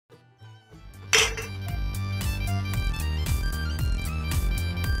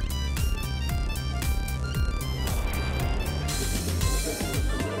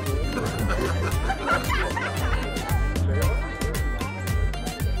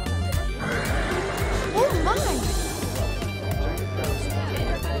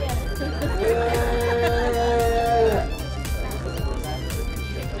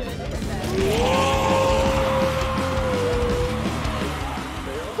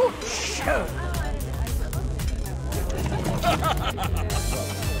Shoot.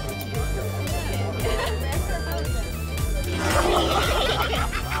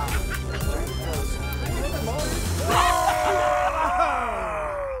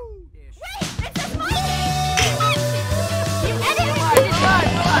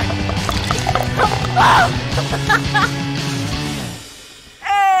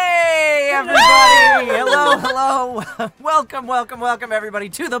 Hey, everybody! Hello, hello. Welcome, everybody,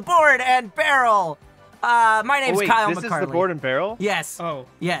 to the Board and Barrel. My name's Kyle McCarley. This is the Board and Barrel? Yes. Oh.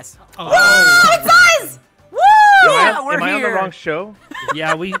 Yes. Oh. Woo! It's us! Woo! We're am I on the here. wrong show?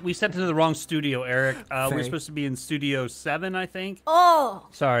 Yeah, we stepped into the wrong studio, Eric. We're Faye. supposed to be in Studio 7, I think. Oh,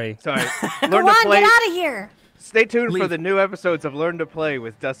 Sorry. Sorry. go Learn to on, play. get out of here. Stay tuned Leave. for the new episodes of Learn to Play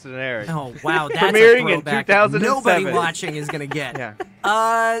with Dustin and Eric. Oh, wow, that's Premiering a in throwback 2007. nobody watching is gonna get. Yeah.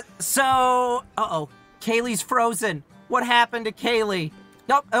 Uh-oh. Kayli's frozen. What happened to Kayli?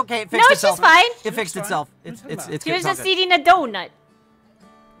 Nope, okay, it fixed No, itself. she's fine. It fixed itself. It's She good. was It's just all eating a donut.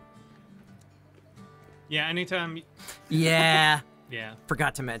 Yeah, anytime. good. Yeah. Yeah.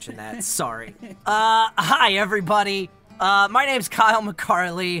 Forgot to mention that. Sorry. Hi, everybody. My name's Kyle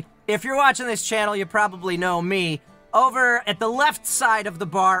McCarley. If you're watching this channel, you probably know me. Over at the left side of the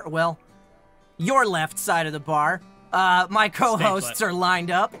bar, well, your left side of the bar, my co-hosts are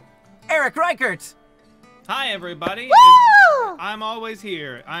lined up. Eric Reichert. Hi, everybody. Woo! I'm always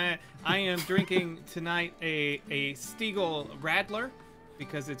here. I am drinking tonight a Stiegel Radler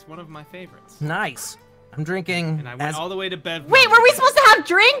because it's one of my favorites. Nice. I'm drinking. And I went all the way to bed. Wait, were we supposed to have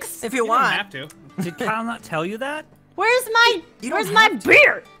drinks? If you You want. don't have to. Did Kyle not tell you that? Where's my don't my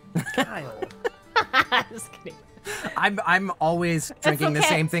beer? Kyle. Just kidding. I'm always drinking the okay.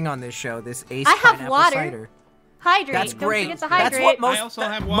 same thing on this show. This Ace I have pineapple water. cider. Hydrate. That's Don't great. forget to That's hydrate. what most. I also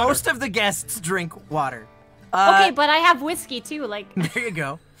have water. Most of the guests drink water. Okay, but I have whiskey too. Like, There you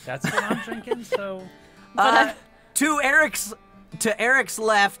go. That's what I'm drinking, so... To Eric's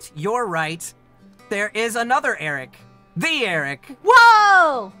left, your right, there is another Eric. The Eric.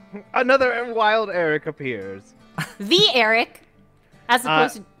 whoa, Another wild Eric appears. the Eric, as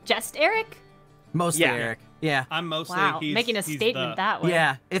opposed to just Eric. Mostly Yeah. Eric. Yeah. I'm mostly. Wow, he's, making a he's statement that way.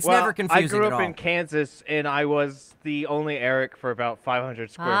 Yeah. It's Well, never confusing I grew at up all. in Kansas, and I was the only Eric for about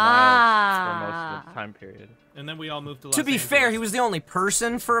 500 square miles for most of the time period. And then we all moved to Los To be fair, he was the only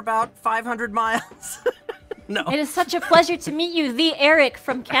person for about 500 miles. No. It is such a pleasure to meet you, the Eric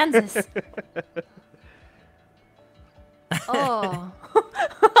from Kansas. Oh.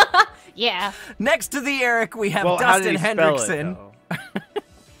 Yeah. Next to the Eric, we have Well, how did Dustin he spell it, Hendrickson. though?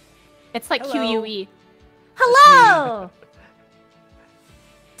 It's like Hello. QUE. Hello!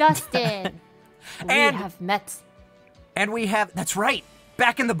 Dustin. We And- have met. And we have, that's right,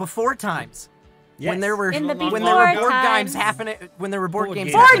 back in the before times. When there were In the when there were before board times. games happening, when there were board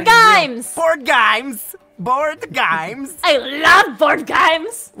games Board happening. games! Board games I love board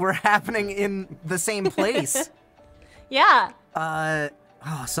games! were happening in the same place. Yeah.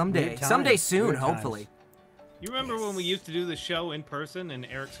 Someday Weird times. soon, Weird times. hopefully. You remember when we used to do the show in person in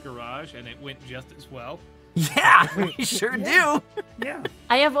Eric's garage, and it went just as well? Yeah, we sure do. Yeah.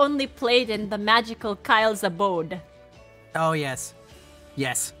 I have only played in the magical Kyle's abode. Oh yes,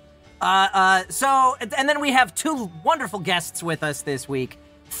 yes. So and then we have two wonderful guests with us this week.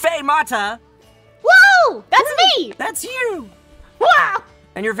 Faye Mata, Woo! That's me! that's you, Wow!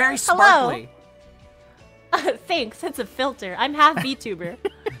 and you're very Hello. sparkly. Thanks, it's a filter. I'm half VTuber.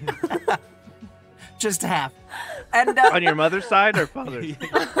 Just half. And On your mother's side or father's?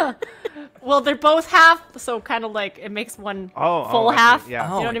 Well, they're both half, so kind of like it makes one Oh, full I see. half. Yeah. You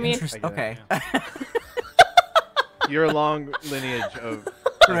know what I mean? interest- I get Okay. it, You're a long lineage of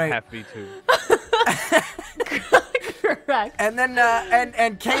Right. half V2. Correct. And then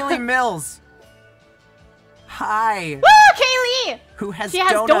and Kayli Mills. Hi. Woo, Kayli! Who has She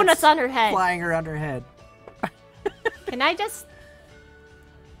has donuts on her head. flying around her head. Can I just...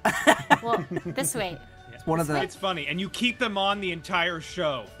 Well, this way. It's one of the It's funny, and you keep them on the entire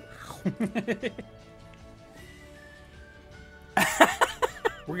show. We're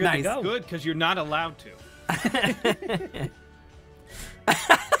good Nice. to go. Good, because you're not allowed to.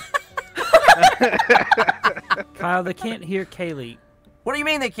 Kyle, they can't hear Kayli. What do you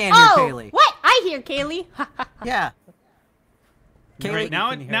mean they can't hear Oh, Kayli? what? I hear Kayli. Yeah. Kayli, Right, now,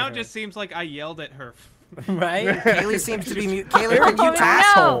 can hear now her. it just seems like I yelled at her. Right? Kayli seems to be mute. Kayli, can Oh, you no.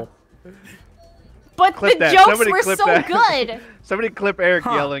 Asshole. But Clip the that. jokes Somebody were clip so that. good. Somebody clip Eric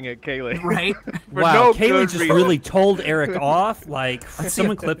Huh. yelling at Kayli. right? For Wow, no Kayli good just reason. really told Eric off. Like, see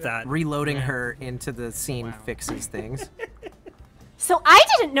someone if- clip that. Reloading her into the scene fixes things. So I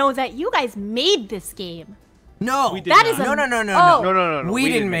didn't know that you guys made this game. No, We did That not. is a- no, no, no, no, Oh. no. No. We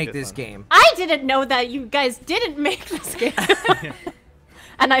didn't make this this one. game. I didn't know that you guys didn't make this game.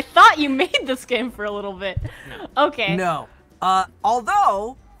 And I thought you made this game for a little bit. Okay. No.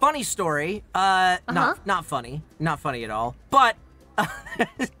 Although, funny story, not funny at all, but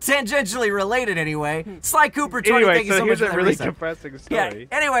tangentially related anyway. Sly Cooper 20, Anyway, thank you so so much here's for a that really reset. depressing Yeah, story.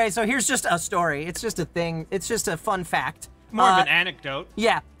 anyway, so here's just a story. It's just a thing. It's just a fun fact. More of an anecdote.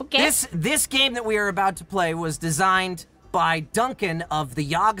 Yeah. Okay. This game that we are about to play was designed by Duncan of the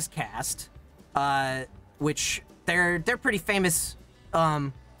Yogscast, which they're pretty famous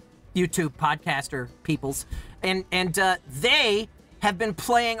YouTube podcaster peoples, and they have been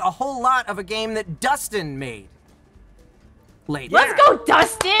playing a whole lot of a game that Dustin made lately, Let's go,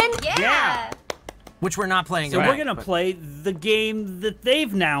 Dustin! Yeah. which we're not playing. So tonight, we're gonna but- play the game that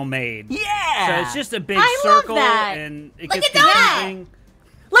they've now made. Yeah. So it's just a big I love circle, that. and it Like gets a donut. confusing.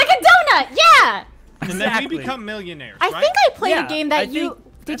 Like a donut, yeah! And then Exactly. we become millionaires, I right? think I played Yeah, a game I that you... think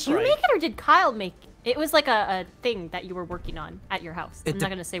Did that's you right. make it or did Kyle make it? It was like a thing that you were working on at your house. I'm not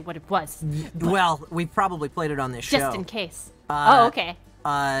going to say what it was, Well, we probably played it on this show. just in case. Oh, okay.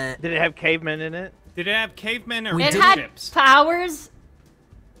 Did it have cavemen in it? Did it have cavemen or It wood had chips? powers.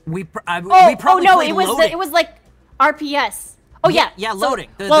 We Oh, we probably no, played it was loading. it was like RPS. Oh Yeah, yeah, yeah, loading.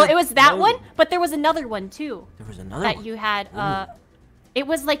 The- well, the- it was that one, loading. but there was another one too There was another that one. you had. It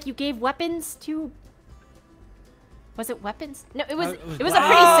was like you gave weapons to. Was it weapons? No, it was. it was It was a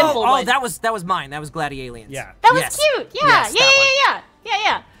pretty simple Oh, one. that was mine. That was Gladialians. Yeah. That was Yes. cute. Yeah, Yes, yeah, that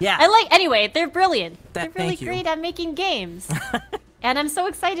yeah. Yeah. I like. Anyway, they're brilliant. They're really thank you. great at making games, and I'm so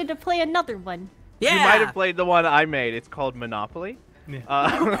excited to play another one. Yeah. You might have played the one I made. It's called Monopoly. Yeah.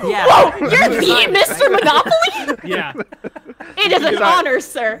 Whoa, you're the Mr. Monopoly. Yeah. It is an honor,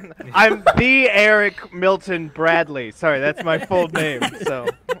 sir. I'm the Eric Milton Bradley. Sorry, that's my full name. So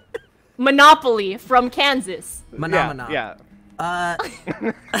Monopoly from Kansas. Phenomena. yeah.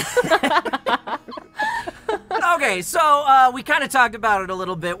 Okay, so we kind of talked about it a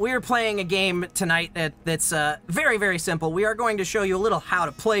little bit. We are playing a game tonight that's very, very simple. We are going to show you a little how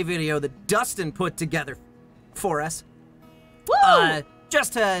to play video that Dustin put together for us. Woo!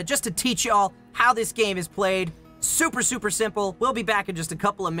 Just to teach y'all how this game is played. Super, super simple. We'll be back in just a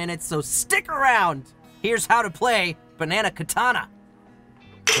couple of minutes, so stick around. Here's how to play Banana Katana.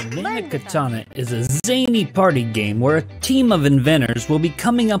 Banana Katana is a zany party game where a team of inventors will be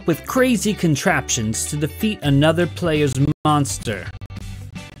coming up with crazy contraptions to defeat another player's monster.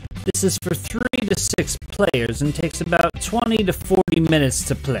 This is for 3 to 6 players and takes about 20 to 40 minutes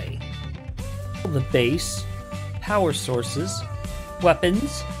to play. The base, power sources,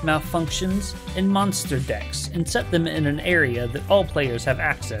 weapons, malfunctions, and monster decks, and set them in an area that all players have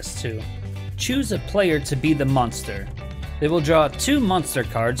access to. Choose a player to be the monster. They will draw 2 monster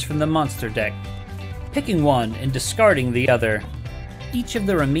cards from the monster deck, picking one and discarding the other. Each of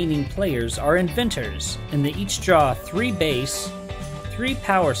the remaining players are inventors, and they each draw 3 base, 3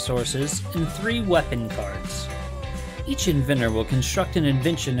 power sources, and 3 weapon cards. Each inventor will construct an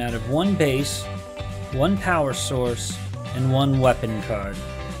invention out of 1 base, 1 power source, and 1 weapon card.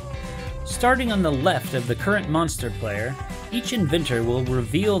 Starting on the left of the current monster player, each inventor will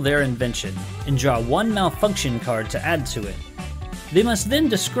reveal their invention and draw 1 malfunction card to add to it. They must then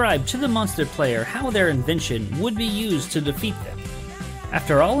describe to the monster player how their invention would be used to defeat them.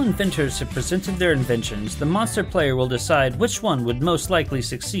 After all inventors have presented their inventions, the monster player will decide which one would most likely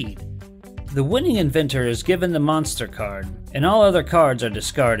succeed. The winning inventor is given the monster card, and all other cards are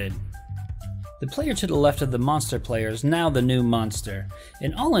discarded. The player to the left of the monster player is now the new monster,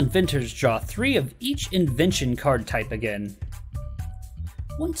 and all inventors draw 3 of each invention card type again.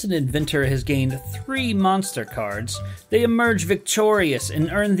 Once an inventor has gained 3 monster cards, they emerge victorious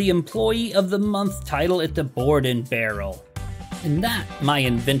and earn the Employee of the Month title at the Board and Barrel. And that, my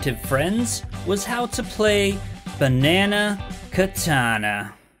inventive friends, was how to play Banana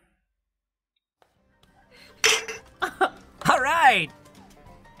Katana. All right.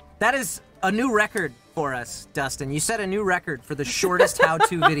 That is a new record for us, Dustin. You set a new record for the shortest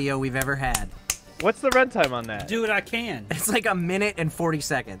how-to video we've ever had. What's the runtime on that? Do what I can. It's like 1 minute and 40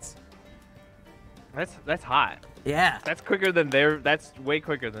 seconds. That's hot. Yeah. That's quicker than their. That's way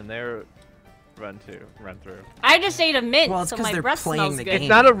quicker than their run through. I just ate a mint, Well, it's so 'cause my they're breath playing smells the good. game. It's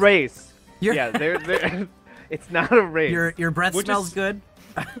not a race. You're- Yeah, they're it's not a race. Your breath We're smells just- good?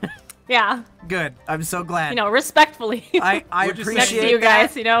 Yeah, Good. I'm so glad. you know, respectfully. I We're just Next appreciate to you that.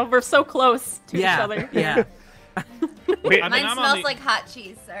 guys, you know, we're so close to Yeah. each other. Yeah. Wait, I mean, Mine I'm on smells the- like hot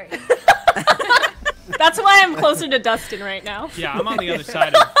cheese. Sorry. That's why I'm closer to Dustin right now. Yeah, I'm on the other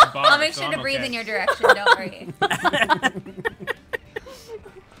side of the bar. I'll make so sure I'm to breathe okay. in your direction. Don't worry.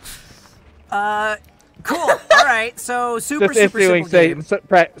 Cool. All right. So super simple game.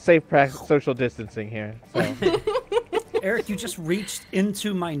 Safe social distancing here. So. Eric, you just reached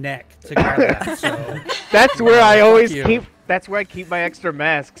into my neck to grab that. So. That's where I always keep. That's where I keep my extra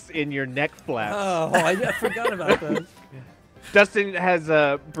masks in your neck flaps. Oh, I forgot about that. Dustin has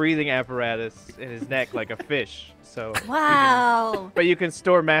a breathing apparatus in his neck like a fish. So. Wow. But you can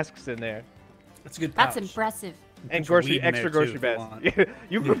store masks in there. That's a good pouch. That's impressive. And extra grocery bags.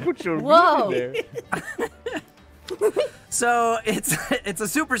 You can put your Whoa. weed in there. So it's a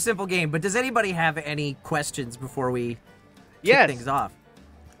super simple game, but does anybody have any questions before we Yes. kick things off?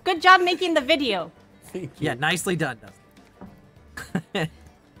 Good job making the video. Thank you. Yeah, nicely done, Dustin.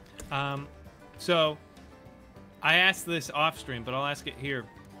 So I asked this off stream, but I'll ask it here.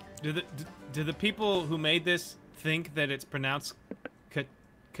 Do the people who made this think that it's pronounced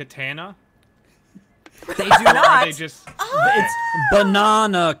Katana? They do Or not. are they just It's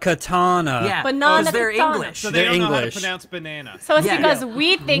banana katana. Yeah, Banana because they're katana. English. so they They're don't know how to English. pronounce banana? So it's Yeah. because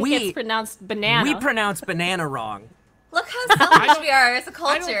we think We- it's pronounced banana. We pronounce banana wrong. Look how selfish we are as a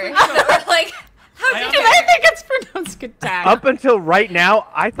culture. think so. We're like, how I dare don't Because I think it's pronounced katana. Up until right now,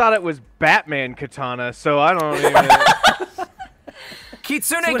 I thought it was Batman Katana, so I don't even.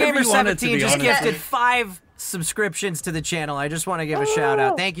 Kitsune whatever Gamer you want it to 17 be, just honestly. gifted 5 subscriptions to the channel. I just want to give a shout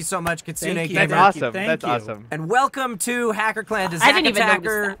out. Thank you so much, Kitsune Thank you. Gamer. That's Thank you, awesome. thank That's you. awesome. And welcome to Hacker Clan to I Zack didn't even notice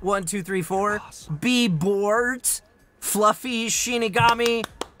Attacker that. 1 2 3 4. Be bored. Fluffy Shinigami.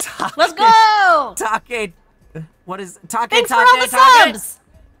 Let's go! Take. What is Take? Thanks for Take, all the Take, subs!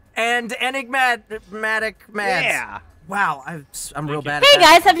 And Enigmatic Mads. Yeah. Wow, I'm real bad at Hey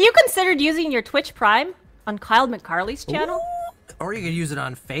that. guys, have you considered using your Twitch Prime on Kyle McCarley's channel? Ooh. Or you could use it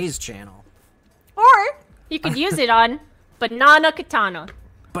on Faye's channel. Or you could use it on Banana Katana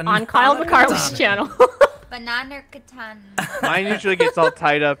on Kyle McCarley's channel. banana katana. Mine usually gets all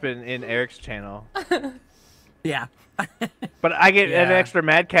tied up in Eric's channel. Yeah. But I get an Yeah. extra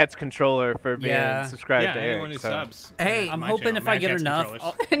Mad Catz controller for being Yeah. subscribed Yeah, to anyone Eric. who So. subs. Hey, I'm My hoping channel, if I Mad get Catz enough,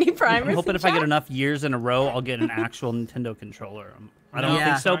 controllers. Any primers? I'm hoping in if I get chat? enough years in a row, I'll get an actual Nintendo controller. I don't Yeah.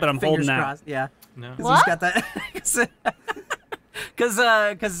 think so, but I'm Fingers holding out. crossed. Yeah. No. He's What? got that.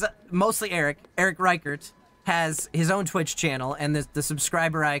 Because mostly Eric Reichert has his own Twitch channel, and the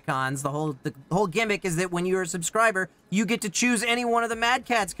subscriber icons. The whole gimmick is that when you're a subscriber, you get to choose any one of the Mad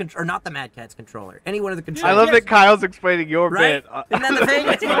Catz or not the Mad Catz controller, any one of the I controllers. love that Kyle's explaining your Right? bit. Isn't that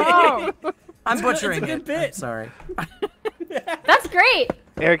the thing? Oh, I'm butchering good it. bit. I'm sorry. that's great.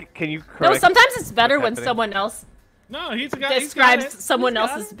 Eric, can you No, correct? sometimes it's better what's when happening? someone else No, he's got describes it. someone He's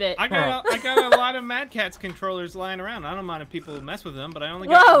got else's it. bit. I got a lot of Mad Catz controllers lying around. I don't mind if people mess with them, but I only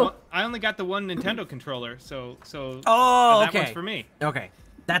Whoa. got the one Nintendo controller, so Oh, that okay. one's for me. Okay,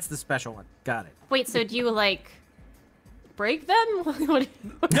 that's the special one. Got it. Wait, so do you like break them? What do you-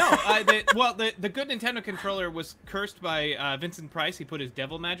 No, the good Nintendo controller was cursed by Vincent Price. He put his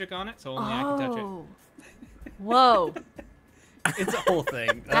devil magic on it, so only I can touch it. Oh. Whoa. It's a whole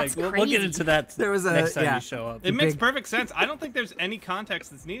thing. That's We'll get crazy. into that There was a- next time yeah. you show up. It makes big- perfect sense. I don't think there's any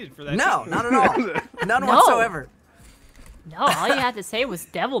context that's needed for that. No, system. not at all. None No. whatsoever. No, all you had to say was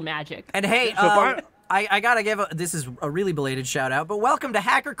devil magic. And hey, I gotta give this is a really belated shout out, but welcome to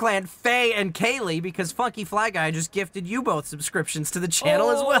Hacker Clan Faye and Kayli, because Funky Fly Guy just gifted you both subscriptions to the channel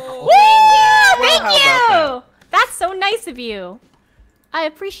as well. Woo! Thank how you! about That's so nice of you. I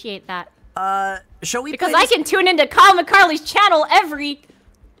appreciate that. Shall we Because play I can tune into Kyle McCarley's channel every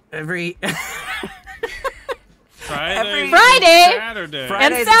every Friday, Friday. Saturday.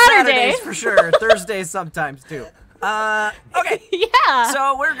 Fridays Saturday. Saturdays for sure, Thursdays sometimes too. Okay, Yeah.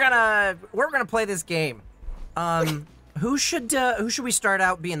 so we're gonna play this game. Who should we start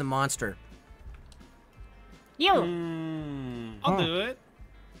out being the monster? you. I'll do it.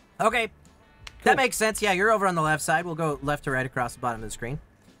 Okay, that makes sense. Yeah, you're over on the left side. We'll go left to right across the bottom of the screen.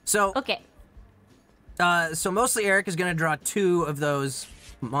 So Okay. So mostly Eric is gonna draw 2 of those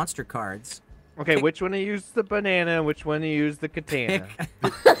monster cards. Okay, which one to use the banana and which one to use the katana?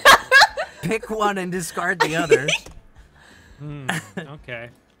 Pick one and discard the other. Okay.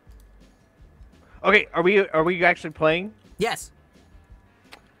 Okay, are we actually playing? Yes.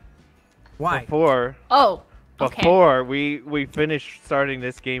 Why? Before Oh. Okay. we finish starting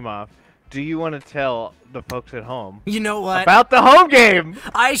this game off, do you want to tell the folks at home You know what? about the home game?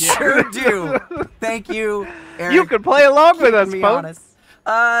 I sure do. Thank you, Eric. You can play along with us, to be folks.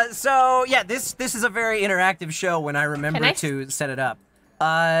 honest. So yeah, this is a very interactive show when I remember Can I to set it up.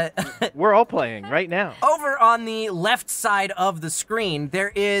 We're all playing right now. Over on the left side of the screen,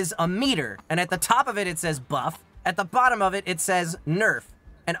 there is a meter, and at the top of it, it says buff. At the bottom of it, it says nerf.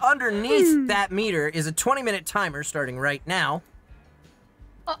 And underneath that meter is a 20-minute timer starting right now.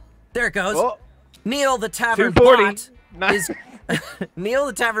 There it goes. Oh, Neil the Tavern 240. Bot is Neil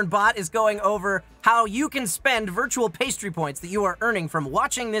the Tavern Bot is going over how you can spend virtual pastry points that you are earning from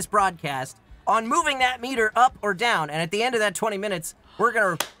watching this broadcast on moving that meter up or down. And at the end of that 20 minutes, we're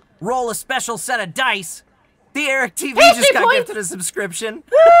gonna roll a special set of dice. The Eric TV Pastry just got points! gifted a subscription.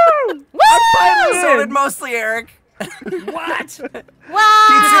 Woo! So did mostly Eric. What?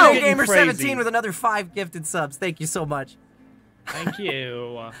 Wow! Kitsune Gamer crazy. 17 with another 5 gifted subs. Thank you so much. Thank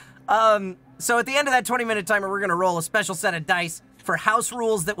you. So at the end of that 20-minute timer, we're gonna roll a special set of dice for house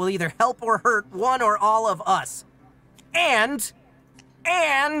rules that will either help or hurt one or all of us. And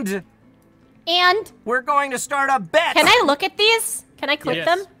we're going to start a bet. Can I look at these? Can I click Yes.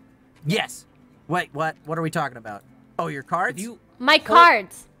 them? Yes. Wait, what? What are we talking about? Oh, your cards? If you My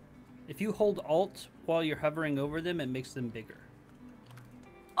cards. if you hold Alt while you're hovering over them, it makes them bigger.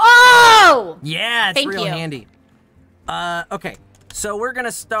 Oh! Yeah, it's Thank real you. handy. Okay. So we're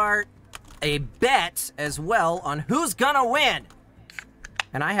gonna start a bet as well on who's gonna win.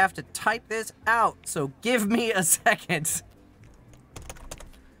 And I have to type this out, so give me a second.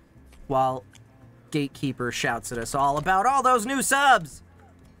 While Gatekeeper shouts at us all about all those new subs.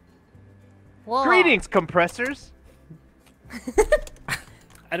 Whoa. Greetings, compressors.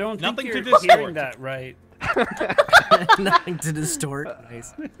 I don't think Nothing you're to distort. hearing that right. Nothing to distort.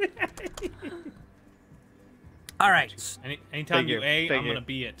 Nice. All right. Anytime Thank you you, A, thank I'm you. gonna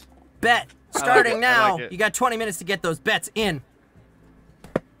be it. Bet starting I now. like it. You got 20 minutes to get those bets in.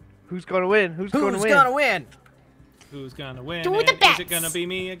 Who's gonna win? Who's gonna Who's win? gonna win? Who's gonna win? Do and the Is bets. it gonna be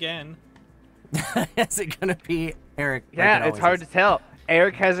me again? Is it gonna be Eric? like Yeah, it it's always hard is? to tell.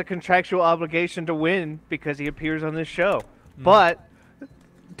 Eric has a contractual obligation to win because he appears on this show. But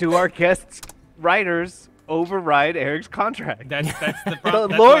do our guests writers override Eric's contract? That's the The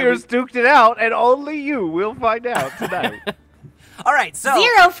problem. lawyers duked it out, and only you will find out tonight. All right, so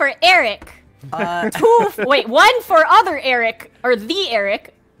 0 for Eric. 1 for other Eric, or the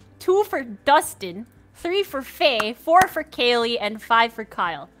Eric. 2 for Dustin. 3 for Faye. 4 for Kayli, and 5 for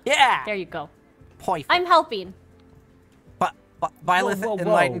Kyle. yeah, There you go. Perfect. I'm helping. But Violet Whoa, whoa, whoa.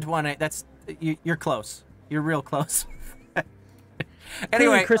 Enlightened one. That's you're close. You're real close. Anyway,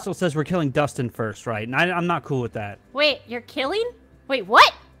 Anyway, Crystal says we're killing Dustin first, right? And I'm not cool with that. Wait, you're killing? Wait,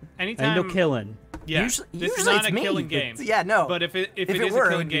 what? Anytime. Ain't no killing. Yeah. Usually this is usually not it's a me. killing game. Yeah, no. But if it it is were, a it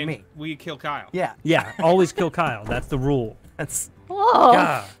killing would be game, me. we kill Kyle. yeah, Yeah, always kill Kyle. That's the rule. that's Whoa.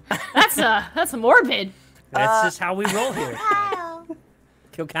 God, That's morbid. that's just how we roll here. Kyle.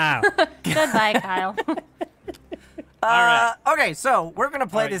 Kill Kyle. Goodbye, Kyle. right. Okay, so we're gonna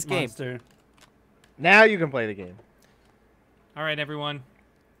play All right, this game. monster. Now you can play the game. All right, everyone.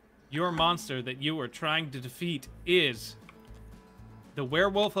 Your monster that you are trying to defeat is the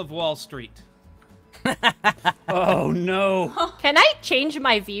Werewolf of Wall Street. Oh no. Can I change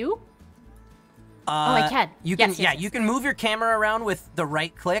my view? I can. You Yes, can, yes, yeah, yes. you can move your camera around with the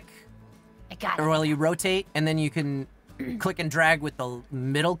right click, I got or it. while you rotate, and then you can click and drag with the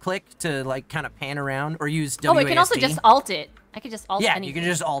middle click to like kind of pan around, or use WASD. Oh, I can also just alt it. I could just alt yeah, anything. you can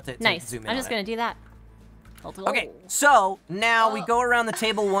just alt it. To Nice. Zoom in I'm on just it. gonna do that. Alt it. Okay, so now we go around the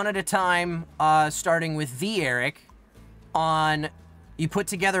table one at a time, starting with the Eric. You put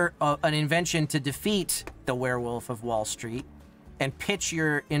together an invention to defeat the Werewolf of Wall Street, and pitch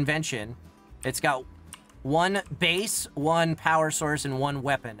your invention. It's got 1 base, 1 power source, and 1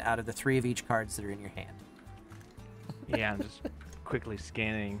 weapon out of the 3 of each cards that are in your hand. Yeah, I'm just quickly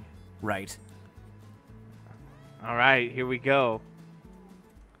scanning. Right. All right, here we go.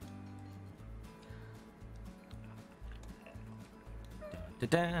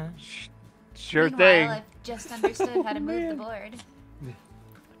 Da-da. Sure Meanwhile, thing. I've just understood how to move the board.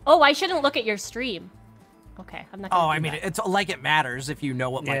 Oh, I shouldn't look at your stream. Okay, I'm not gonna Oh, do I mean, that. it's like it matters if you know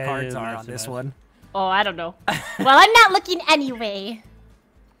what my Yeah, cards it are matters, on it this matters. one. Oh, I don't know. Well, I'm not looking anyway.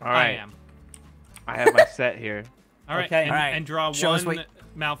 All I right, am. I have my set here. All right, Okay. and, All right. and draw Show us one what-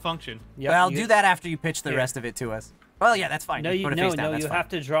 malfunction. Yep, Well, you- do that after you pitch the Here. rest of it to us. Well, yeah, that's fine. No, you put it no, face down, no. that's You fine. have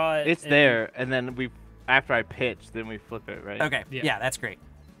to draw it. It's and- there, and then after I pitch, then we flip it, right? Okay, Yeah. yeah, that's great.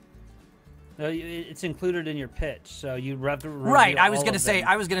 No, it's included in your pitch, so you have to. Right, reveal I was all gonna of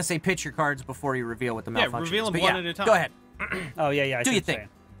say them. pitch your cards before you reveal what the Yeah, malfunction reveal is. them But one yeah, at a time. Go ahead. Oh yeah, yeah. I Do you should think? say.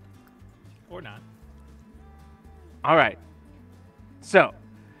 Or not. All right. So,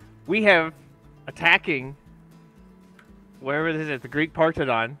 we have attacking wherever it is at the Greek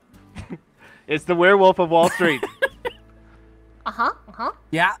Parthenon. It's the Werewolf of Wall Street.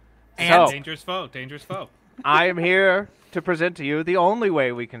 Yeah. And So- Dangerous foe. Dangerous foe. I am here to present to you the only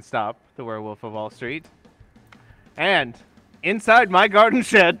way we can stop the Werewolf of Wall Street. And inside my garden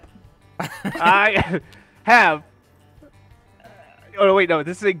shed, I have Oh no, wait, no.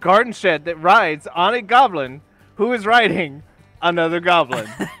 This is a garden shed that rides on a goblin who is riding another goblin,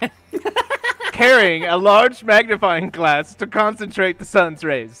 carrying a large magnifying glass to concentrate the sun's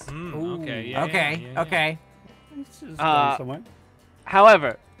rays. Okay. Yeah, Okay. yeah. Okay. This is going somewhere.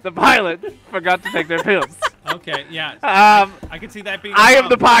 However, the pilot forgot to take their pills. Okay. Yeah. I can see that being. I am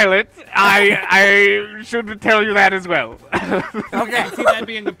the pilot. I should tell you that as well. Okay. I see that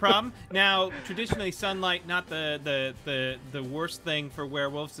being the problem. Now, traditionally, sunlight not the worst thing for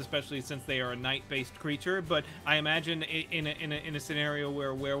werewolves, especially since they are a night-based creature. But I imagine in a scenario where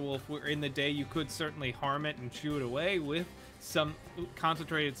a werewolf were in the day, you could certainly harm it and chew it away with some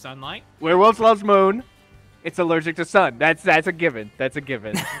concentrated sunlight. Werewolf loves moon. It's allergic to sun. That's a given. That's a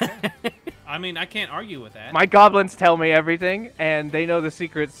given. I mean, I can't argue with that. My goblins tell me everything, and they know the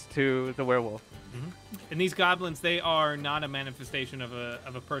secrets to the werewolf. And these goblins, they are not a manifestation of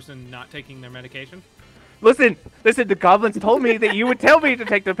a person not taking their medication. Listen. The goblins told me that you would tell me to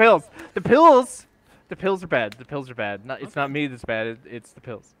take the pills. The pills are bad. The pills are bad. It's not me that's bad. It's the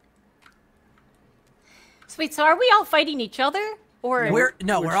pills. Sweet. So are we all fighting each other, or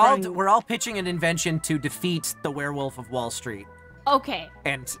we're all pitching an invention to defeat the Werewolf of Wall Street, okay?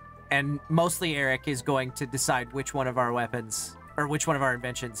 and mostly Eric is going to decide which one of our weapons or which one of our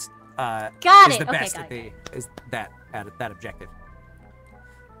inventions is the best at that objective.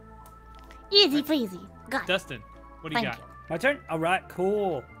 Easy peasy. Got it. Dustin, what do you Thank got? My turn? All right,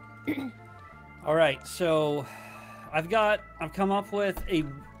 cool. All right, so I've come up with a...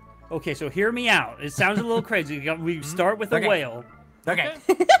 Okay, so hear me out. It sounds a little crazy. We start with a whale. Okay.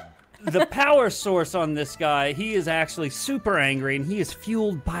 The power source on this guy, he is actually super angry, and he is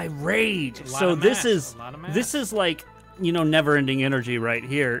fueled by rage. So this is like, never-ending energy right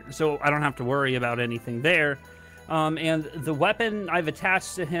here. So I don't have to worry about anything there. And the weapon I've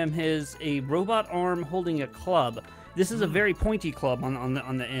attached to him is a robot arm holding a club. This is a very pointy club on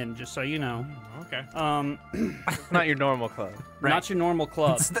the end, just so you know. Okay. It's not your normal club. Right. Not your normal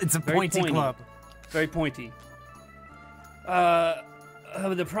club. It's a Very pointy club. Very pointy.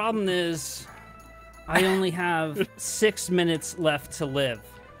 The problem is, I only have 6 minutes left to live.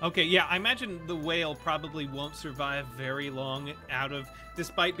 Okay, yeah, I imagine the whale probably won't survive very long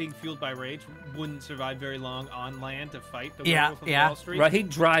despite being fueled by rage, wouldn't survive very long on land to fight the werewolf of Wall Street. Right, he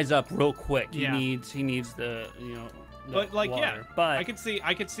dries up real quick. Yeah. He needs the, the But like, water. yeah, But I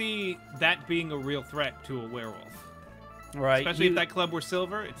could see that being a real threat to a werewolf. right, Especially if that club were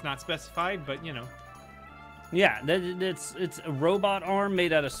silver. It's not specified, but yeah, it's a robot arm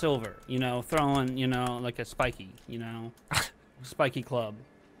made out of silver. Throwing like a spiky, spiky club.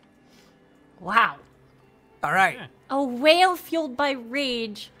 Wow. All right. Yeah. A whale fueled by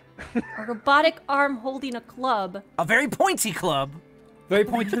rage, a robotic arm holding a club. A very pointy club. Very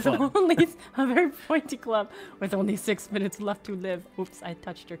pointy club. Only a very pointy club with only 6 minutes left to live. Oops, I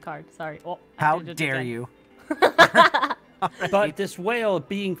touched your card. Sorry. Oh, I How did it dare again. you? But this whale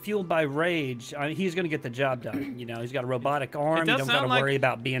being fueled by rage, he's going to get the job done. He's got a robotic arm. You does don't got to sound like- worry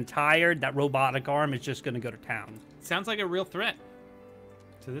about being tired. That robotic arm is just going to go to town. Sounds like a real threat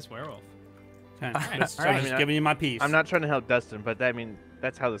to this werewolf. Okay. right. So All right. I'm just giving you my piece. I'm not trying to help Dustin, but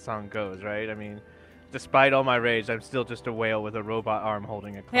that's how the song goes, right? I mean, despite all my rage, I'm still just a whale with a robot arm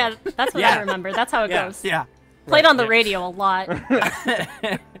holding a club. Yeah, that's what Yeah. I remember. That's how it Yeah. goes. Yeah. Played on the yeah. radio a lot.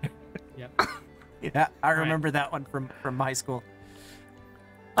 Yep. Yeah. I remember that one from high school.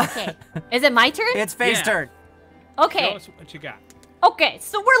 Okay. Is it my turn? It's Faye's Yeah. turn. Okay. Show us what you got. Okay,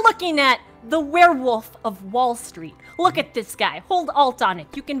 so we're looking at the Werewolf of Wall Street. Look at this guy. Hold Alt on it.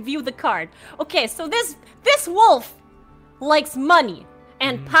 You can view the card. Okay, so this wolf likes money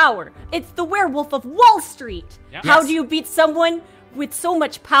and power. It's the Werewolf of Wall Street. Yep. How Yes. do you beat someone with so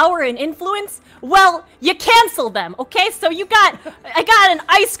much power and influence? Well, you cancel them, okay? So I got an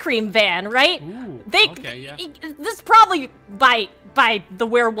ice cream van, right? Ooh, okay, yeah. This is probably by the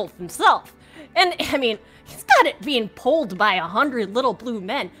werewolf himself. And, I mean, he's got it being pulled by 100 little blue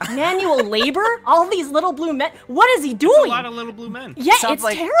men. Manual labor? All these little blue men? What is he doing? A lot of little blue men. Yeah, Sounds it's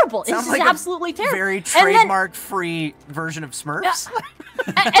like- terrible. It's sounds just like a absolutely terrible. Very And then- trademark-free version of Smurfs.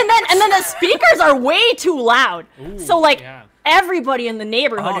 and then the speakers are way too loud. So like yeah. everybody in the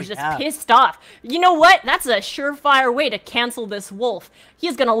neighborhood Oh, is just yeah. pissed off. You know what? That's a surefire way to cancel this wolf.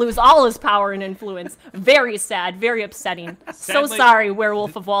 He's gonna lose all his power and influence. Very sad, very upsetting. So Sadly, sorry,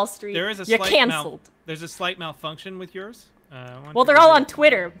 Werewolf of Wall Street. There is a You're slight canceled. there's a slight malfunction with yours. Well, they're all on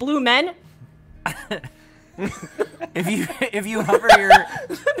Twitter. Blue men. If you hover your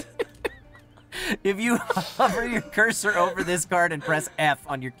if you hover your cursor over this card and press F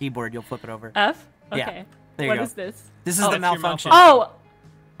on your keyboard, you'll flip it over. F. Yeah, Okay. there you What go. is this? This is Oh, the that's your malfunction. malfunction.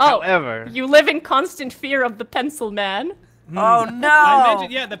 Oh. However, You live in constant fear of the pencil man. Oh no! I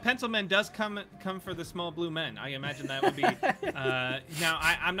imagine, yeah, the pencil men does come for the small blue men. I imagine that would be. Now,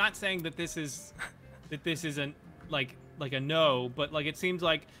 I'm not saying that this isn't like a no, but like it seems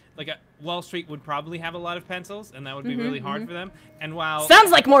like Wall Street would probably have a lot of pencils, and that would be really hard for them. And while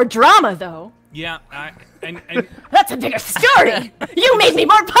Sounds like more drama, though. yeah, and That's a bigger story. You made me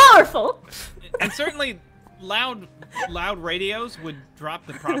more powerful. and certainly loud radios would drop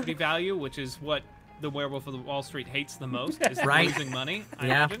the property value, which is what the Werewolf of Wall Street hates the most, is losing money. I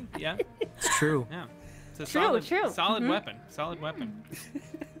imagine. Yeah, It's true. yeah. It's a True. solid weapon. Solid weapon.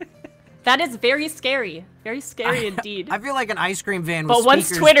 That is very scary. Very scary indeed. I feel like an ice cream van with But once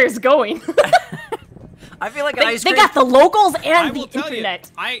speakers. Twitter's going, I feel like an ice they cream. got the locals I and the will tell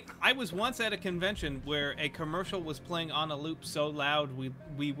internet. you, I was once at a convention where a commercial was playing on a loop so loud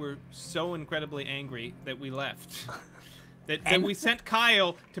we were so incredibly angry that we left. That we sent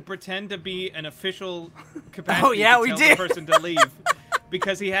Kyle to pretend to be an official capacity Oh, yeah, to we tell did. the person to leave.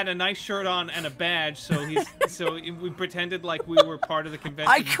 Because he had a nice shirt on and a badge, so we pretended like we were part of the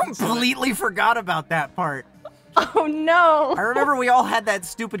convention. I completely forgot about that part. Oh no. I remember we all had that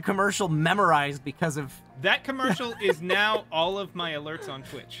stupid commercial memorized because of. That commercial is now all of my alerts on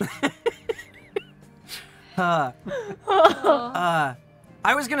Twitch.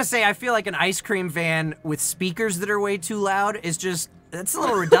 I was gonna say I feel like an ice cream van with speakers that are way too loud is just. That's a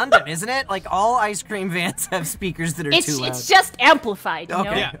little redundant, isn't it? Like all ice cream vans have speakers that are too loud. It's just amplified, you know?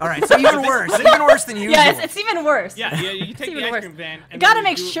 Okay, Yeah. all right. So even worse. Even worse than usual. Yeah, it's even worse. Yeah, you take even the ice worse. cream van. You And gotta then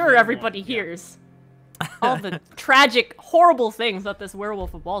make do it sure where you everybody want. Yeah. hears all the tragic, horrible things that this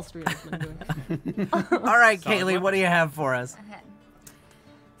Werewolf of Wall Street has been doing. All right, Solid Kaylee, weapon. what do you have for us? Okay.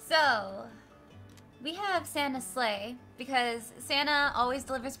 So, we have Santa's sleigh because Santa always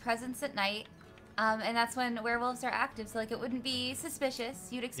delivers presents at night, and that's when werewolves are active. So, like, it wouldn't be suspicious.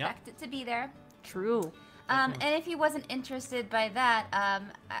 You'd expect it to be there. True. And if he wasn't interested by that,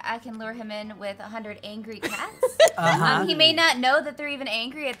 I can lure him in with 100 angry cats. He may not know that they're even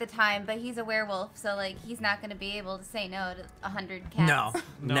angry at the time, but he's a werewolf, so like he's not going to be able to say no to 100 cats.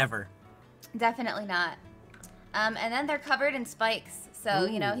 No, never. Definitely not. And then they're covered in spikes, so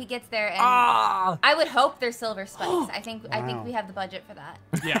you know he gets there, and Ah, I would hope they're silver spikes. I think we have the budget for that.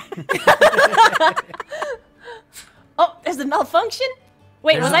 Yeah. Oh, there's a malfunction?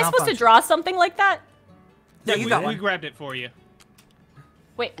 Wait, There's was a I supposed to malfunction. draw something like that? yeah, you got we one. grabbed it for you.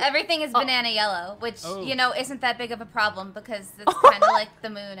 Wait, Everything is banana yellow, which Oh. you know isn't that big of a problem because it's kind of like the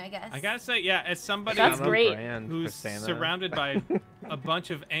moon, I guess. I gotta say, yeah, as somebody That's On great. brand for who's Santa. surrounded by a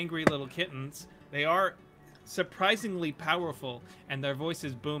bunch of angry little kittens, they are surprisingly powerful, and their voice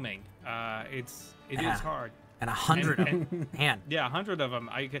is booming. It Yeah. is hard. And 100 of And- them. Man. Yeah, 100 of them.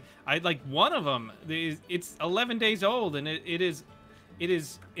 I like one of them. It's 11 days old, and it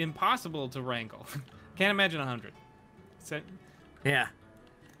is impossible to wrangle. Can't imagine 100. So, Yeah.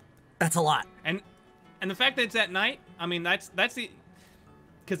 That's a lot. and the fact that it's at night, I mean that's the,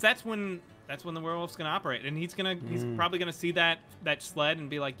 because that's when the werewolf's gonna operate, and he's probably gonna see that sled and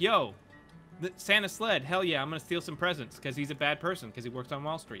be like, yo, the Santa sled, hell yeah, I'm gonna steal some presents because he's a bad person because he works on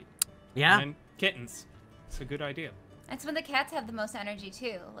Wall Street. Yeah. And kittens, it's a good idea. That's when the cats have the most energy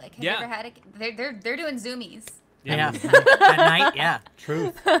too. Like, have Yeah. you ever had they're doing zoomies. Yeah. At night, yeah.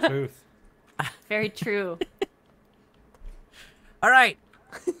 Truth. very true. All right.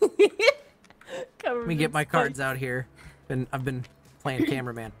 Covered Let me in get my spikes. cards out here. I've been playing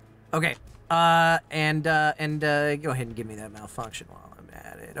cameraman. Okay. And go ahead and give me that malfunction while I'm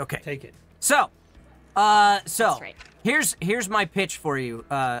at it. Okay. Take it. So, right. here's my pitch for you,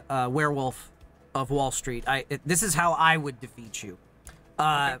 Werewolf of Wall Street. This is how I would defeat you.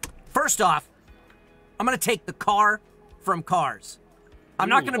 First off, I'm gonna take the car from Cars. I'm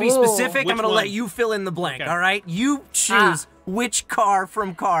not gonna be Ooh. specific. Which I'm gonna one? let you fill in the blank. Okay. All right, you choose which car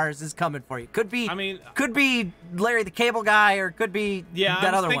from Cars is coming for you. Could be, could be Larry the Cable Guy, or could be Yeah,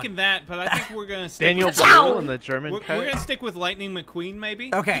 that I was other thinking one. that, but I think we're gonna stick. Daniel with, Brühl and the German we're pet. gonna stick with Lightning McQueen,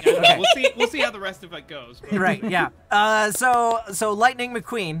 maybe. Okay, Yeah, okay. We'll see how the rest of it goes. but- Right, yeah. So Lightning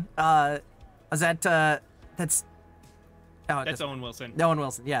McQueen, is that, that's... Oh, it That's doesn't- Owen Wilson. Owen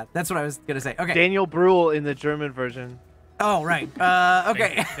Wilson, yeah, that's what I was gonna say. Okay. Daniel Brühl in the German version. Oh, right.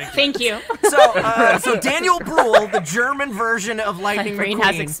 Okay. Thank you. So Daniel Brühl, the German version of My Lightning brain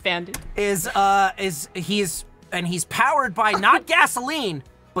has McQueen, expanded. he's powered by not gasoline,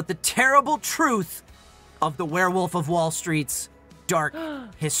 but the terrible truth of the Werewolf of Wall Street's dark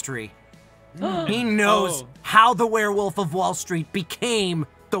history. He knows Oh. how the Werewolf of Wall Street became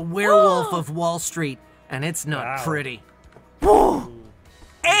the Werewolf of Wall Street, and it's not Wow. pretty.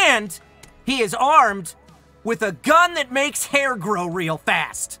 And he is armed with a gun that makes hair grow real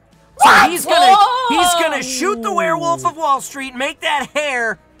fast. So he's gonna shoot the werewolf of Wall Street, make that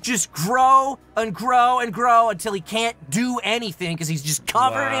hair just grow and grow and grow until he can't do anything because he's just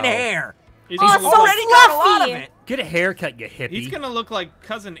covered in hair. He's He's gonna look already got a lot of it. Get a haircut, you hippie. He's gonna look like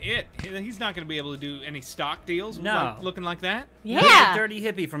Cousin It. He's not gonna be able to do any stock deals. No. Looking like that. He's a Yeah. dirty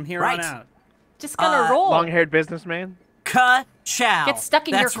hippie from here Right. on out. Just gonna roll. Long-haired businessman. Ka-chow. Get stuck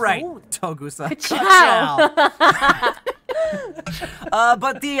in your That's right, clothes. Togusa. Ka-chow.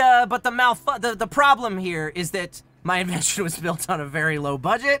 But the problem here is that my invention was built on a very low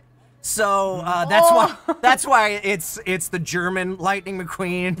budget. So that's why it's the German Lightning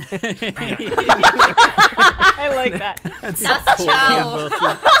McQueen. I like that. It's That's Chow.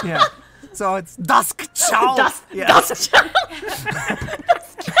 yeah. So it's Dusk Chow. Dusk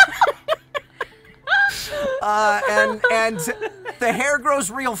And the hair grows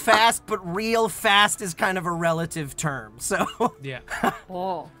real fast, but real fast is kind of a relative term. So Yeah.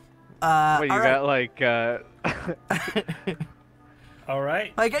 Oh. What, you all got like All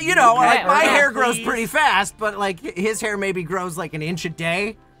right. like like my okay. hair grows Please. pretty fast, but like his hair maybe grows like an inch a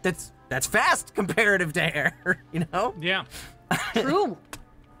day. That's fast comparative to hair, you know? Yeah. True.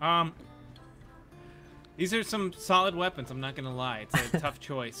 These are some solid weapons. I'm not gonna lie. It's a tough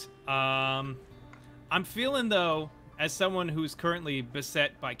choice. I'm feeling though, as someone who's currently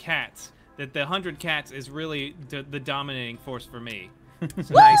beset by cats, that the 100 cats is really the dominating force for me.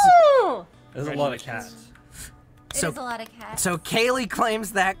 Nice. Woo! There's a lot of cats. It So- is a lot of cats. So Kayli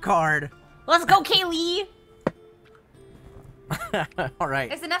claims that card. Let's go, Kaylee. All right.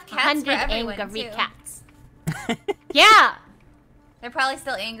 There's enough cats 100 for everyone angry too. cats. Yeah. They're probably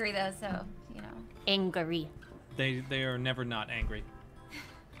still angry though, so you know. Angry. They are never not angry.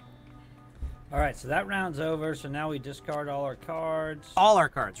 All right, so that round's over. So now we discard all our cards. All our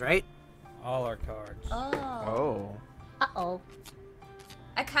cards, right? All our cards. Oh. Uh-oh.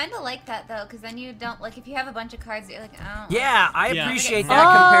 I kind of like that though, because then you don't like if you have a bunch of cards, you're like, oh. Yeah, I Yeah. appreciate Oh.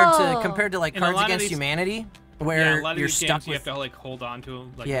 that compared to like In a Cards lot of Against these- Humanity, Yeah, where a lot of you're these stuck games you with. have to like hold on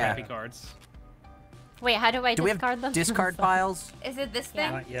to like Yeah. crappy cards. Wait, how do I Do we discard have them? discard piles? Is it this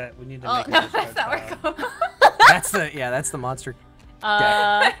thing? Not yet. We need to Oh make no, a discard that's not where pile. it goes. That's the monster.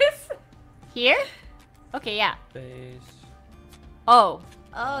 Here? Okay, yeah. Base. Oh.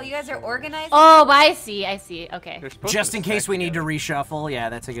 Oh, you guys are organized. Oh, I see. Okay. They're supposed Just to in case stack we need to together. reshuffle. Yeah,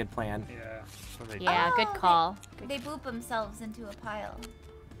 that's a good plan. Yeah. So they- Yeah, good Oh, call. They boop themselves into a pile.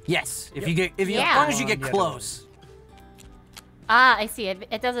 Yes, if Yep. you get as Yeah. long as you get Yeah. close. Ah, I see.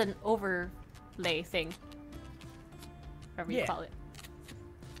 It does an overlay thing. Whatever you Yeah. call it.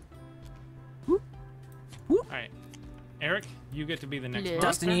 All right, Eric, you get to be the next Blue. one.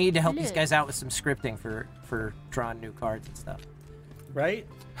 Dustin, you need to help these Look. guys out with some scripting for drawing new cards and stuff. Right?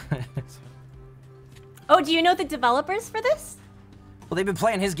 Oh, do you know the developers for this? Well, they've been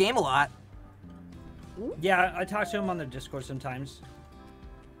playing his game a lot. Yeah, I talk to him on the Discord sometimes.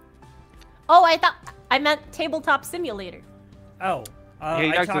 Oh, I meant Tabletop Simulator. Oh. Yeah, you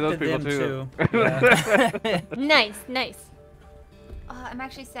I talk to talked those to people them too. Yeah. Nice. Oh, I'm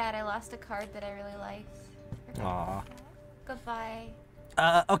actually sad. I lost a card that I really liked. Aw. Goodbye.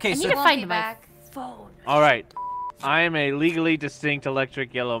 Okay, I so need to Won't find be my back. phone. All right. I am a legally distinct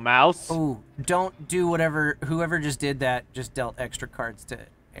electric yellow mouse. ooh, don't do whoever just did that just dealt extra cards to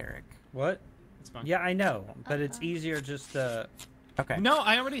Eric. What? It's fine. Yeah, I know, but it's easier just to. Okay. No,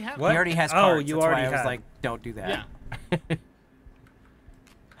 I already have. What? He already has Oh, cards. you that's already why I was have. like, don't do that. Yeah.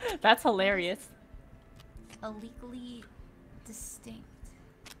 That's hilarious. A legally distinct.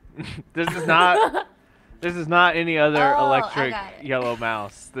 This is not. This is not any other Oh, I electric got it. yellow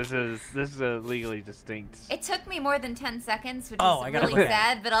mouse. This is a legally distinct. It took me more than 10 seconds, which Oh, is I gotta really look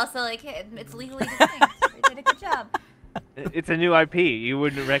at sad, but also like it's legally distinct. I did a good job. It's a new IP. You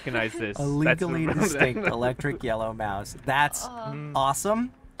wouldn't recognize this. A That's legally the- distinct electric yellow mouse. That's Oh.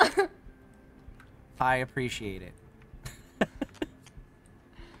 awesome. I appreciate it.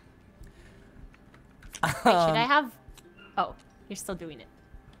 Wait, should I have... Oh, you're still doing it.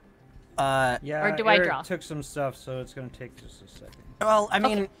 Yeah. Or do I Eric draw? took some stuff, so it's gonna take just a second. Well, I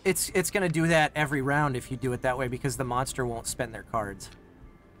mean, Okay. it's gonna do that every round if you do it that way because the monster won't spend their cards.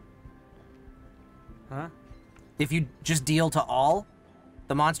 Huh? If you just deal to all,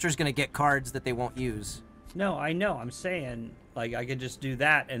 the monster's gonna get cards that they won't use. No, I know. I'm saying, like, I could just do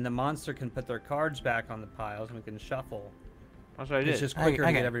that, and the monster can put their cards back on the piles, and we can shuffle. That's what I did. It's just quicker to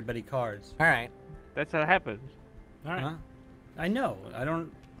okay. get everybody cards. All right. That's how it happens. All right, Huh? I know. I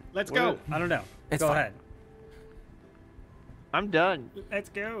don't. let's go. I don't know. It's Go fine. ahead. I'm done. Let's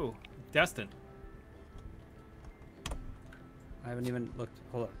go. Dustin. I haven't even looked.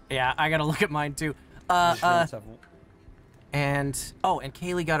 Hold on. Yeah, I gotta look at mine too. Just doing stuff. And and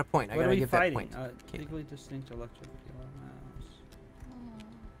Kaylee got a point. I What gotta are we give fighting? that point. Legally distinct electric yellow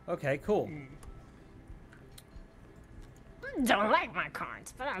mouse. Okay, cool. Don't like my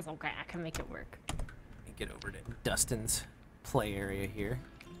cards, but that's okay. I can make it work. Let me get over to Dustin's play area here.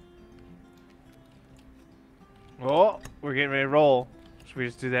 Oh, we're getting ready to roll. Should we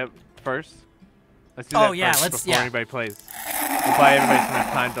just do that first? Let's do that first before anybody plays. We'll buy everybody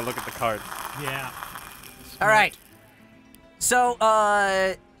some time to look at the cards. Yeah. All right. So,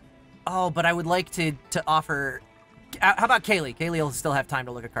 but I would like to offer. How about Kaylee? Kaylee will still have time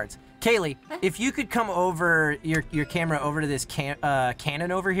to look at cards. Kaylee, if you could come over your camera over to this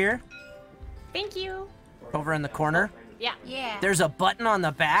cannon over here, Thank you. over in the corner. Yeah. Yeah. There's a button on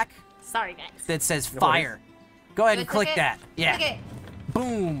the back Sorry, guys. that says fire. Go ahead and click it? that. Yeah. Okay.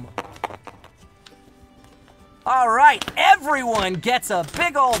 Boom. All right, everyone gets a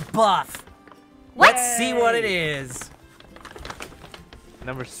big old buff. Let's see what it is.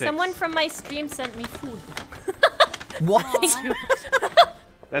 Number 6. Someone from my stream sent me food. What?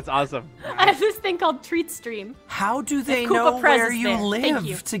 That's awesome. I have this thing called Treat Stream. How do they Koopa know Prez where is you there. Thank live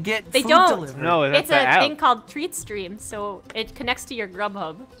you. to get They food don't. delivered? No, that's It's the a app. thing called Treat Stream, so it connects to your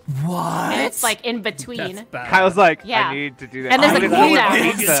Grubhub, What? and it's like in between. That's bad. Kyle's like, Yeah. I need to do that. And there's a I'm gonna go with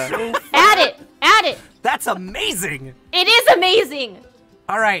cooldown. pizza. Add it! Add it! That's amazing. It is amazing!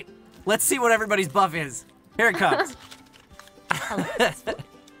 All right, let's see what everybody's buff is. Here it comes.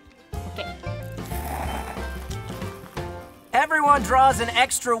 Okay. Everyone draws an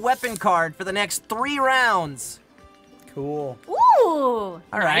extra weapon card for the next 3 rounds. Cool. Ooh! All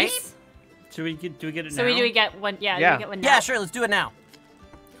right. nice. Do we get it now? So do we get one? Yeah, Yeah. do we get one now? Yeah, sure. Let's do it now.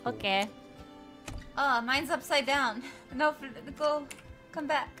 Okay. Oh, mine's upside down. No, come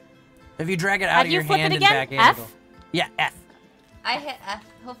back. If you drag it How out do of you your flip hand it and again? back in, F? it'll- Yeah, F. I hit F.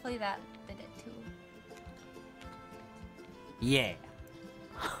 Hopefully that did it too. Yeah.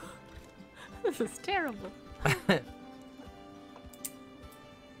 This is terrible.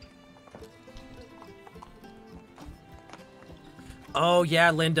 Oh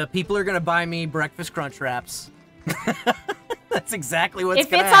yeah, Linda. People are gonna buy me breakfast crunch wraps. That's exactly what's If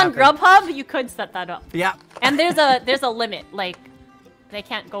gonna it's on happen. Grubhub, you could set that up. Yeah. And there's a limit, like they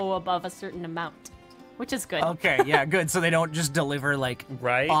can't go above a certain amount, which is good. Okay. Yeah. Good. So they don't just deliver like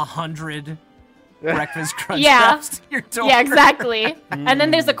Right? 100 breakfast crunch Yeah. wraps to your door. Yeah, exactly. And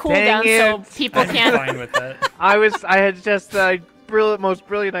then there's a cooldown, so it. people I'm can't. fine with that. I had just most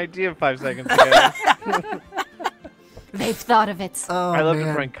brilliant idea 5 seconds ago. They've thought of it. Oh, I love man.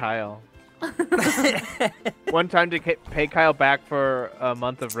 to prank Kyle. One time to pay Kyle back for a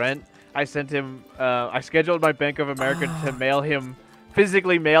month of rent, I sent him. I scheduled my Bank of America to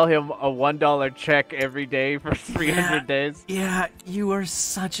physically mail him a $1 check every day for 300 days. Yeah, you are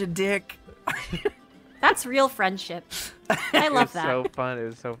such a dick. That's real friendship. I It love was that. so fun. It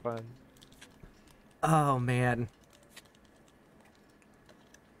was so fun. Oh man.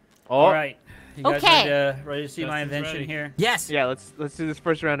 Oh, All right. You guys Okay. ready to see my Justin's invention ready. here? Yes. yeah. Let's do this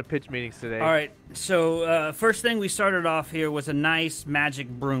first round of pitch meetings today. All right. So first thing we started off here was a nice magic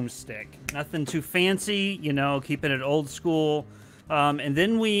broomstick. Nothing too fancy, you know, keeping it old school. And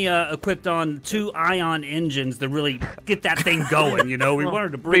then we equipped on 2 ion engines to really get that thing going. You know, we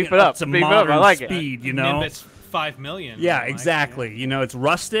wanted to bring Beef it it up up, to beef it up, modern I like it. speed. You know. Nimbus 5 million. Yeah, like, exactly. You know, it's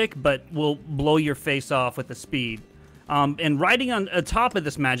rustic, but will blow your face off with the speed. And riding on top of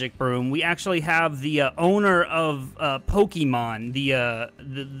this magic broom, we actually have the owner of Pokemon,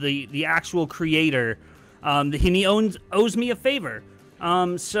 the actual creator. And he owes me a favor.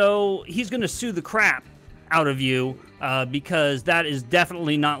 So he's going to sue the crap out of you because that is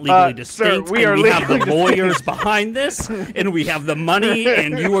definitely not legally distinct. Sir, we and are we have the legally lawyers behind this, and we have the money,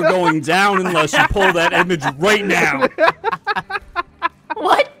 and you are going down unless you pull that image right now.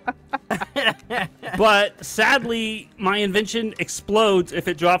 What? But sadly, my invention explodes if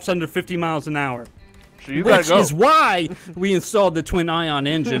it drops under 50 miles an hour. So you gotta Which go. is why we installed the twin ion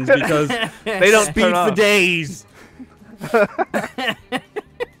engines, because They don't speed turn for off. days.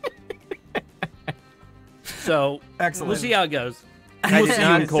 So Excellent. we'll see how it goes. I We'll did see you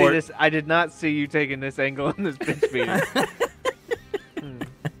not in see court. this. I did not see you taking this angle in this pitch meeting.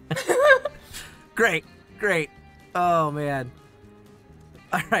 Great. Great. Oh man.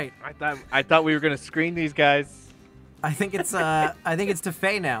 All right. I thought we were gonna screen these guys. I think it's to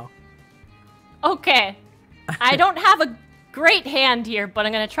Faye now. Okay. I don't have a great hand here, but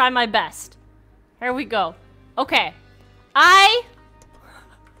I'm gonna try my best. Here we go. Okay.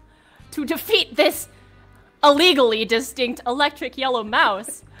 To defeat this illegally distinct electric yellow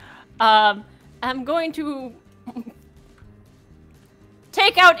mouse, I'm going to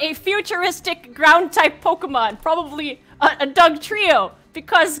take out a futuristic ground-type Pokemon, probably a Doug trio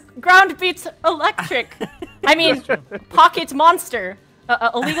because ground beats electric. I mean, pocket monster.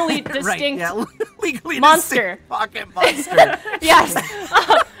 A legally distinct Right, yeah, legally monster. distinct pocket monster. Yes.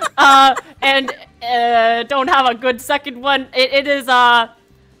 And don't have a good second one. It is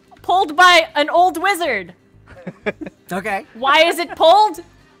pulled by an old wizard. Okay. Why is it pulled?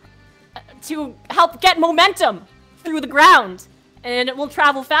 To help get momentum through the ground, and it will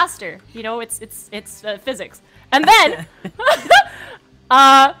travel faster. You know, it's physics. And then,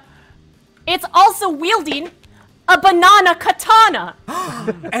 it's also wielding a banana katana.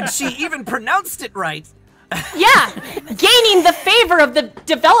 And she even pronounced it right. Yeah, gaining the favor of the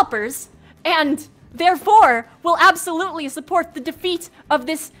developers, and therefore will absolutely support the defeat of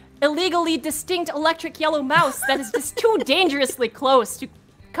this illegally distinct electric yellow mouse that is just too dangerously close to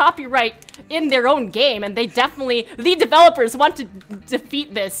copyright in their own game, and they definitely, the developers want to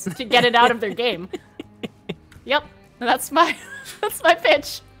defeat this to get it out of their game. Yep, that's my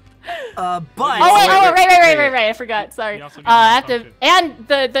pitch. But Right, I forgot. Sorry. I have to. And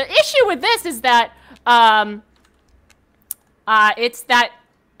the issue with this is that it's that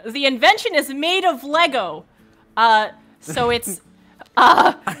the invention is made of Lego, so it's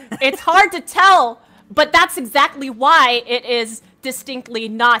hard to tell. But that's exactly why it is distinctly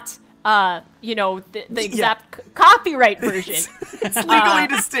not, the exact copyright version. It's legally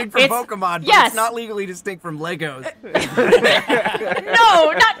distinct from Pokemon, but yes. it's not legally distinct from Legos.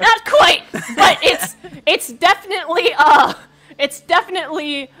 No, not quite. But it's definitely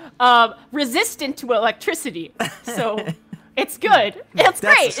resistant to electricity. So it's good. It's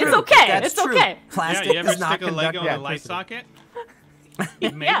great. True. It's okay. That's it's true. okay. Plastic Yeah, you ever does not stick a conduct Lego in a light electricity. socket?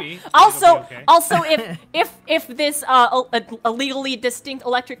 Maybe. Yeah. It'll be Also, okay. if this a legally distinct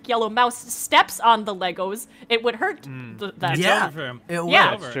electric yellow mouse steps on the Legos, it would hurt them. It's Yeah. over for him. It would.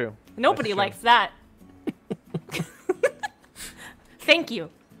 Yeah. That's true. Nobody likes that. Thank you.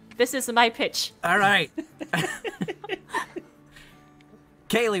 This is my pitch. All right.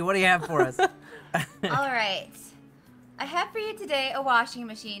 Kayli, what do you have for us? All right. I have for you today a washing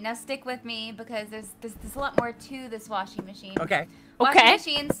machine. Now stick with me because there's a lot more to this washing machine. Okay. Washing Okay.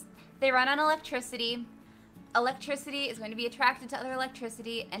 machines, they run on electricity. Electricity is going to be attracted to other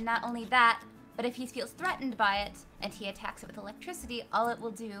electricity, and not only that, but if he feels threatened by it and he attacks it with electricity, all it will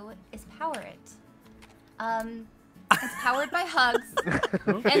do is power it. It's powered by hugs,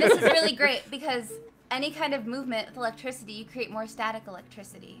 and this is really great because any kind of movement with electricity, you create more static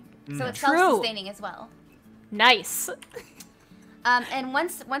electricity. So it's True. self-sustaining as well. Nice. And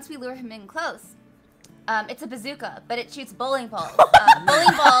once we lure him in close, it's a bazooka, but it shoots bowling balls.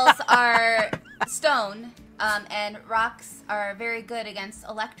 Bowling balls are stone, and rocks are very good against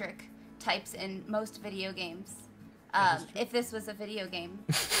electric types in most video games. If this was a video game,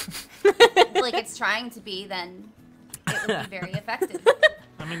 like it's trying to be, then it would be very effective.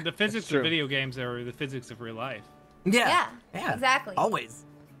 I mean, the physics True. of video games are the physics of real life. Yeah. Yeah, exactly. Always.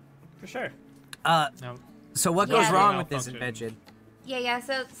 For sure. Uh, No. so what Yeah. goes wrong Yeah. with this Malfunction. invention? Yeah.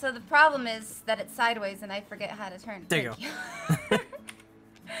 So the problem is that it's sideways, and I forget how to turn. There you Thank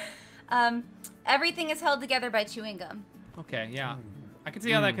you. Everything is held together by chewing gum. Okay, yeah. I can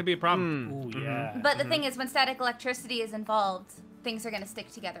see how that could be a problem. Ooh, yeah. But the thing is, when static electricity is involved, things are going to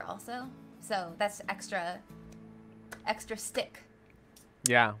stick together also. So that's extra stick.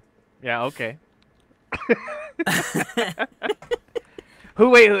 Yeah. Yeah, okay.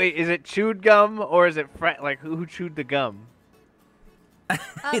 Wait, is it chewed gum or is it like who chewed the gum?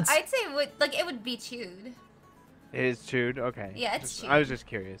 I'd say it would be chewed. It is chewed? Okay. Yeah, it's chewed. I was just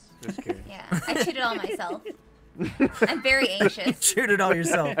curious. Yeah, I chewed it all myself. I'm very anxious. Shoot it all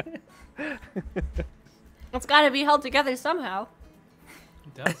yourself. It's got to be held together somehow.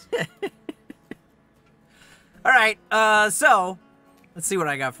 It does. All right. So let's see what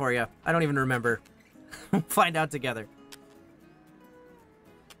I got for you. I don't even remember. We'll find out together.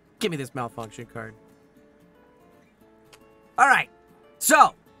 Give me this malfunction card. All right.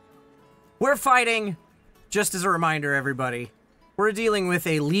 So we're fighting. Just as a reminder, everybody, we're dealing with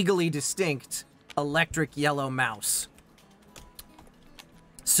a legally distinct electric yellow mouse.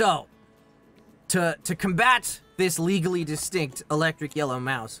 So, to combat this legally distinct electric yellow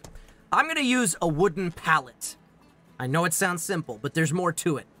mouse, I'm going to use a wooden pallet. I know it sounds simple, but there's more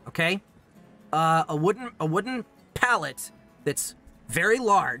to it, okay? A wooden pallet that's very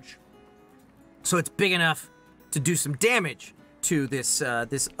large, so it's big enough to do some damage to this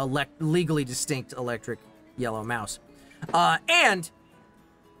legally distinct electric yellow mouse. And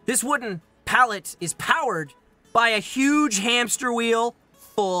this wooden pallet is powered by a huge hamster wheel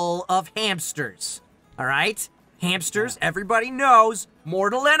full of hamsters. All right? Hamsters, everybody knows,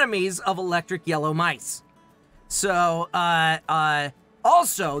 mortal enemies of electric yellow mice. So,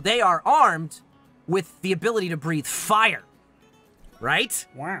 also, they are armed with the ability to breathe fire. Right?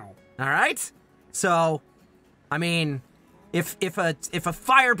 Wow. All right? So, I mean, if a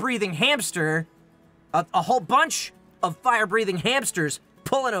fire-breathing hamster, a whole bunch of fire-breathing hamsters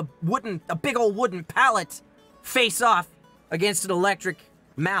pulling a big old wooden pallet face off against an electric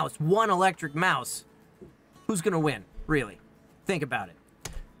mouse, one electric mouse, who's gonna win, really? Think about it.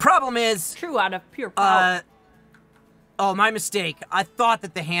 Problem is... True, out of pure power. Oh, my mistake. I thought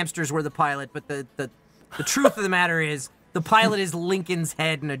that the hamsters were the pilot, but the truth of the matter is, the pilot is Lincoln's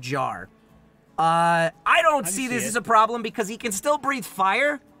head in a jar. I don't see this as a problem because he can still breathe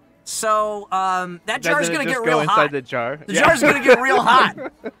fire. So, that jar's gonna get real hot. Inside the jar. The jar's gonna get real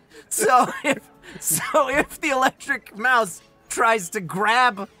hot. So if the electric mouse tries to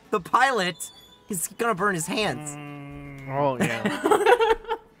grab the pilot, he's gonna burn his hands. Oh, yeah.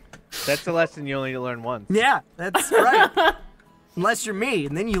 That's a lesson you only learn once. Yeah, that's right. Unless you're me,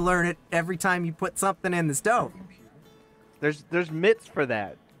 and then you learn it every time you put something in the stove. There's mitts for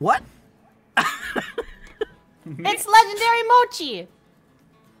that. What? It's legendary mochi.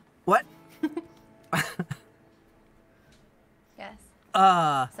 What? Yes.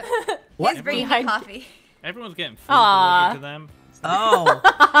 What? He's bringing Behind- me coffee. Everyone's getting food Aw. delivered to them.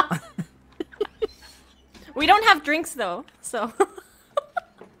 Oh. We don't have drinks though, so.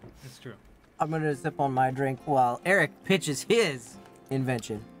 It's true. I'm gonna sip on my drink while Eric pitches his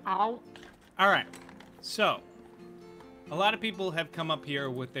invention. Ow. All right. So, a lot of people have come up here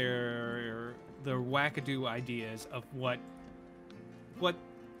with their wackadoo ideas of what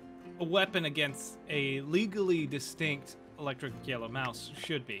a weapon against a legally distinct electric yellow mouse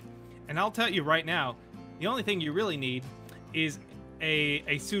should be. And I'll tell you right now, the only thing you really need is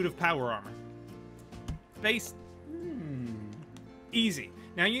a suit of power armor. Easy.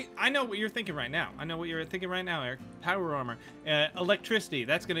 Now, I know what you're thinking right now. I know what you're thinking right now, Eric. Power armor, electricity.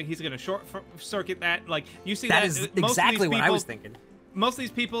 He's gonna short circuit that. Like you see That is exactly what I was thinking. Most of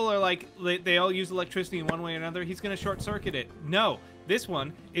these people are like they all use electricity in one way or another. He's gonna short circuit it. No, this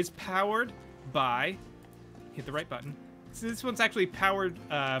one is powered by. Hit the right button. So this one's actually powered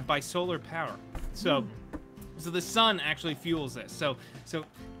by solar power. So the sun actually fuels this. So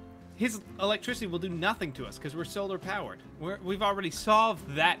his electricity will do nothing to us because we're solar powered. We've already solved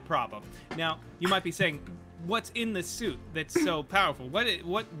that problem. Now, you might be saying, what's in this suit that's so powerful?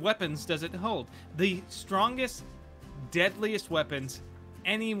 What weapons does it hold? The strongest, deadliest weapons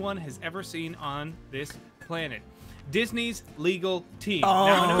anyone has ever seen on this planet. Disney's legal team. Oh.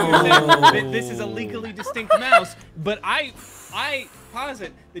 Now, I know you're saying that this is a legally distinct mouse, but I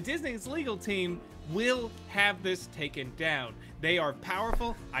posit the Disney's legal team will have this taken down. They are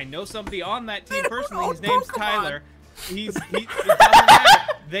powerful. I know somebody on that team personally. His name's Tyler. It doesn't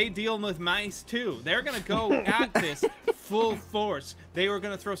matter. They deal with mice too. They're gonna go at this full force. They are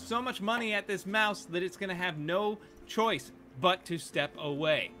gonna throw so much money at this mouse that it's gonna have no choice but to step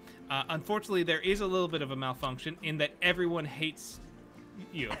away. Unfortunately, there is a little bit of a malfunction in that everyone hates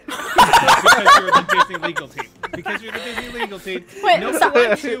you because you're the Disney legal team. Because you're the Disney legal team. Wait, no so- one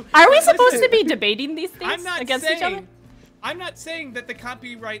wants you. Are we Listen, supposed to be debating these things I'm not against saying, each other? I'm not saying that the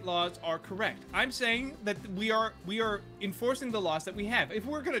copyright laws are correct. I'm saying that we are enforcing the laws that we have. If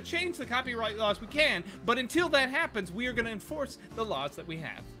we're going to change the copyright laws, we can. But until that happens, we are going to enforce the laws that we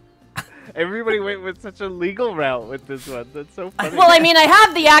have. Everybody went with such a legal route with this one. That's so funny. Well, I mean, I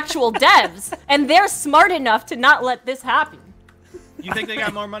have the actual devs, and they're smart enough to not let this happen. You think they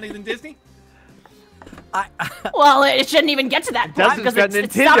got more money than Disney? Well, it shouldn't even get to that point Dustin's because got it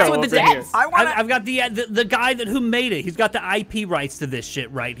Nintendo stops with the over here. devs. I've got the guy who made it. He's got the IP rights to this shit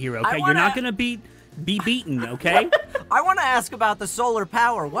right here. Okay, you're not gonna be beaten. Okay. I want to ask about the solar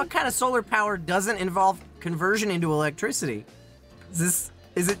power. What kind of solar power doesn't involve conversion into electricity? Is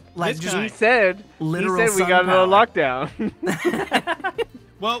it like This just guy. He said literal we sun got power. a lockdown.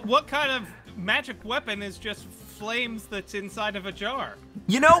 Well, what kind of magic weapon is just flames that's inside of a jar?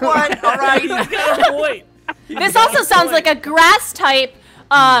 You know what? All right. Wait. This also sounds like a grass type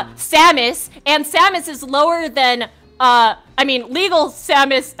Samus, and Samus is lower than legal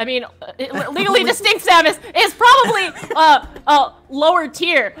Samus. Legally distinct Samus is probably lower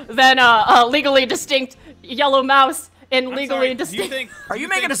tier than legally distinct yellow mouse and I'm legally sorry, distinct. Are you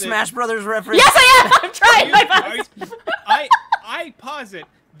making a Smash Brothers reference? Yes, I am. I'm trying my best. I posit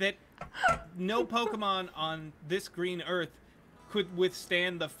that no Pokemon on this green Earth could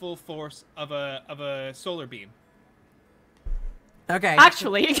withstand the full force of a solar beam. Okay.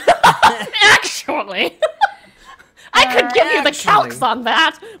 Actually, I could give you the calcs on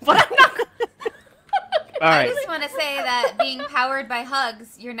that, but I'm not. All I right. just want to say that being powered by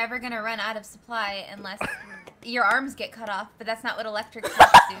hugs, you're never gonna run out of supply unless your arms get cut off, but that's not what electric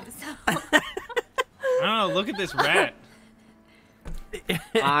shocks do. So. I don't know. Look at this rat.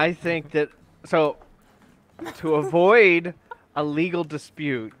 I think that so to avoid a legal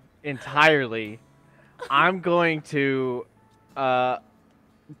dispute entirely, I'm going to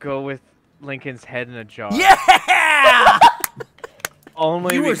go with Lincoln's head in a jar. Yeah!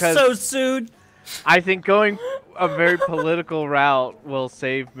 Only You were because so sued. I think going a very political route will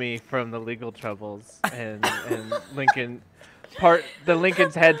save me from the legal troubles, and the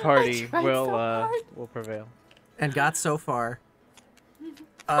Lincoln's head party will prevail. And got so far.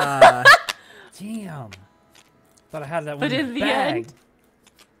 Damn. Thought I had that one But in the bagged.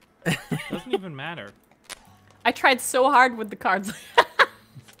 Doesn't even matter. I tried so hard with the cards.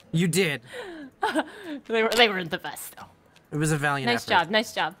 You did. they were the best though. It was a valiant Nice effort. job,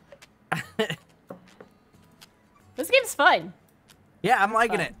 nice job. This game's fun. Yeah, I'm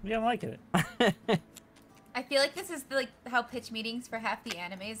liking it. Yeah, I'm liking it. I feel like this is like how pitch meetings for half the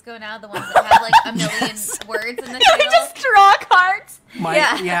animes go now. The ones that have like a million words in the Can we title. just draw cards?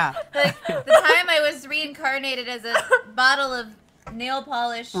 Yeah. Like the time I was reincarnated as a bottle of nail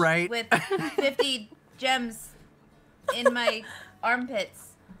polish Right. with 50 gems in my armpits.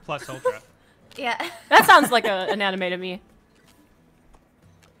 Plus Ultra. Yeah. That sounds like an anime to me.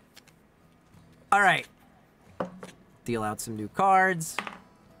 All right. Deal out some new cards.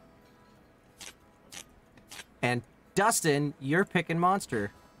 And Dustin, you're picking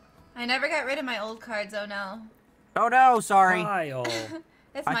monster. I never got rid of my old cards. Oh no. Oh no, sorry. Kyle.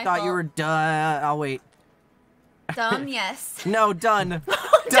 It's I my thought fault. you were done. I'll wait. Dumb, yes. No, done.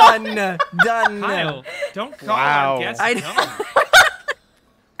 Done. Done. Kyle, don't call Wow. our guest I- dumb.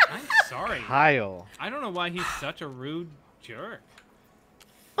 I'm sorry. Kyle. I don't know why he's such a rude jerk.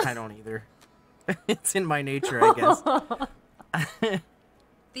 I don't either. It's in my nature, I guess.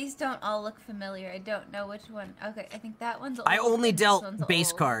 These don't all look familiar. I don't know which one. Okay, I think that one's old. I only and this dealt one's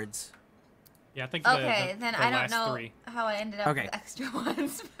base old. cards. Yeah, I think Okay, the then I don't last know three. how I ended up Okay. with extra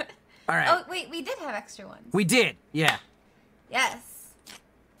ones. But... All right. Oh, wait, we did have extra ones. We did, yeah. Yes.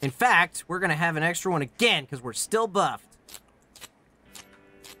 In fact, we're gonna have an extra one again because we're still buffed.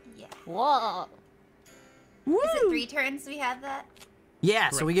 Yeah. Whoa. Is it 3 turns we have that? Yeah,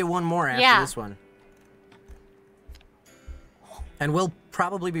 so we get one more after Yeah. this one. And we'll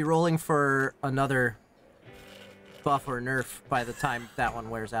probably be rolling for another buff or nerf by the time that one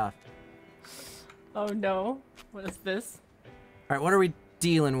wears out. Oh no. What is this? All right, what are we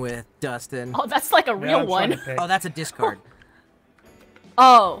dealing with, Dustin? Oh, that's like a Yeah, real I'm trying one. to pick. Oh, that's a discard.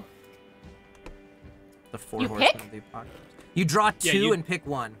 Oh. The You four horsemen pick? of the apocalypse. You draw two you- and pick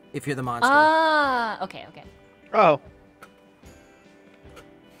one if you're the monster. Ah, okay, okay. Oh.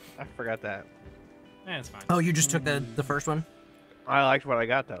 I forgot that. It's fine. Oh, you just took the first one? I liked what I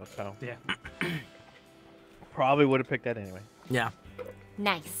got though, so Yeah. probably would have picked that anyway. Yeah.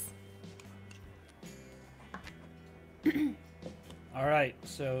 Nice. All right,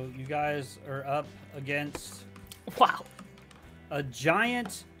 so you guys are up against Wow. a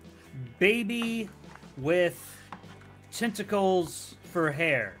giant baby with tentacles for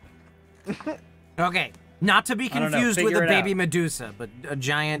hair. Okay. Not to be I don't know, confused with figure a it baby out. Medusa, but a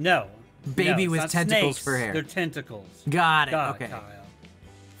giant No. baby no, with it's not tentacles snakes, for hair. They're tentacles. Got it. God, Okay. Kyle.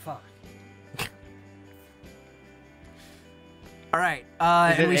 Fuck. All right. Is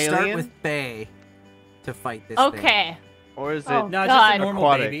And it we start alien? with Faye to fight this thing. Okay. Or is it Oh, No, God. just a normal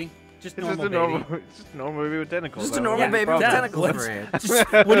Aquatic. baby. Just it's normal just a normal baby. it's just a normal baby with tentacles. Just a I don't normal have baby with problem. tentacles What? for hair.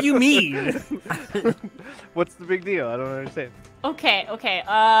 Just, what do you mean? What's the big deal? I don't understand. Okay, okay.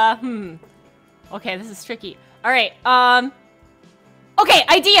 Okay, this is tricky. All right. Okay,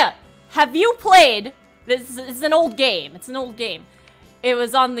 idea. Have you played? This is an old game. It's an old game. It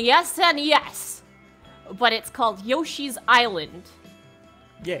was on the SNES, but it's called Yoshi's Island.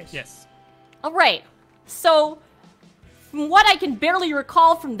 Yes. Yes. All right. So, from what I can barely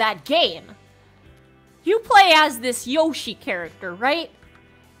recall from that game, you play as this Yoshi character, right?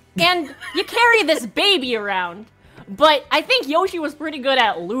 And you carry this baby around. But I think Yoshi was pretty good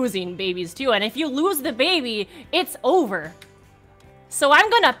at losing babies too, and if you lose the baby, it's over. So I'm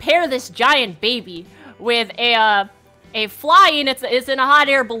gonna pair this giant baby with a flying. It's in a hot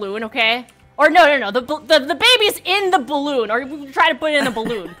air balloon, okay? Or no. The baby's in the balloon, or we try to put it in a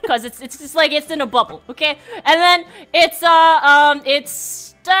balloon because it's just like it's in a bubble, okay? And then it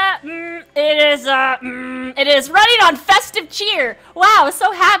is running on festive cheer. Wow,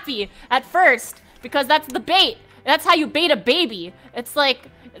 so happy at first because that's the bait. That's how you bait a baby. It's like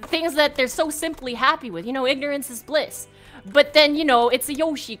things that they're so simply happy with. You know, ignorance is bliss. But then, you know, it's a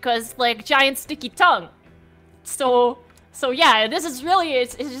Yoshi because, like, giant sticky tongue. So yeah, this is really,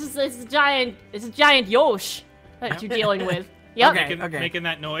 it's a giant Yosh. that you're dealing with. Yep. Okay. Making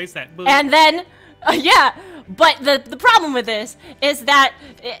that noise, that boom. And then, yeah, but the problem with this is that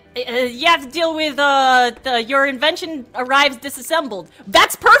you have to deal with your invention arrives disassembled.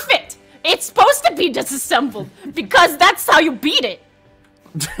 That's perfect. It's supposed to be disassembled because that's how you beat it.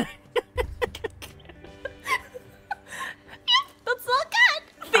 That's all good.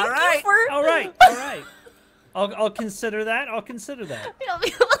 Thank you for. All right. I'll consider that.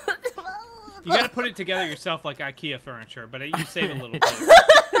 You gotta put it together yourself like IKEA furniture, but you save a little bit.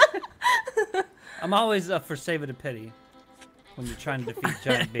 I'm always up for save it a pity when you're trying to defeat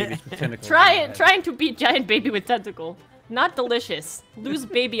giant babies with tentacles. Trying to beat giant baby with tentacle. Not delicious. Lose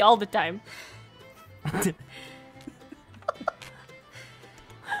baby all the time.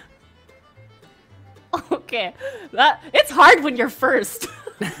 Okay, it's hard when you're first.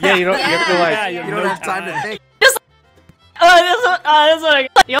 Yeah, you don't. You have to like. Yeah, You don't have time to think. This one.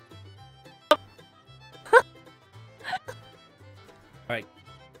 Yep. All right.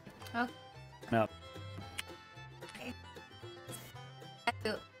 Okay. No.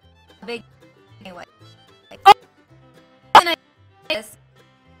 Big anyway. Oh! Can I just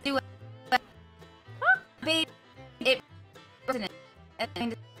do it? Babe, it wasn't it. I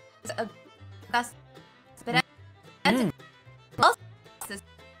mean, it's a gust, but that's a well, so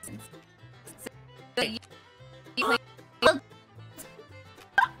you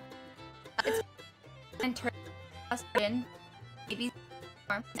it's interesting, baby's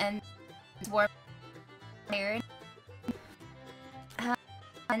warm and warm air.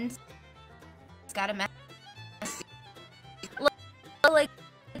 And it's got a mess. Like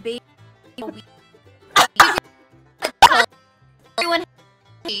baby. Everyone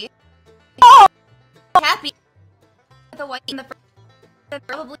happy. The white in the first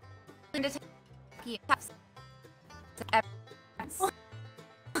probably into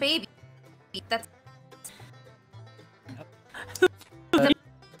baby. That's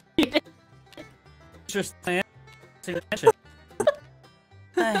Interesting.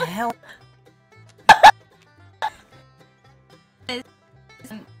 The hell?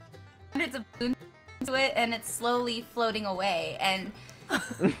 hundreds of balloons to it, and it's slowly floating away. And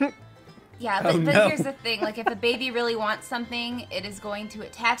yeah, but no. here's the thing: like, if a baby really wants something, it is going to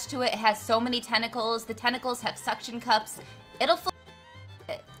attach to it. It has so many tentacles. The tentacles have suction cups. It'll float.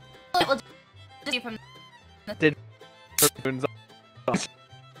 It will just do from. Did.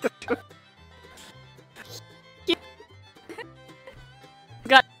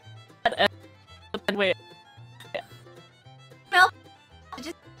 Wait. Well,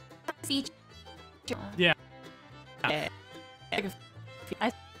 just see. Yeah.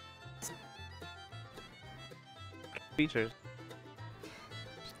 Features.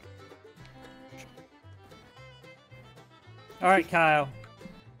 All right, Kyle.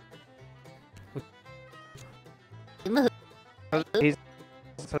 He's.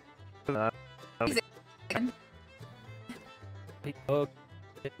 Okay.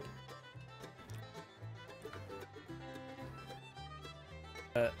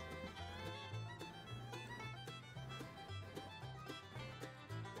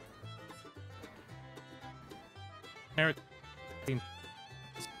 Eric.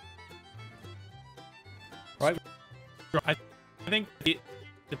 Right. I think the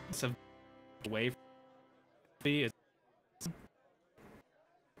wave is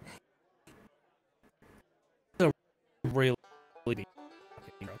Really.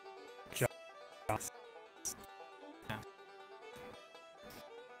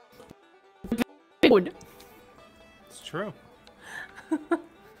 It's true.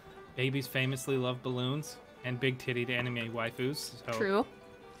 Babies famously love balloons and big-titted anime waifus. So. True.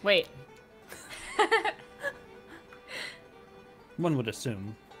 Wait. One would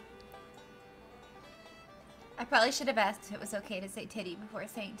assume. I probably should have asked if it was okay to say titty before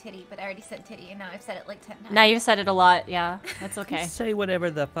saying titty, but I already said titty, and now I've said it like 10 times. Now you've said it a lot. Yeah, that's okay. Say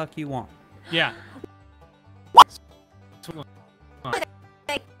whatever the fuck you want. Yeah. What? I'm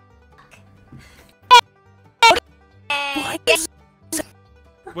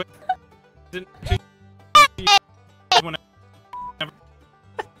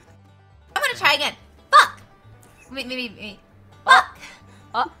gonna try again. Fuck! Maybe. Fuck!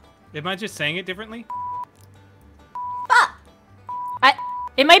 Am I just saying it differently? Fuck!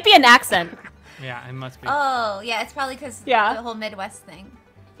 It might be an accent. Yeah, it must be. Oh, yeah, it's probably because Yeah. the whole Midwest thing.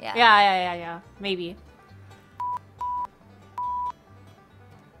 Yeah. Yeah. Maybe.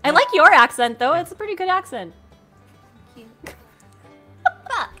 I like your accent, though. It's a pretty good accent. Cute.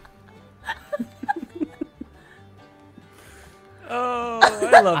 Fuck! Oh,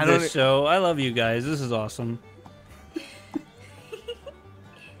 I love I don't this show. I love you guys. This is awesome.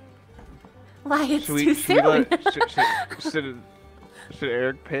 Why, it's Should we, too should, we soon. should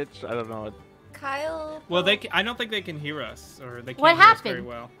Eric pitch? I don't know. Kyle. Well, I don't think they can hear us, or they can't What hear us very happened?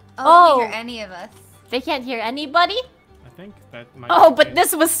 well. Oh, Oh. hear any of us. They can't hear anybody? I think that might. Oh, be but it.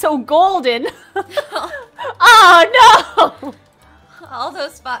 this was so golden. Oh, no! All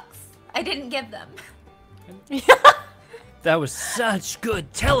those fucks. I didn't give them. That was such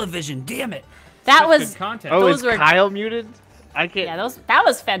good television, damn it. That Such was... good content. Oh, Those is were- Kyle muted? I can't. Yeah, that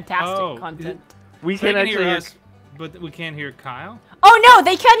was fantastic Oh, content. we They can can actually hear hear. us, but we can't hear Kyle. Oh, no,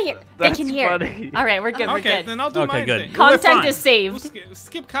 they can hear. They That's can hear. funny. All right, we're good, we're Okay, good. then I'll do Okay, my good. thing. Content We're fine. is saved. We'll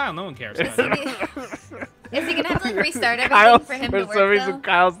skip Kyle. No one cares about him. Is he gonna have to like restart everything Kyle, for him for to some work reason, though?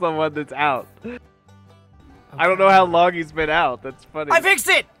 Kyle's the one that's out. I don't know how long he's been out. That's funny. I fixed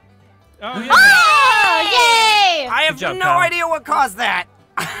it! Oh yeah. Oh, yay! I have job, no Kyle. idea what caused that.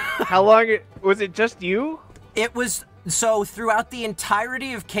 How long was it? Just you? It was so throughout the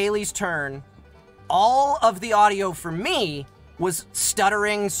entirety of Kaylee's turn, all of the audio for me was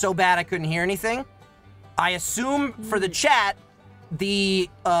stuttering so bad I couldn't hear anything. I assume for the chat, the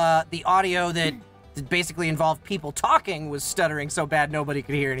audio that basically involved people talking was stuttering so bad nobody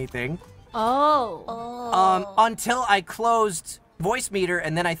could hear anything. Oh. Until I closed voice meter,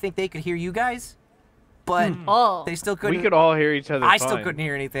 and then I think they could hear you guys, but Oh. they still couldn't. We could all hear each other. I still fine. couldn't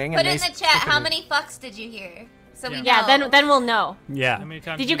hear anything. Put and in they the chat still how couldn't. many fucks did you hear? So we know. Yeah, then we'll know. Yeah. How many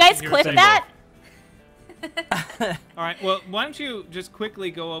times Did you guys hear clip us say that? All right. Well, why don't you just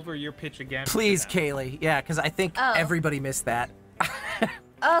quickly go over your pitch again? for Please, them? Kaylee. Yeah, because I think Oh. everybody missed that.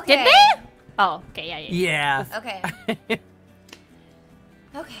 Okay. Did they? Oh, okay, yeah. Yeah. Okay.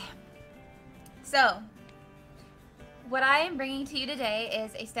 Okay. So, what I am bringing to you today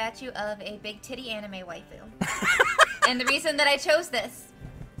is a statue of a big titty anime waifu. And the reason that I chose this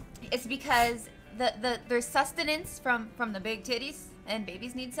is because there's sustenance from the big titties, and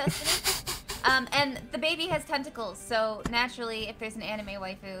babies need sustenance. And the baby has tentacles, so naturally, if there's an anime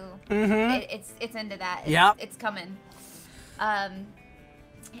waifu, it's into that. Yep. It's coming.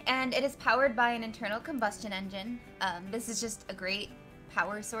 And it is powered by an internal combustion engine. This is just a great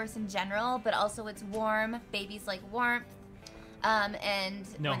power source in general, but also it's warm. Babies like warmth. And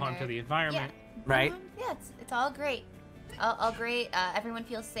No when harm to they're- the environment. Right. Yeah, it's all great. All great. Everyone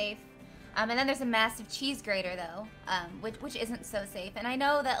feels safe. And then there's a massive cheese grater though, which isn't so safe. And I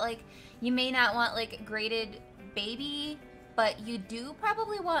know that like you may not want like grated baby, but you do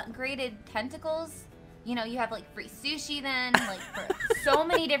probably want grated tentacles. You know, you have like free sushi then, like for so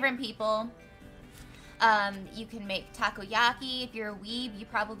many different people. You can make takoyaki. If you're a weeb, you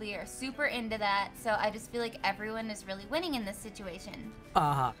probably are super into that. So I just feel like everyone is really winning in this situation.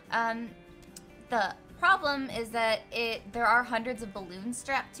 Uh-huh. The problem is that there are hundreds of balloons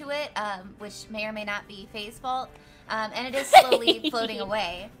strapped to it, which may or may not be Faye's fault, and it is slowly floating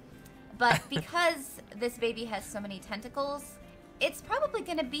away. But because this baby has so many tentacles, it's probably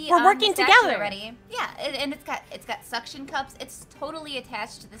going to be We're on working the statue together. already. Yeah, and it's got suction cups. It's totally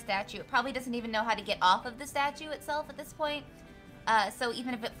attached to the statue. It probably doesn't even know how to get off of the statue itself at this point. So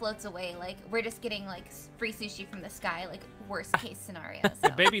even if it floats away, like we're just getting like free sushi from the sky, like worst case scenario. So. The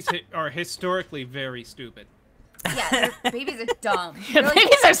babies are historically very stupid. Yeah, babies are dumb. Yeah, They're, like,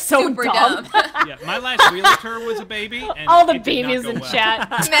 babies are so super dumb. Yeah, my last realtor was a baby, and All the it did not babies go in well.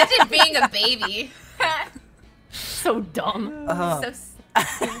 chat. Imagine being a baby. So dumb. So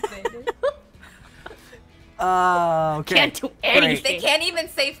stupid. Okay. Can't do They anything. can't even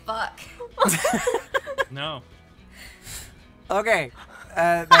say fuck. No. Okay.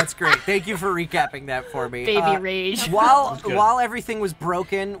 That's great. Thank you for recapping that for me. Baby rage. While everything was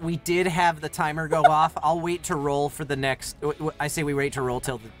broken, we did have the timer go off. I'll wait to roll for the next. I say we wait to roll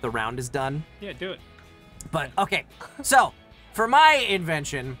till the round is done. Yeah, do it. But okay, so for my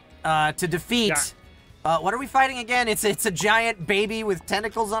invention, to defeat, what are we fighting again? It's a giant baby with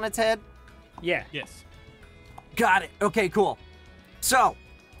tentacles on its head. Yeah. Yes. Got it. Okay, cool. So,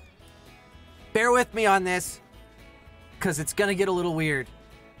 bear with me on this, because it's gonna get a little weird.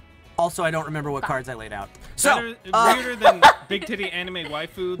 Also, I don't remember what cards I laid out. So, Weirder than big titty anime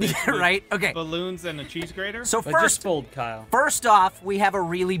waifu. With right? Okay. Balloons and a cheese grater. So Just first, fold, Kyle. first off, we have a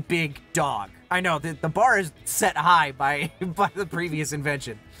really big dog. I know the bar is set high by the previous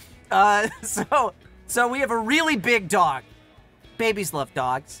invention. So we have a really big dog. Babies love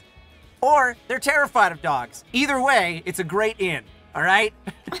dogs, or they're terrified of dogs. Either way, it's a great in. All right.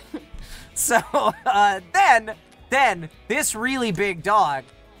 So then this really big dog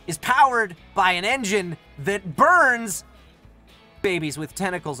is powered by an engine that burns babies with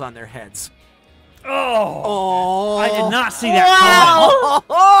tentacles on their heads. Oh, I did not see that coming.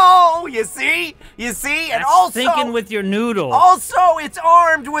 Oh, you see? You see? And That's also, thinking with your noodle. also, it's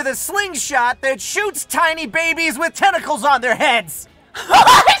armed with a slingshot that shoots tiny babies with tentacles on their heads.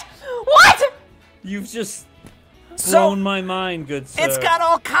 What? What? You've just So, blown my mind, good sir. it's got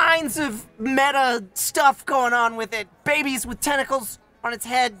all kinds of meta stuff going on with it. Babies with tentacles on its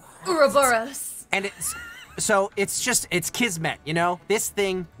head. Ouroboros. And it's kismet, you know? This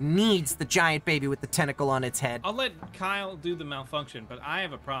thing needs the giant baby with the tentacle on its head. I'll let Kyle do the malfunction, but I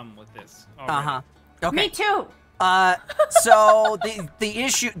have a problem with this already. Uh-huh. Okay. Me too. So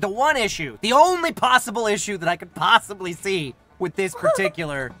the only possible issue that I could possibly see with this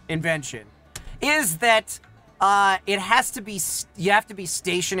particular invention is that you have to be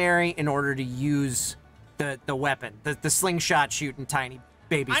stationary in order to use the weapon, the slingshot shooting tiny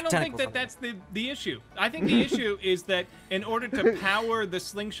babies. I don't think that that's the issue. I think the issue is that in order to power the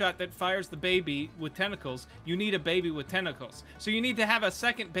slingshot that fires the baby with tentacles, you need a baby with tentacles. So you need to have a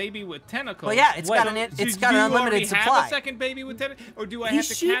second baby with tentacles. Well, yeah, it's got an unlimited supply. Do you have a second baby with tentacles, or do I have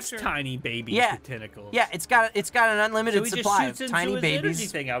to shoots capture? tiny babies with tentacles. Yeah, it's got an unlimited so he supply just shoots of tiny into his babies. energy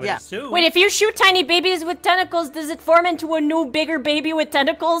thing, I would assume. Wait, if you shoot tiny babies with tentacles, does it form into a new bigger baby with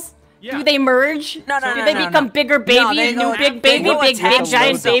tentacles? Yeah. Do they merge? No, Do they become bigger baby, they new go- big they baby, go big attach giant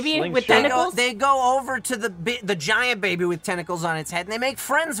themselves baby slingshot. with They tentacles? they go over to the giant baby with tentacles on its head, and they make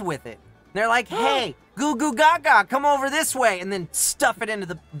friends with it. They're like, hey, goo goo gaga, come over this way, and then stuff it into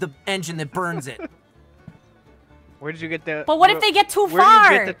the engine that burns it. Where did you get the? But what if they get too where did you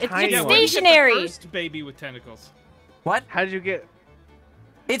far? get the It's tiny just one? stationary. The first baby with tentacles. What? How did you get?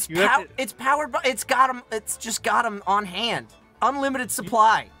 It's You have to- it's powered by. It's just got them on hand. Unlimited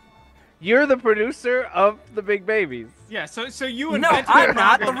supply. You're the producer of the big babies. Yeah, so you No, invented I'm the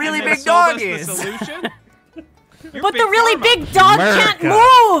not. problem The really and then big sold dog us is. the solution? You're But the Big really Pharma. big dog can't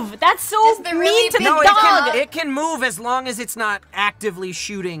move. That's so Is the really mean to big the No, dog. it can move as long as it's not actively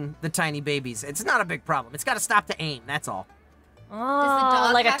shooting the tiny babies. It's not a big problem. It's got to stop to aim. That's all. Does the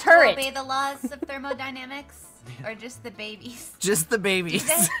dog like a have turret. to obey the laws of thermodynamics? Or just the babies? Just the babies.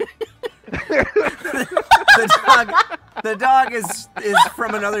 Do The dog is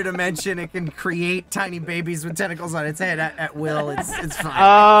from another dimension. It can create tiny babies with tentacles on its head at will. It's fine.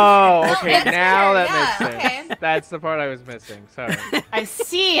 Oh, okay. It's Now fair, that yeah, makes sense. okay. That's the part I was missing. Sorry. I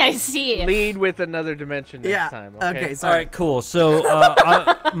see. Lead with another dimension next Yeah, time. okay, Okay. sorry. All right, cool. So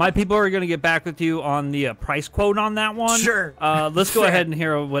my people are going to get back with you on the price quote on that one. Sure. Let's go ahead and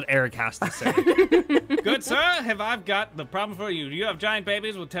hear what Eric has to say. Good sir, have I got the problem for you? Do you have giant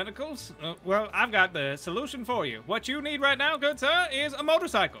babies with tentacles? Well, I've got the solution for you. What you need right now, good sir, is a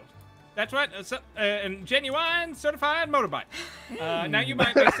motorcycle. That's right, a genuine certified motorbike. Now you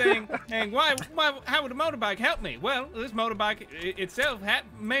might be saying, why, how would a motorbike help me? Well, this motorbike itself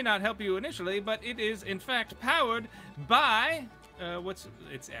may not help you initially, but it is in fact powered by,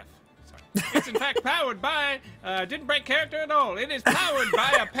 it's F. It's in fact powered by, didn't break character at all. It is powered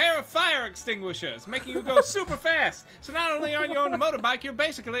by a pair of fire extinguishers, making you go super fast. So not only are you on a motorbike, you're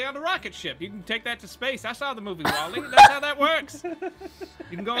basically on a rocket ship. You can take that to space. I saw the movie WALL-E. That's how that works.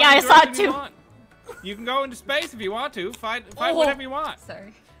 You can go Yeah, I any saw it direction you too. want. You can go into space if you want to. Fight Oh. whatever you want.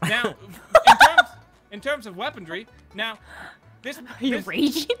 Sorry. Now, in terms of weaponry, now this Are you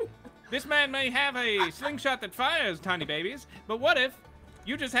raging? this man may have a slingshot that fires tiny babies, but what if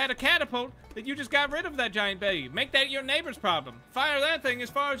you just had a catapult that you just got rid of that giant baby? Make that your neighbor's problem. Fire that thing as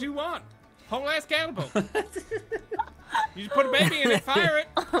far as you want. Whole ass catapult. You just put a baby in it, fire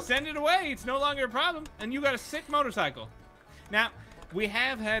it, send it away. It's no longer a problem, and you got a sick motorcycle. Now, we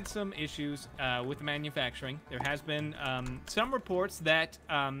have had some issues with the manufacturing. There has been some reports that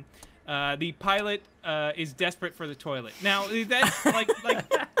the pilot is desperate for the toilet. Now that's like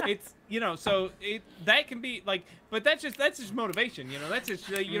it's so that can be like, but that's just motivation. That's just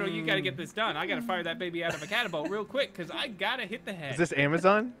you got to get this done. I got to fire that baby out of a catapult real quick because I gotta hit the head. Is this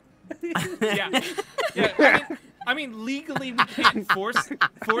Amazon? Yeah. I mean, legally we can't force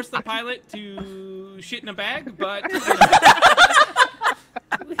the pilot to shit in a bag, but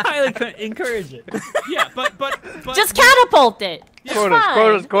We highly encourage it. yeah, but Just catapult it. Yeah.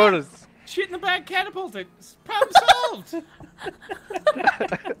 Quotas, quotas. shit in the bag catapulted. Problem solved.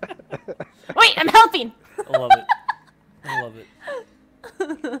 Wait, I'm helping. I love it. I love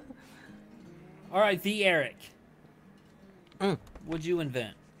it. All right, the Eric. What'd you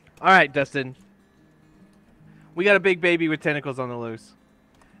invent? All right, Dustin. We got a big baby with tentacles on the loose.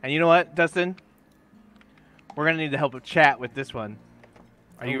 And you know what, Dustin? We're going to need the help of chat with this one.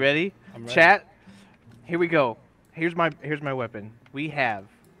 Are you ready? I'm ready. Chat, here we go. Here's my weapon. We have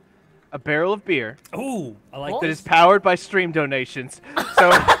a barrel of beer Ooh, I like that this. is powered by stream donations. So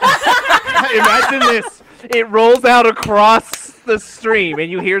Imagine this. It rolls out across the stream,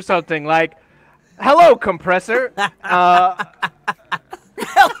 and you hear something like, "Hello, compressor."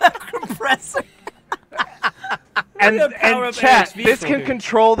 Compressor. And chat, this vehicle can here.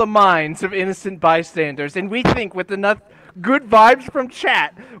 control the minds of innocent bystanders, and we think with enough good vibes from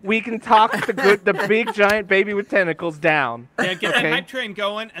chat, we can talk the big giant baby with tentacles down. Yeah, get that Okay. hype train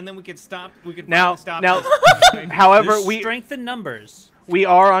going, and then we could stop. We could Now, stop. however, There's we strength in numbers.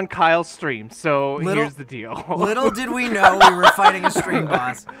 are on Kyle's stream, so Little- here's the deal. Little did we know we were fighting a stream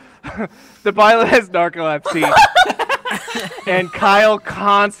boss. The pilot has narcolepsy, and Kyle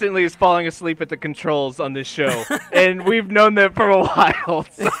constantly is falling asleep at the controls on this show, and we've known that for a while.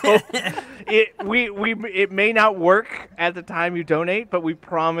 So it may not work at the time you donate, but we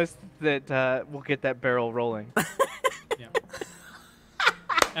promise that we'll get that barrel rolling. Yeah.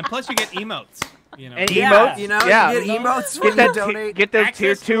 And plus, you get emotes. You know. And Yeah, emotes, you know, yeah. you get emotes Get when that you donate. get those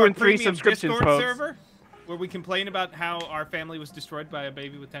tier Access to 2 our and 3 premium subscriptions, Discord folks. server, where we complain about how our family was destroyed by a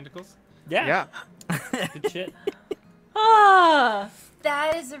baby with tentacles. Yeah. Yeah. Good shit. Ah,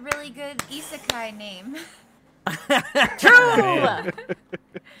 That is a really good isekai name. true. Man,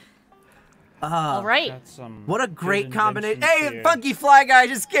 All right. that's some What a good great combination. inventions Hey, here. Funky Fly Guy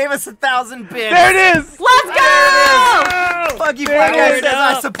just gave us 1,000 bits. There it is. Let's go! Funky There Fly it Guy is. says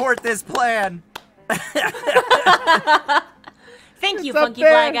I support this plan. Thank you, It's up Funky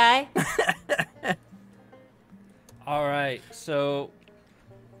Fly there. Guy. All right, so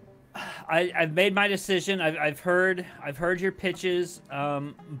I've made my decision. I've heard your pitches,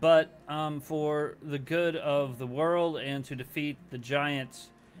 but for the good of the world and to defeat the giant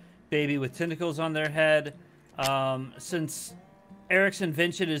baby with tentacles on their head, since Eric's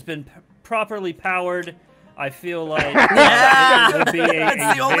invention has been properly powered, I feel like it would be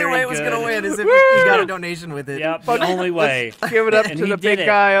That's the only very way it was good- going to win is if you got a donation with it. Yep, the only way. Give it up And to he the did big it.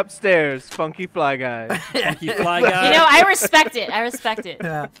 guy upstairs, Funky Fly Guy. Funky Fly Guy. You know, I respect it. I respect it.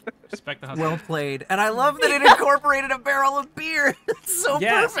 Yeah, Respect the hustle. well played. And I love that it incorporated a barrel of beer. It's so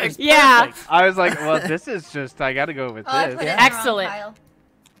Yes, perfect. it's Yeah. perfect. I was like, well, this is just, I gotta go with Oh, I this. put it in Excellent. the wrong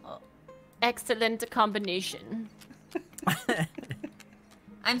pile. Excellent combination.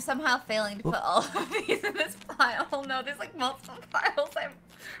 I'm somehow failing to put all of these in this pile. Oh no, there's like multiple piles.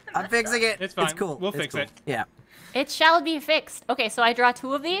 I'm fixing it. It's fine. It's cool. We'll It's fix cool. it. Yeah. It shall be fixed. Okay, so I draw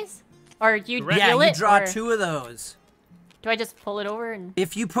 2 of these? Or you Correct. Yeah, deal you it? draw or 2 of those. Do I just pull it over and...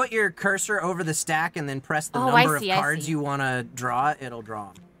 If you put your cursor over the stack and then press the Oh, I number see, of I cards see. you want to draw, it'll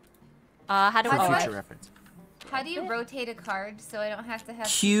draw them how do for How do I... future reference. How do you rotate a card so I don't have to have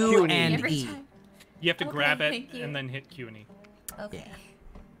Q to and every E. time? You have to Okay, grab it thank you. and then hit Q and E. Okay. Yeah.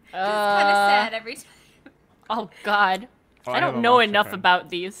 It's kind of sad every time. Oh, God. Oh, I have don't a know monster enough friend. about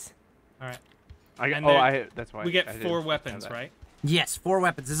these. All right. And then that's why We get I didn't 4 know weapons, that. right? Yes, 4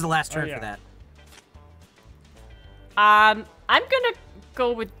 weapons. This is the last turn yeah. for that. I'm gonna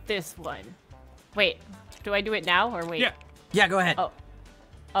go with this one. Wait, do I do it now or wait? Yeah. Yeah, go ahead. Oh,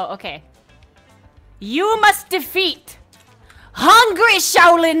 okay. You must defeat hungry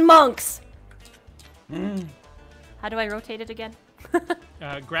Shaolin monks. How do I rotate it again?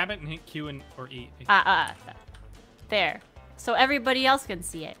 Grab it and hit Q and or E. There. So everybody else can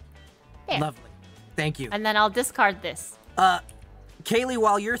see it. There. Lovely. Thank you. And then I'll discard this. Kayli,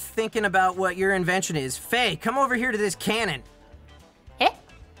 while you're thinking about what your invention is, Faye, come over here to this cannon. Hey,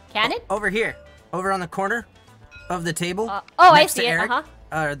 cannon? Over here. Over on the corner of the table. Oh, I next to see it. Eric,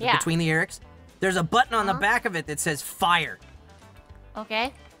 Uh-huh. the- Yeah. Between the Erics. There's a button on the Uh-huh. back of it that says fire.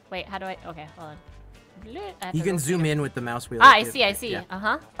 Okay. Wait, how do I... Okay, hold on. I have You to can rotate zoom it. in with the mouse wheel. Ah, I see. Yeah.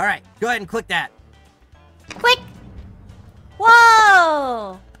 Uh-huh. All right, go ahead and click that. Click!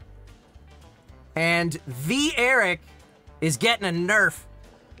 Whoa! And the Eric is getting a nerf.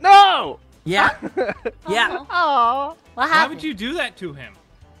 No! Yeah. Yeah. Oh. What Why happened? would you do that to him?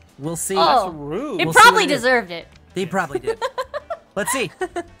 We'll see. Oh. Rude. It We'll see probably what it is. deserved it. He probably did. Let's see.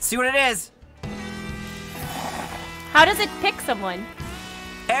 See what it is. How does it pick someone?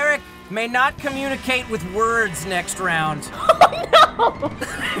 Eric may not communicate with words next round.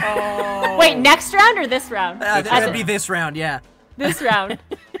 Wait, next round or this round? That'd be this round, yeah. This round.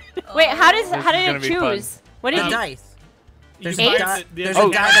 Wait, how did gonna it be fun. choose? What did The you? dice. There's You a, can di- find the- there's the-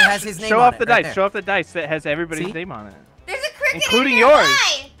 a die that has his name Show on off it, the right dice. there. Show off the dice that has everybody's See? name on it. There's a cricket Including in there. yours.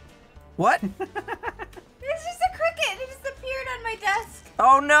 Why? What? There's just a cricket. It just appeared on my desk.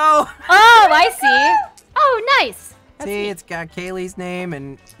 Oh no! Oh, I see. Oh, nice. That's See, neat. it's got Kaylee's name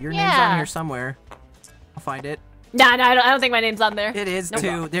and your name's Yeah. on here somewhere. I'll find it. No, I don't think my name's on there. It is Nope.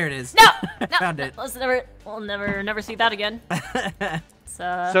 too. There it is. No, no. Found it. We'll never see that again.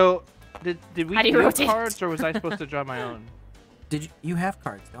 So, So, did we How do you do rotate it? cards, or was I supposed to draw my own? Did you have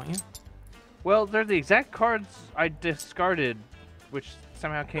cards, don't you? Well, they're the exact cards I discarded, which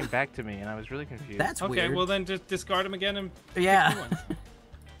somehow came back to me, and I was really confused. That's Okay, weird. well then just discard them again and pick Yeah. new ones.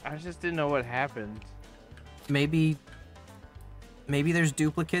 I just didn't know what happened. Maybe there's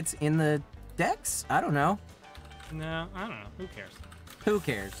duplicates in the decks? I don't know. No, I don't know. Who cares? Who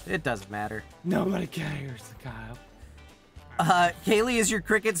cares? It doesn't matter. Nobody cares, Kyle. Kayli, is your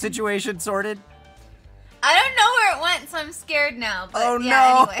cricket situation sorted? I don't know where it went, so I'm scared now. But Oh,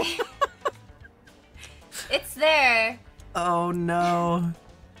 yeah, no. anyway. It's there. Oh no.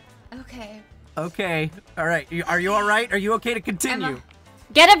 Okay. Okay. All right. Are you all right? Are you okay to continue? Emma.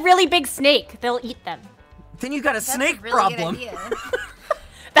 Get a really big snake. They'll eat them. Then you got a That's snake a really problem. Good idea.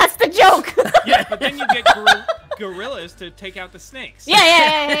 That's the joke. Yeah, but then you get gorillas to take out the snakes.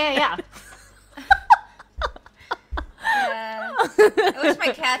 Yeah. Yeah. I wish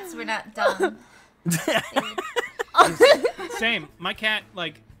my cats were not dumb. Same. My cat,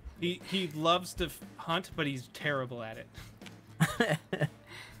 like, he loves to hunt, but he's terrible at it.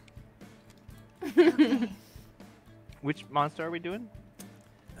 Which monster are we doing?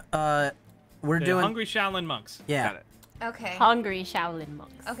 We're The doing. hungry Shaolin monks. Yeah. Got it. Okay. Hungry Shaolin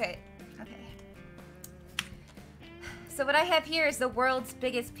monks. Okay. So what I have here is the world's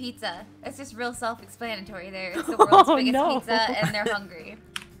biggest pizza. It's just real self-explanatory there. It's the world's biggest no. pizza, and they're hungry.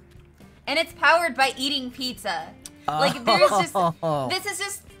 And it's powered by eating pizza. Like, there's just... This is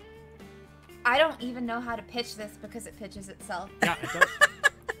just... I don't even know how to pitch this because it pitches itself. Yeah, it does.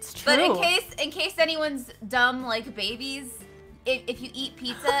 It's true. But in case anyone's dumb like babies, if you eat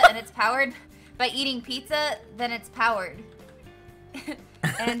pizza and it's powered by eating pizza, then it's powered.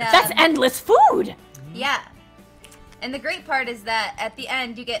 And That's endless food. yeah. And the great part is that at the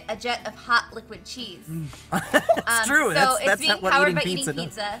end you get a jet of hot liquid cheese. It's true. So That's it's being not what powered eating by pizza eating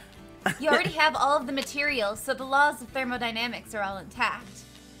does. pizza. You already have all of the materials, so the laws of thermodynamics are all intact.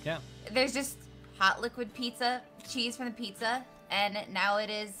 Yeah. There's just hot liquid pizza, cheese from the pizza, and now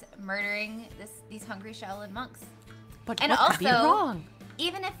it is murdering these hungry Shaolin monks. But And what could be also- wrong?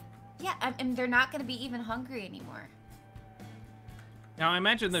 Even if, and they're not going to be even hungry anymore. Now, I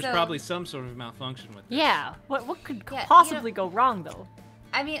imagine there's So- probably some sort of malfunction with this. Yeah. What could Yeah, you possibly go wrong though?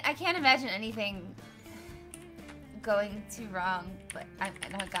 I mean, I can't imagine anything going too wrong, but I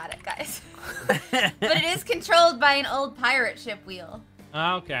got it, guys. But it is controlled by an old pirate ship wheel.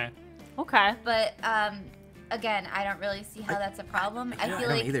 Ah, okay. Okay. But again, I don't really see how that's a problem. I feel I don't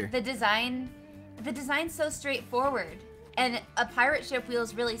like either. the design's so straightforward, and a pirate ship wheel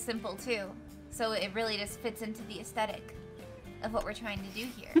is really simple too. So it really just fits into the aesthetic of what we're trying to do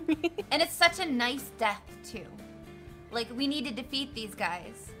here. And it's such a nice death too. Like, we need to defeat these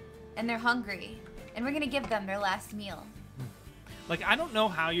guys, and they're hungry, and we're gonna give them their last meal. Like, I don't know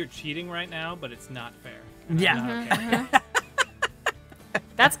how you're cheating right now, but it's not fair. Yeah. Okay.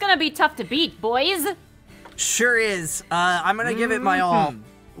 That's gonna be tough to beat, boys. Sure is. I'm gonna give it my all.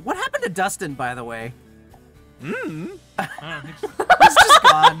 What happened to Dustin, by the way? I don't think so. He's just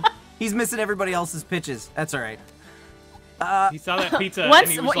gone. He's missing everybody else's pitches. That's all right. He saw that pizza Once-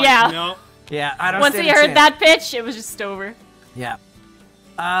 and he was like, yeah. no. Yeah, I don't Once stand he a heard chance. that pitch, it was just over. Yeah.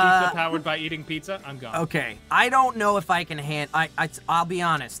 Pizza powered by eating pizza? I'm gone. Okay. I don't know if I can I'll be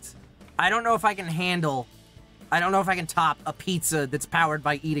honest. I don't know if I can handle. I don't know if I can top a pizza that's powered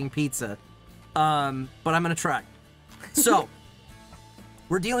by eating pizza. But I'm gonna try. So,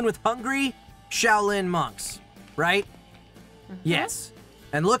 we're dealing with hungry Shaolin monks, right? Yes.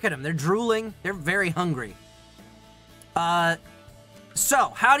 And look at them. They're drooling. They're very hungry. So,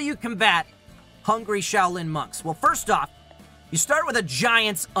 how do you combat hungry Shaolin monks? Well, first off, you start with a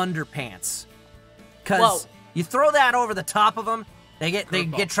giant's underpants. Whoa. Because you throw that over the top of them, they get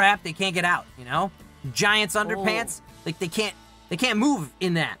Curveball. trapped, they can't get out, you know? Giant's underpants, like they can't move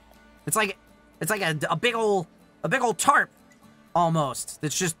in that. It's like a big old tarp almost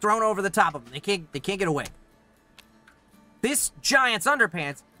that's just thrown over the top of them. They can't get away. This giant's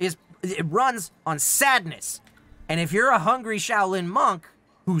underpants it runs on sadness. And if you're a hungry Shaolin monk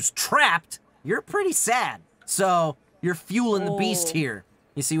who's trapped, you're pretty sad. So you're fueling the beast here.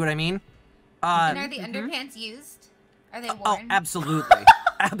 You see what I mean? And are the underpants used? Are they worn? Oh, absolutely.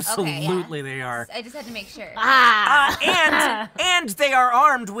 Absolutely yeah. they are. I just had to make sure. And they are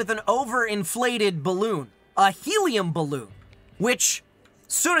armed with an overinflated balloon, a helium balloon, which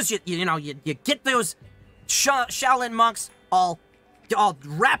soon as you get those Shaolin monks all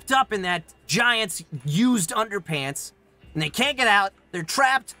wrapped up in that giant's used underpants, and they can't get out. They're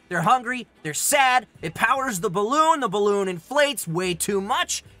trapped. They're hungry. They're sad. It powers the balloon. The balloon inflates way too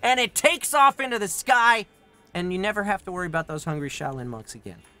much, and it takes off into the sky. And you never have to worry about those hungry Shaolin monks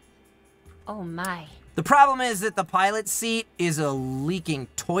again. Oh my. The problem is that the pilot seat is a leaking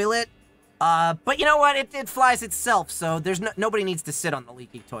toilet, But you know what? It flies itself, so there's nobody needs to sit on the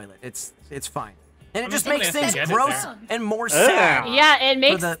leaky toilet. It's fine. And it just makes things gross and more sad. Yeah, it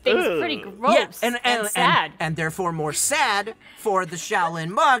makes things pretty gross and sad. And therefore more sad for the Shaolin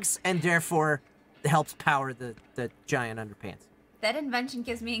monks, and therefore helps power the giant underpants. That invention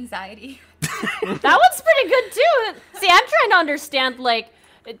gives me anxiety. That one's pretty good too. See, I'm trying to understand, like,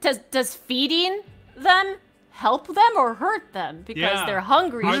 does feeding them help them or hurt them because they're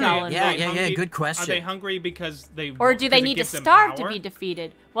hungry? Yeah, good question. Are they hungry because they or do they need to starve to be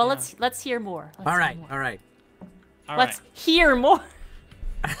defeated? Well, let's hear more. All right. Let's hear more.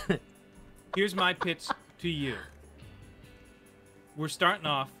 Here's my pitch to you. We're starting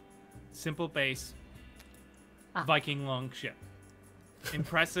off simple base Viking longship.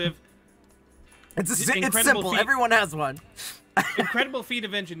 Impressive. It's simple. Everyone has one. Incredible feat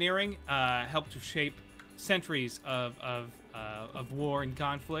of engineering helped to shape centuries of war and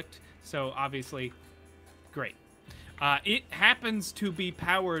conflict. So obviously, great. It happens to be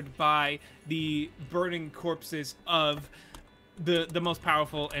powered by the burning corpses of the most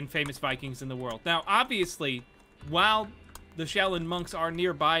powerful and famous Vikings in the world. Now, obviously, while the Shaolin monks are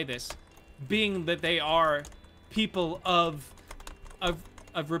nearby this, being that they are people of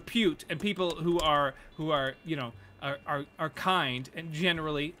repute and people who are you know are kind and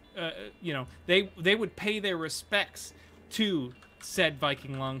generally you know they would pay their respects to said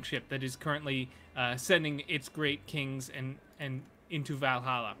Viking longship that is currently sending its great kings and into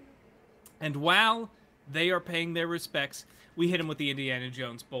Valhalla. And while they are paying their respects, we hit them with the Indiana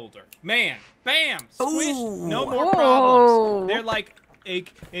Jones boulder. Man, bam, squish, no more problems. They're like,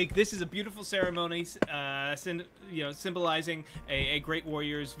 this is a beautiful ceremony, symbolizing a great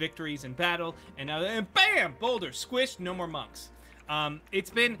warrior's victories in battle, and bam, boulder, squish, no more monks. It's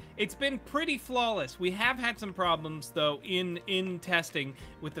been pretty flawless. We have had some problems though in testing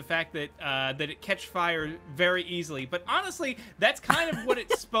with the fact that that it catch fire very easily. But honestly, that's kind of what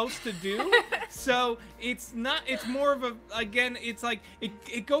it's supposed to do. So it's not. It's more of a it's like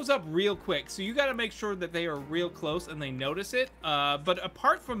it goes up real quick. So you got to make sure that they are real close and they notice it. But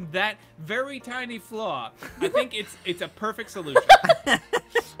apart from that very tiny flaw, I think it's a perfect solution.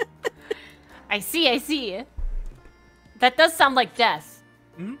 I see. That does sound like death.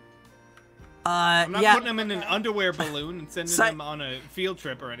 Mm-hmm. I'm not putting them in an underwear balloon and sending them on a field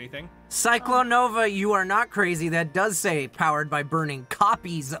trip or anything. Cyclone Nova, you are not crazy. That does say powered by burning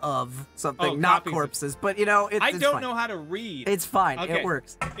copies of something, not corpses. But you know, I don't know how to read. It's fine. Okay. It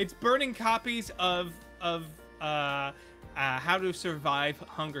works. It's burning copies of How to Survive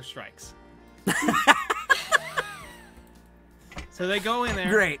Hunger Strikes. So they go in there.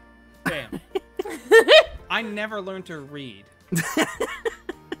 Great. Bam. I never learned to read.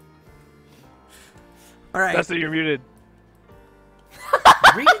 All right. That's you're muted.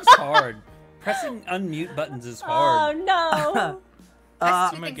 Reading's hard. Pressing unmute buttons is hard. Oh no.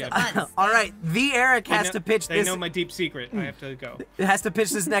 All right, the Eric has to pitch this. They know my deep secret. I have to go. It has to pitch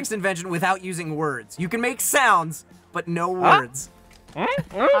this next invention without using words. You can make sounds, but no words. All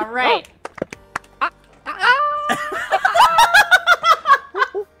right.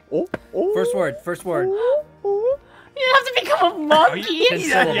 First word. You have to become a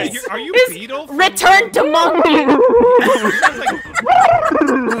monkey. Are you Beetle? Return to monkey. Sounds like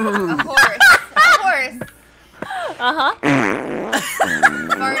A horse. Uh-huh.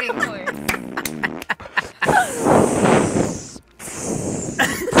 Farting horse.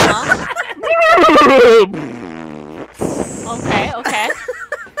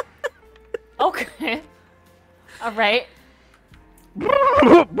 Okay. All right.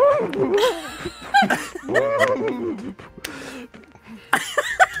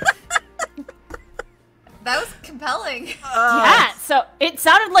 That was compelling. Yeah, so it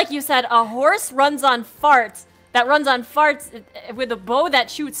sounded like you said a horse runs on farts. That runs on farts with a bow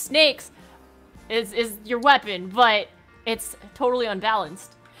that shoots snakes is your weapon, but it's totally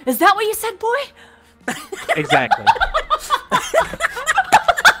unbalanced. Is that what you said, boy? Exactly.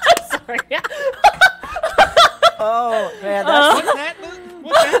 Sorry. Oh man, that's what's that?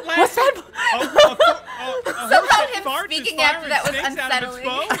 Somehow him speaking after that was unsettling.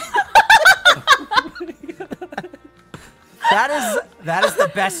 that is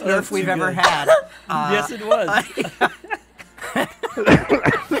the best nerf we've ever had. Yes, it was. That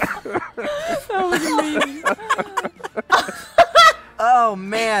was amazing. Oh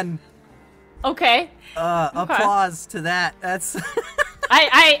man. Okay. Applause to that. That's.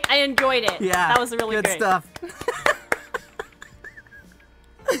 I enjoyed it. Yeah. That was really good great. stuff.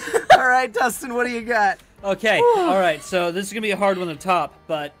 All right, Dustin, what do you got? Okay, all right. So this is gonna be a hard one to top,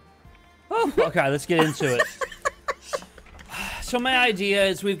 but okay, let's get into it. So my idea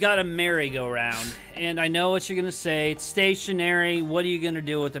is we've got a merry-go-round, and I know what you're gonna say. It's stationary. What are you gonna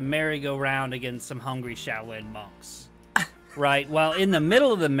do with a merry-go-round against some hungry Shaolin monks? Right. Well, in the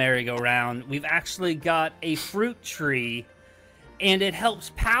middle of the merry-go-round, we've actually got a fruit tree, and it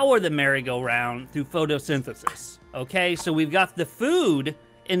helps power the merry-go-round through photosynthesis. Okay, so we've got the food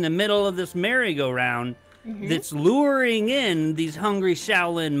in the middle of this merry-go-round that's luring in these hungry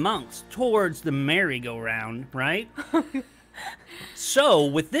Shaolin monks towards the merry-go-round, right? So,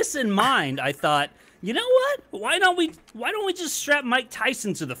 with this in mind, I thought, you know what? Why don't we just strap Mike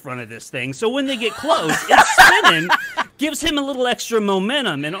Tyson to the front of this thing, so when they get close, it's spinning, gives him a little extra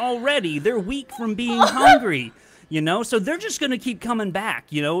momentum, and already they're weak from being hungry, you know? So they're just going to keep coming back,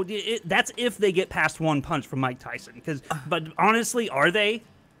 you know? That's if they get past one punch from Mike Tyson. But honestly, are they?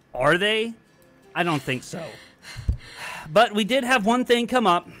 Are they? I don't think so. But we did have one thing come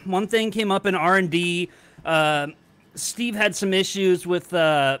up. One thing came up in R&D. Steve had some issues with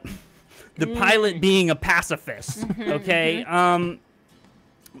the pilot being a pacifist, okay?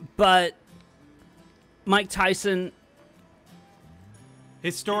 But Mike Tyson...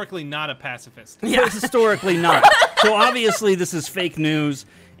 Historically not a pacifist. Yeah, historically not. So obviously this is fake news,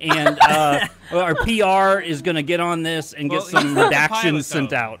 and our PR is going to get on this and get some redactions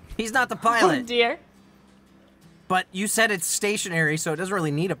sent out. He's not the pilot. Oh dear. But you said it's stationary, so it doesn't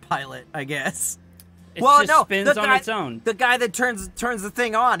really need a pilot, I guess. It just spins on its own. The guy that turns the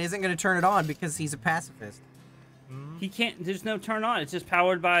thing on isn't going to turn it on because he's a pacifist. He can't. There's no turn on. It's just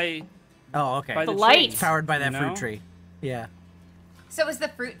powered by. Oh, okay. By the tree, light. It's powered by that you fruit know? tree. Yeah. So is the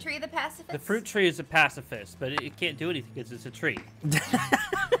fruit tree the pacifist? The fruit tree is a pacifist, but it can't do anything because it's a tree.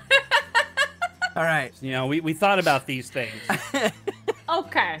 All right. You know, we thought about these things.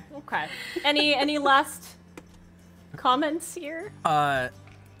 Okay. Any last comments here?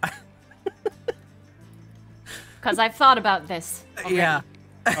 Because I've thought about this already. Yeah.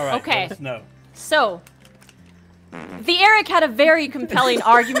 All right. Okay. Let us know. So, the Eric had a very compelling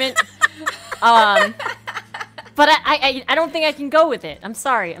argument, but I don't think I can go with it. I'm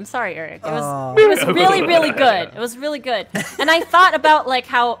sorry, Eric. It was really, really good. It was really good. And I thought about like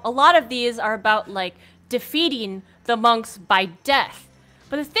how a lot of these are about like defeating the monks by death.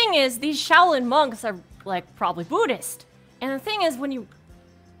 But the thing is, these Shaolin monks are like probably Buddhist. And the thing is, when you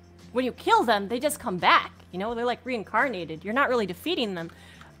kill them, they just come back. You know, they're like reincarnated. You're not really defeating them.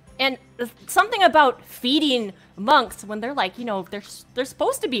 And something about feeding monks when they're like, you know, they're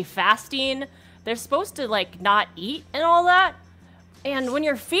supposed to be fasting. They're supposed to like not eat and all that. And when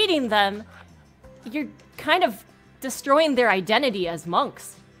you're feeding them, you're kind of destroying their identity as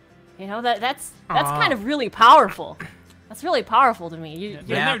monks. You know, that's kind of really powerful. That's really powerful to me. Then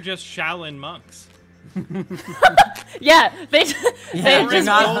they're just Shaolin monks. Yeah, they're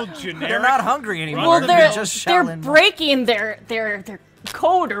not hungry anymore. Well, they're breaking their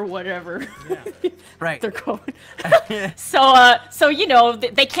code or whatever. Yeah. Right. Their code. So you know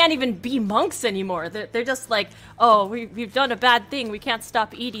they can't even be monks anymore. They're just like, oh, we've done a bad thing. We can't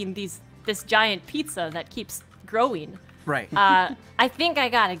stop eating this giant pizza that keeps growing. Right. I think I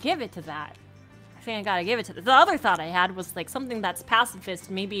gotta give it to that. The other thought I had was like something that's pacifist.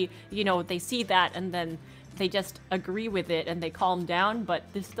 Maybe, you know, they see that and then they just agree with it and they calm down, but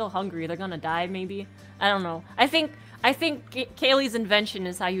they're still hungry. They're gonna die, maybe. I don't know. I think Kayli's invention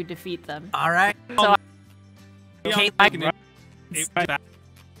is how you defeat them. All right. So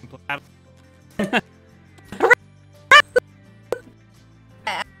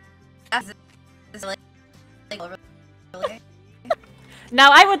now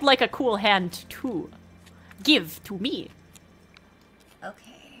I would like a cool hand to give to me.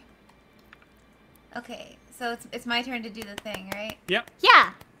 Okay, so it's my turn to do the thing, right? Yep.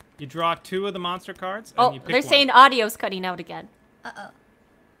 Yeah. You draw 2 of the monster cards, and Oh, you pick they're one. saying audio's cutting out again. Uh-oh.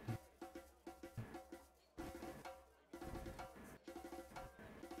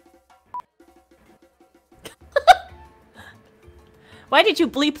 Why did you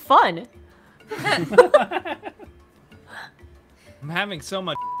bleep fun? I'm having so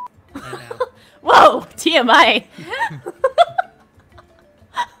much right now. Whoa, TMI.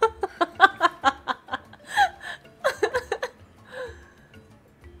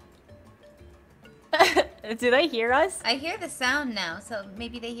 Do they hear us? I hear the sound now, so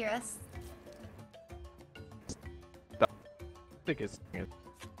maybe they hear us. I think it's...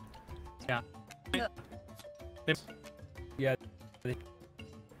 Yeah. Yeah.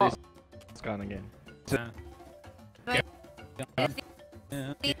 It's gone again.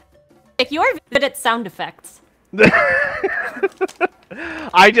 Like, you're good at sound effects.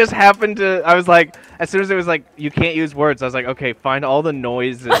 I just happened to... I was like... As soon as it was like, you can't use words, I was like, okay, find all the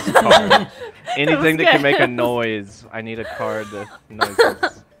noises. Anything that can make a noise. I need a card that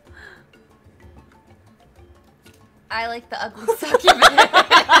noises. I like the ugly succubus.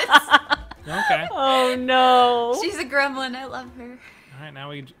 Okay. Oh no. She's a gremlin. I love her. All right, now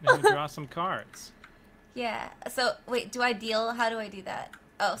we draw some cards. Yeah. So wait, do I deal? How do I do that?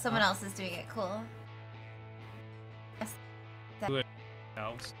 Oh, someone else is doing it. Cool. Do it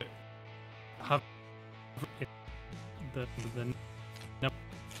else. The number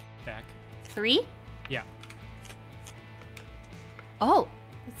back. 3? Yeah. Oh.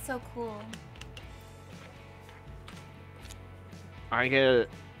 It's so cool. I get.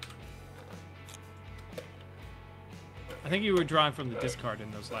 I think you were drawing from the discard in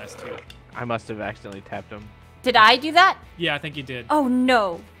those last two. I must have accidentally tapped him. Did I do that? Yeah, I think you did. Oh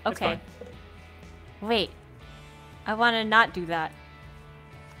no. It's Okay. fine. Wait. I want to not do that.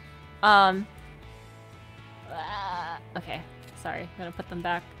 Okay. Sorry. I'm gonna put them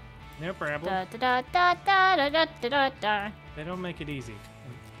back. No problem. Da da da da da da da da da. They don't make it easy.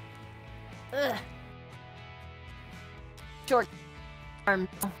 Ugh. Short arm.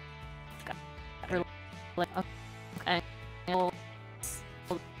 Oh. Okay.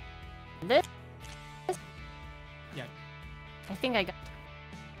 This. Yeah. I think I got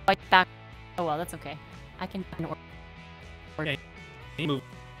right back. Oh well, that's okay. I can. Okay. Move.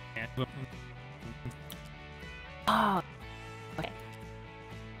 Oh. Okay.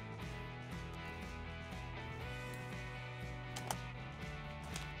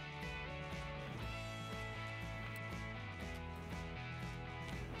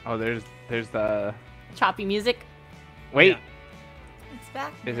 Oh, there's the. Choppy music. Wait, Yeah. It's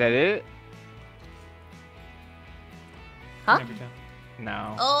back. is that it? Huh? Every time.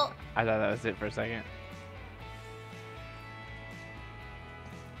 No. Oh. I thought that was it for a second.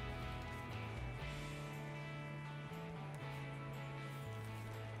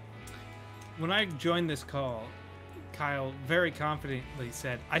 When I joined this call, Kyle very confidently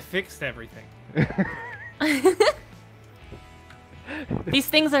said, "I fixed everything." These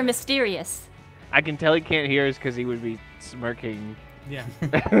things are mysterious. I can tell he can't hear us because he would be smirking. Yeah.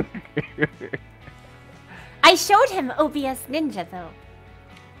 I showed him OBS Ninja though.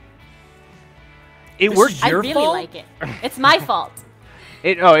 It This worked. is I your really fault? like it. It's my fault.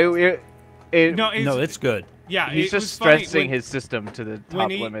 It No, No, it's good. yeah. he's it was just funny stressing when, his system to the when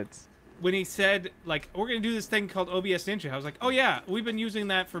top he- limits. when he said like we're gonna do this thing called OBS Ninja. I was like, oh yeah, we've been using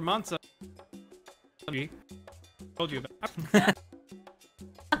that for months. Told you about.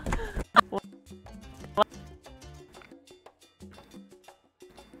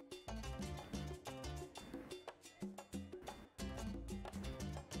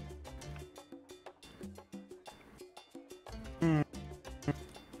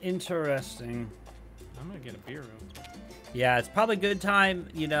 Interesting. I'm gonna get a beer room. Yeah, it's probably a good time,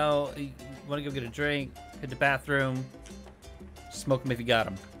 you know, you want to go get a drink, hit the bathroom, smoke them if you got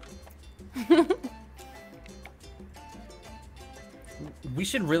them. We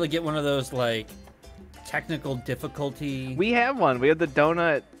should really get one of those, like, technical difficulty... We have one. We have the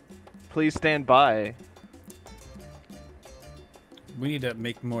donut. Please stand by. We need to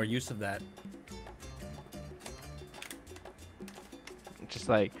make more use of that. Just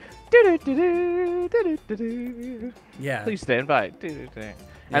like. Do-do-do-do, Yeah. please stand by. Do-do-do. Yeah,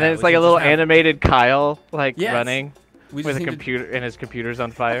 And then it's we like a should little just have- animated Kyle, like Yes. running We with just a need to- computer, and his computer's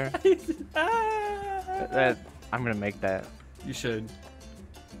on fire. Ah! That I'm gonna make that. You should.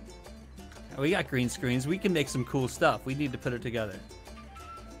 We got green screens. We can make some cool stuff. We need to put it together.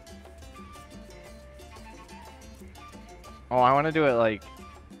 Oh, I want to do it like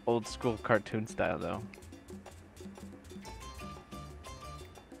old school cartoon style though.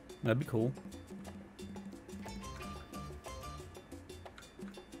 That'd be cool.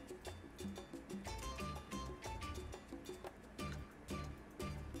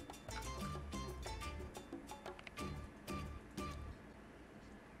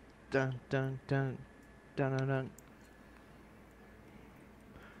 Dun dun dun dun dun dun.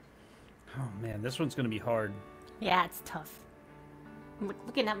 Oh man, this one's gonna be hard. Yeah, it's tough. I'm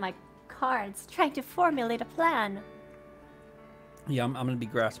looking at my cards, trying to formulate a plan. Yeah, I'm gonna be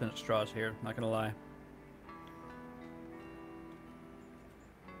grasping at straws here. Not gonna lie.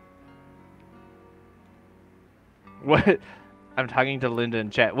 What? I'm talking to Linda in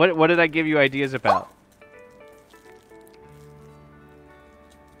chat. What did I give you ideas about?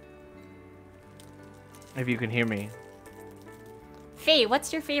 If you can hear me. Faye,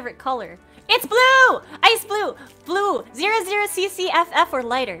 what's your favorite color? It's blue! Ice blue! Blue! 00CCFF or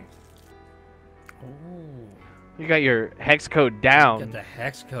lighter. Oh, You got your hex code down. get the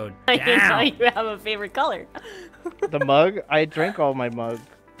hex code I didn't know down. you have a favorite color. The mug? I drank all my mug.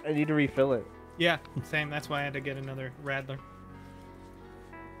 I need to refill it. Yeah, same. That's why I had to get another Radler.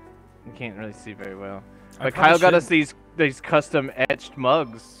 You can't really see very well. I But probably Kyle got us should. these custom etched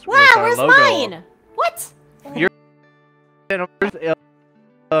mugs. Wow, with our where's logo mine? What?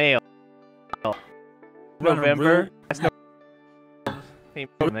 November.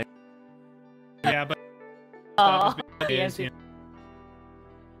 Yeah, but Oh, is, yes. you know,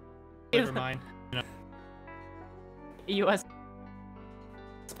 never mind. U.S.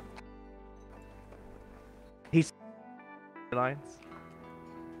 Lines.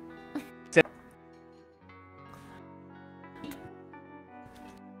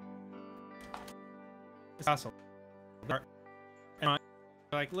 It's awesome. And I'm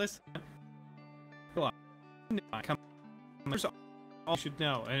like, listen, come on, come. Here's all you should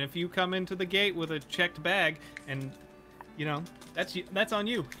know. And if you come into the gate with a checked bag, and you know, that's on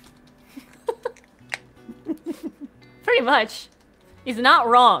you. Pretty much. He's not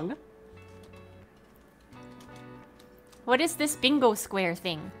wrong. What is this bingo square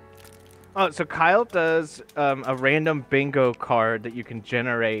thing? Oh, so Kyle does a random bingo card that you can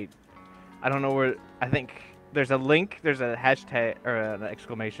generate. I don't know where. I think there's a link. There's a hashtag or an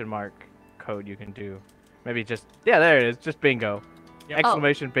exclamation mark code you can do. Maybe just there it is. Just bingo. Yep.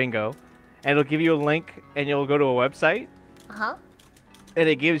 Exclamation bingo, and it'll give you a link, and you'll go to a website, Uh-huh. and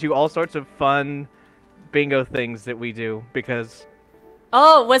it gives you all sorts of fun bingo things that we do because.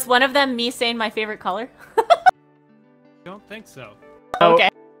 Oh, was one of them me saying my favorite color? Don't think so. Okay.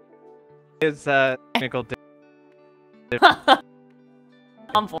 Is technical.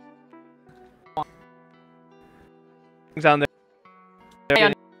 Harmful. Things on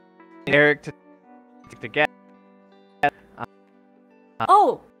there. Eric to get.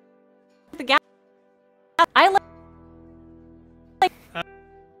 Oh, the gap. I like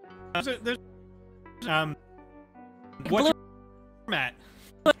There's what's blue. your format?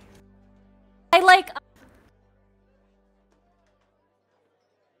 I like.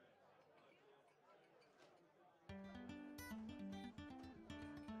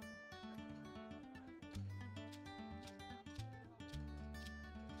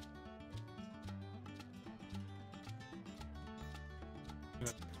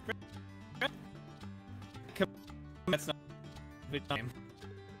 That's not video game.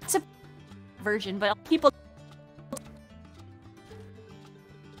 It's a version, but people.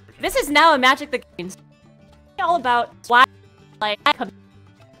 This is now a Magic the Games. All about why, like, I come.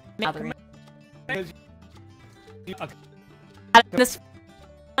 Because This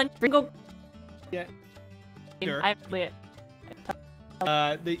fun bingo. Yeah. Sure. I play it.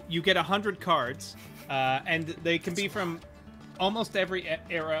 You get 100 cards, and they can be from almost every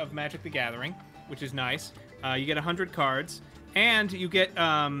era of Magic the Gathering, which is nice. You get 100 cards, and you get,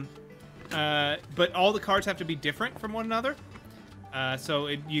 but all the cards have to be different from one another. So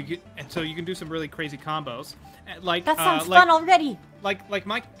you can do some really crazy combos. Like That sounds fun already. Like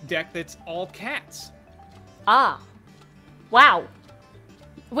my deck that's all cats. Ah, wow.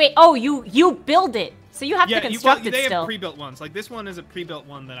 Wait. Oh, you build it, so you have to construct it they still. have pre-built ones. Like this one is a pre-built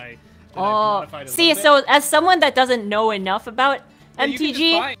one that I've Oh, modified a see, little bit. so as someone that doesn't know enough about Yeah, you can just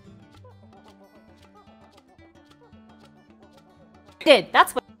MTG, buy it.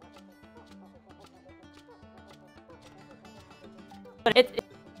 that's what. But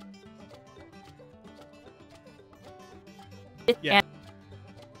Yeah.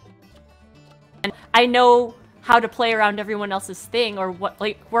 and I know how to play around everyone else's thing, or what,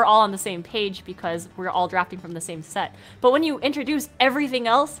 like, we're all on the same page because we're all drafting from the same set. But when you introduce everything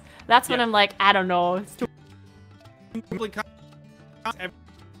else, that's when Yeah. I'm like, I don't know. It's too The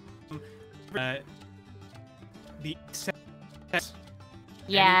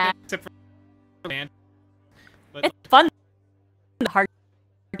yeah, except for land. But it's fun. The hard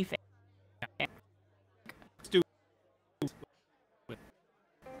thing. do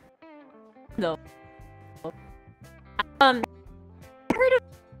No. Heard of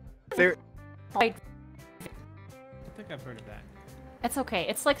There- like, I think I've heard of that. it's okay.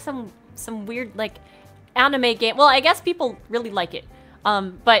 It's like some weird like anime game. Well, I guess people really like it.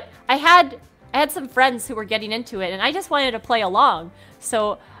 But I had some friends who were getting into it, and I just wanted to play along.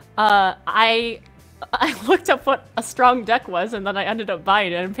 So I looked up what a strong deck was, and then I ended up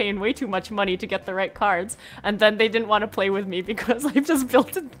buying it and paying way too much money to get the right cards. And then they didn't want to play with me because I just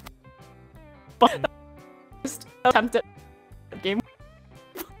built it. Just attempted game.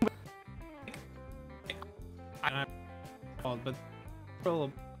 I don't know, but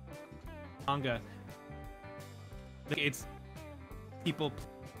little manga. It's people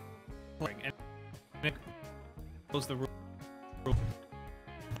playing, and it knows the rule.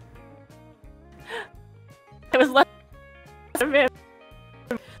 It was less.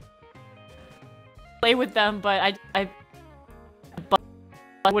 play with them, but I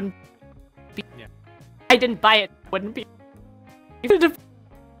wouldn't be. Yeah. I didn't buy it. Wouldn't be.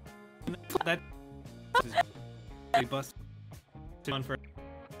 That is really busted on for.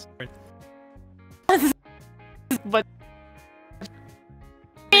 But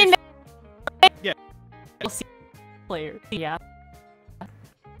Yeah. I'll see player. Yeah.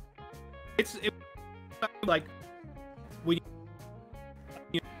 It's like when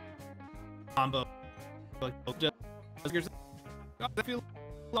you combo like just I feel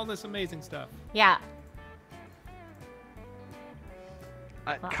all this amazing stuff. Yeah.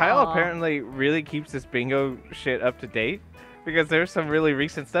 Kyle apparently really keeps this bingo shit up to date because there's some really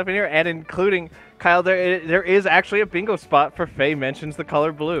recent stuff in here, and including Kyle, there is actually a bingo spot for Faye mentions the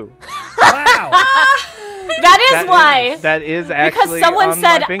color blue. Wow. That is why. That is actually because someone on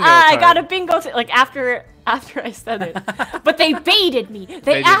said, my bingo I got a card. bingo like after I said it. But they baited me. They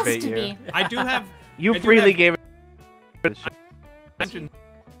They did asked bait you. me. I do have You I do freely have- gave it. mention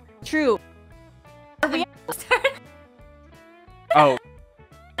True. Oh,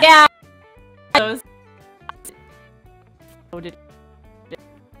 Yeah. Those. Loaded.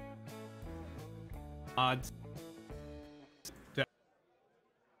 odds.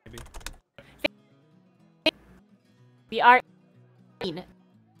 Maybe. We are.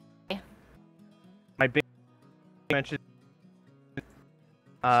 my big mention.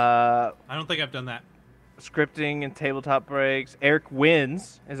 I don't think I've done that. Scripting and tabletop breaks. Eric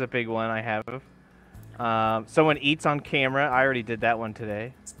wins is a big one I have. Someone eats on camera. I already did that one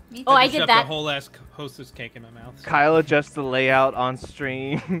today. Me Oh, I just did shoved that. a whole ass hostess cake in my mouth. So. Kyle adjusts the layout on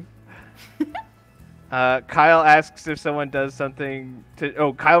stream. Kyle asks if someone does something to.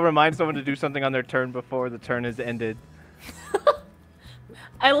 Oh, Kyle reminds someone to do something on their turn before the turn has ended.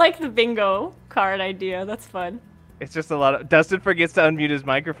 I like the bingo card idea. That's fun. It's just a lot of. Dustin forgets to unmute his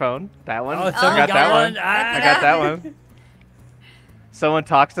microphone. That one. Oh, I someone got got that one. one. Ah. I got that one. Someone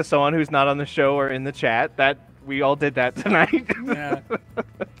talks to someone who's not on the show or in the chat. That we all did that tonight. Yeah.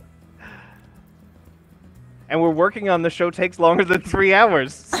 And we're working on the show takes longer than 3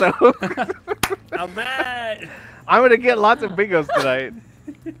 hours, so How bad? I'm gonna get lots of bingos tonight.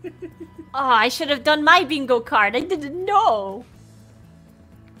 Oh, I should have done my bingo card. I didn't know.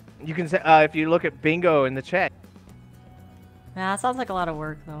 You can say if you look at bingo in the chat. Nah, sounds like a lot of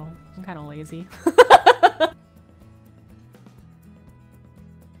work though. I'm kind of lazy.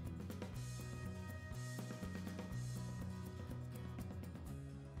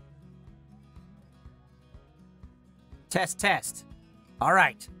 Test, test. All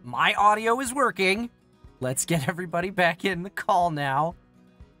right, my audio is working. Let's get everybody back in the call now.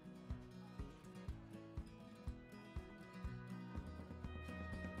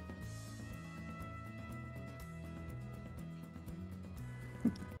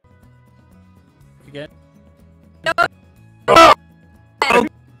 Again.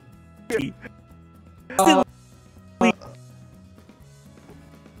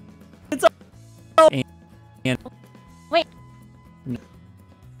 And Wait.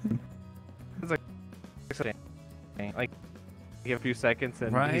 Like a few seconds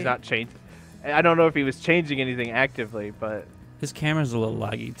and Right. he's not changed. I don't know if he was changing anything actively, but his camera's a little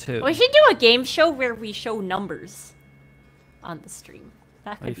laggy too. We should do a game show where we show numbers on the stream.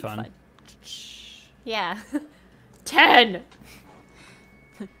 That could That'd be be fun. fun. Yeah. 10.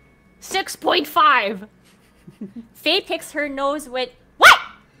 6.5. Faye picks her nose with what?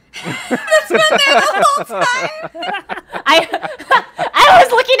 That's been there the whole time. I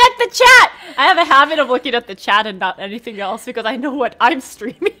was looking at the chat. I have a habit of looking at the chat and not anything else because I know what I'm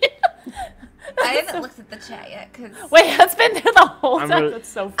streaming. I haven't looked at the chat yet because Wait, it's been there the whole I'm time. really- That's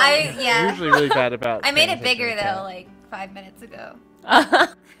so funny. I'm yeah. usually really bad about. I made paying it bigger attention to though, chat. like 5 minutes ago.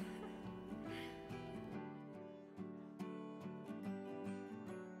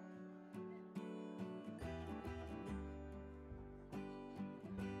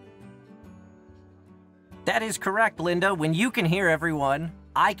 That is correct, Linda. When you can hear everyone,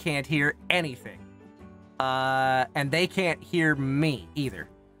 I can't hear anything. And they can't hear me either.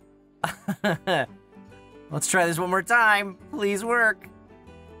 Let's try this one more time. Please work.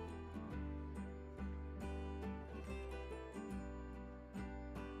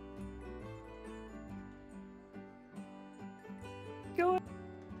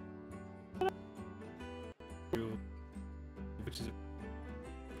 Which is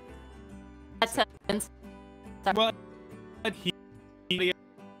That's sense. well, he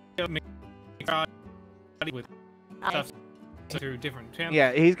with stuff through different channels.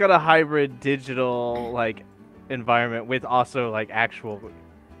 Yeah, he's got a hybrid digital like environment with also like actual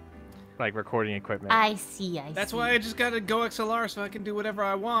like recording equipment. I see. That's why I just gotta go XLR so I can do whatever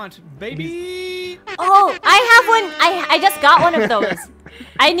I want, baby. Oh, I have one. I just got one of those.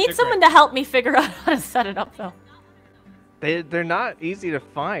 I need someone to help me figure out how to set it up, though. They're not easy to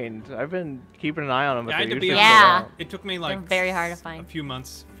find. I've been keeping an eye on them. But I had to be usually honest, Yeah. It took me like They're very hard to find. a few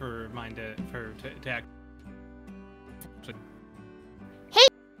months for mine to act.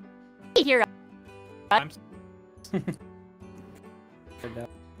 Here. I'm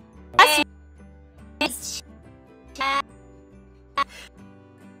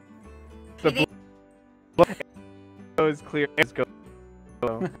The blue goes clear. Let's go.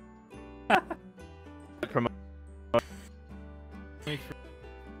 Promote.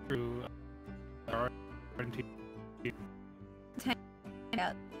 through quarantine.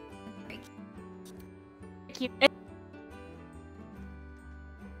 out.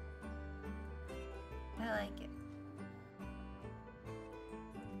 I like it.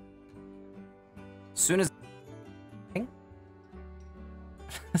 As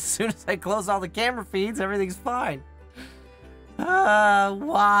soon as I close all the camera feeds, everything's fine.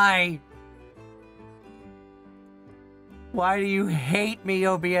 Why? Why do you hate me,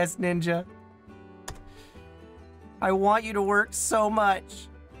 OBS Ninja? I want you to work so much.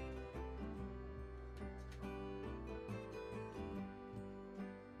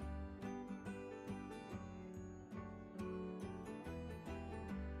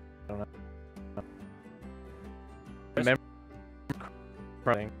 Remember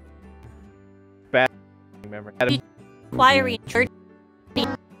running. Bad memory. Inquiry.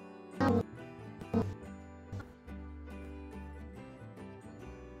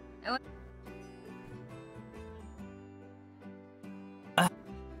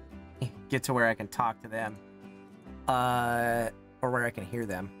 Get to where I can talk to them. Or where I can hear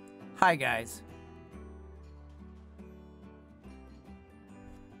them. Hi, guys.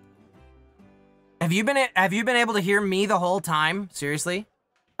 Have you been able to hear me the whole time? Seriously?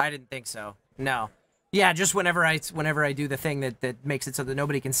 I didn't think so. No. Yeah, just whenever I do the thing that makes it so that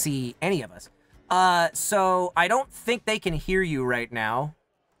nobody can see any of us. So I don't think they can hear you right now.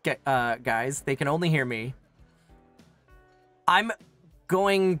 Guys, they can only hear me. I'm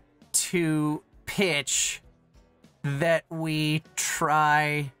going to pitch that we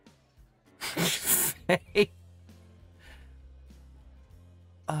try Faye.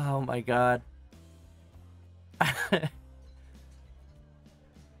 Oh my god.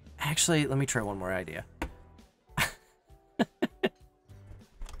 Actually, let me try one more idea.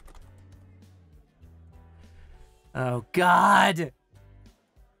 Oh god.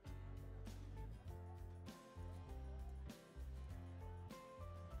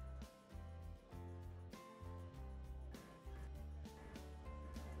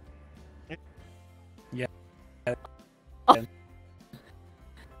 Yeah.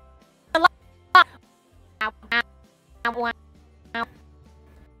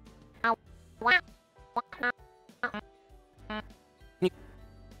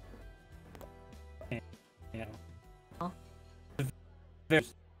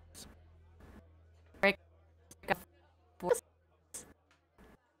 There's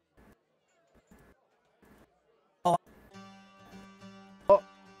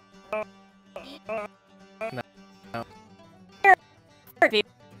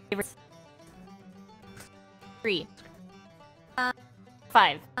Three.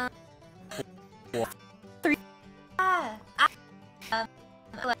 5. 3.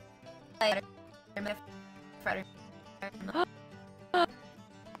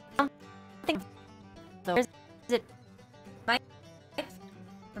 Think so. Is it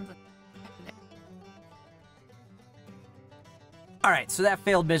Alright, so that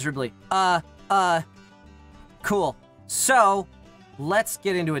failed miserably. Cool. So, let's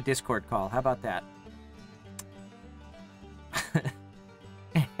get into a Discord call. How about that?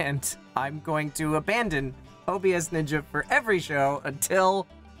 And I'm going to abandon OBS Ninja for every show until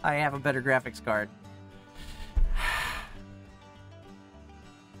I have a better graphics card.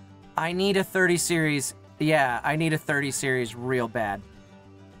 I need a 30 series. Yeah, I need a 30 series real bad.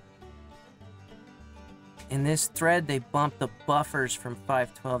 In this thread, they bumped the buffers from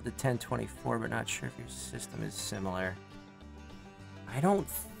 512 to 1024, but not sure if your system is similar. I don't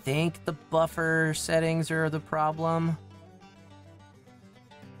think the buffer settings are the problem.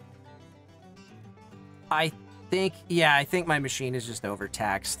 I think my machine is just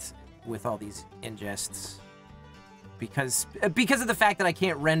overtaxed with all these ingests. Because of the fact that I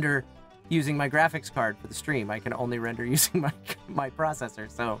can't render using my graphics card for the stream. I can only render using my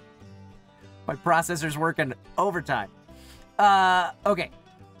processor, so my processor's working overtime. Okay,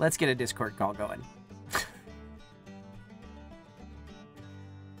 let's get a Discord call going.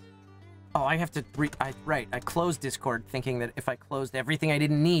 Oh, I have to right, I closed Discord thinking that if I closed everything I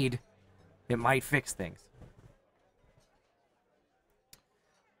didn't need, It might fix things.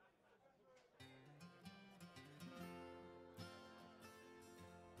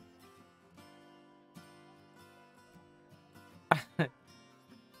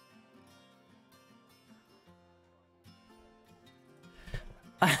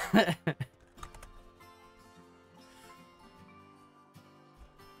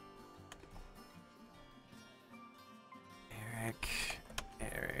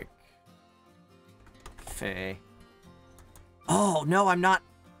 Eric, Faye. Oh, no, I'm not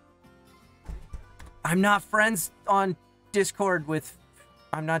friends on Discord with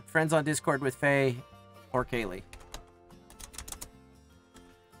Faye or Kayli.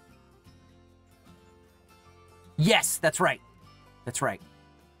 Yes, that's right. That's right.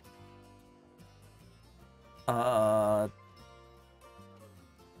 I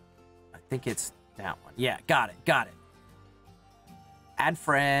think it's that one. Yeah, got it. Add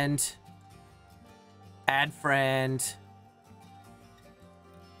friend. Add friend.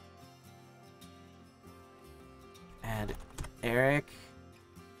 Add Eric.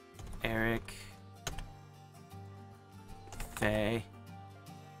 Faye.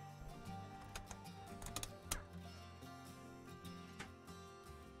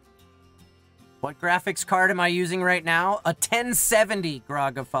 What graphics card am I using right now? A 1070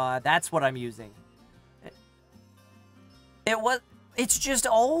 Grogafa. That's what I'm using. It's just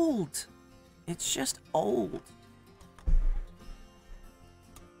old. It's just old.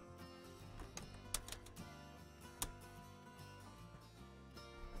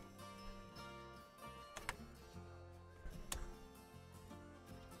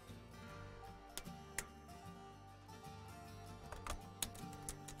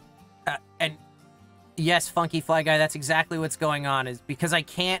 And yes, Funky Fly Guy, that's exactly what's going on, is because I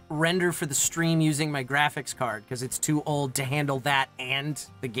can't render for the stream using my graphics card because it's too old to handle that and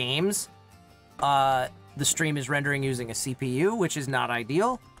the games. The stream is rendering using a CPU, which is not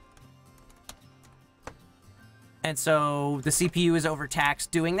ideal. And so the CPU is overtaxed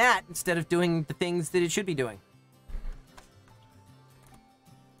doing that instead of doing the things that it should be doing.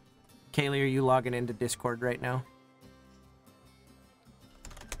 Kayli, are you logging into Discord right now?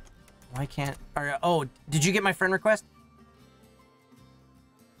 Why can't... oh, did you get my friend request?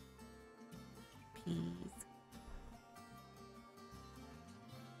 Please.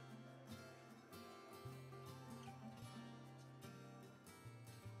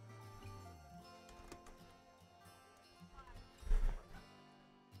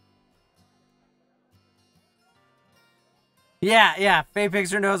 Yeah. Faye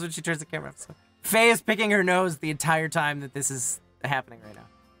picks her nose when she turns the camera up. So Faye is picking her nose the entire time that this is happening right now.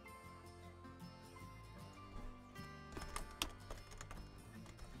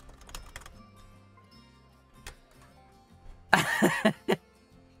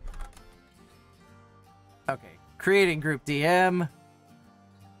 Okay, creating group DM,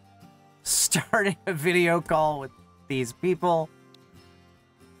 starting a video call with these people,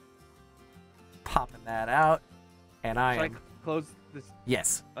 popping that out, and I am... close this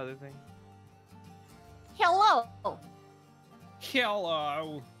yes. other thing? Hello.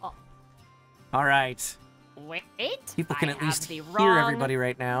 Hello. Oh. All right. Wait. People can I at least have the hear wrong everybody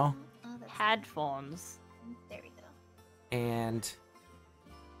right now. Oh, that's headphones. there we go. And...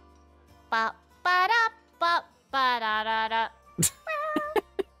 Ba ba da ba ba da da da.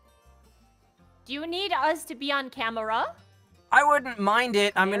 Do you need us to be on camera? I wouldn't mind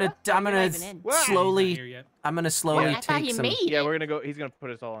it. I'm gonna He's not even slowly yet. slowly I thought take he some... made Yeah, it. we're gonna go. He's gonna put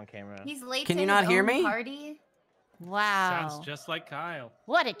us all on camera. He's late Can to you his not hear own me? party. Wow. Sounds just like Kyle.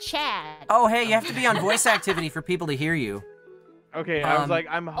 What a Chad. Oh, hey, you have to be on voice activity for people to hear you. Okay, I was like,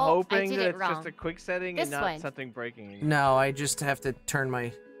 I'm I hoping did that it it's wrong. just a quick setting This and not one. something breaking. No, I just have to turn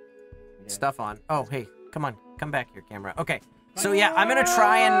my stuff on. Oh, hey, come on. Come back here, camera. Okay. So yeah, I'm gonna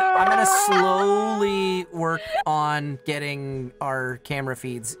slowly work on getting our camera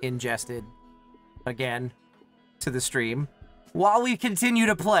feeds ingested again to the stream while we continue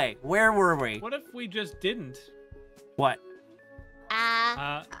to play. Where were we? What if we just didn't? What?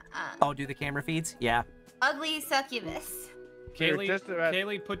 Oh, do the camera feeds? Yeah. ugly succubus. We were Kayli, just about-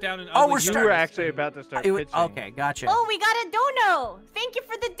 Kayli put down an Oh, ugly we're You starting. were succubus actually and- about to start It pitching. okay, gotcha. Oh, we got a dono. Thank you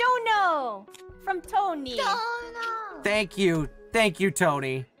for the dono from Tony. Oh no. Thank you,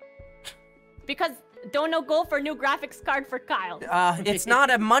 Tony. Because dono go for new graphics card for Kyle. It's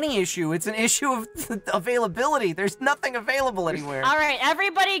not a money issue. It's an issue of availability. There's nothing available anywhere. All right,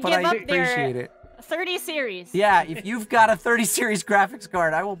 everybody But give I up appreciate their it. 30 series. Yeah, if you've got a 30 series graphics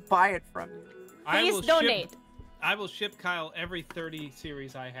card, I will buy it from you. Please donate. I will ship Kyle every 30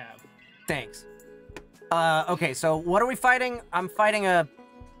 series I have. Thanks. Okay, so what are we fighting? I'm fighting a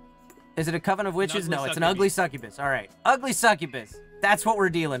Is it a coven of witches? ugly No, it's an succubus. ugly succubus. All right. Ugly succubus. That's what we're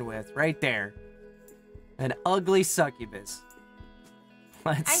dealing with right there. An ugly succubus.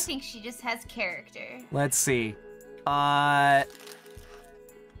 I think she just has character. Let's see. We're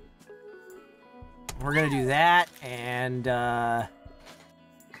gonna do that and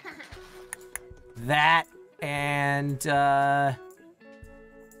that and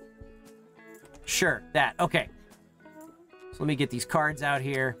sure, that. Okay. So let me get these cards out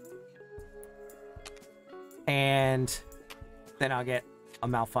here. And then I'll get a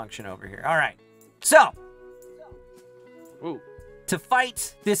malfunction over here. All right. So, Ooh. to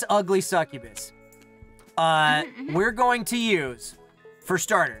fight this ugly succubus, we're going to use, for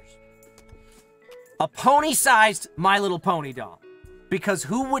starters, a pony-sized My Little Pony doll. Because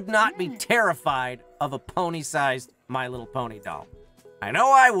who would not be terrified of a pony-sized My Little Pony doll? I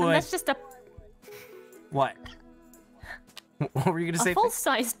know I would. And that's just a What? What were you gonna say?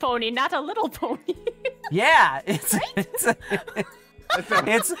 full-sized pony, not a little pony. Yeah, it's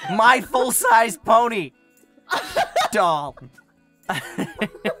it's my full-sized pony doll.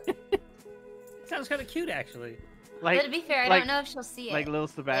 Sounds kind of cute, actually. Like, But to be fair, I like- don't know if she'll see it. like little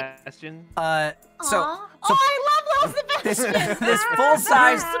Sebastian. So Aw. Oh, I love Little this Sebastian.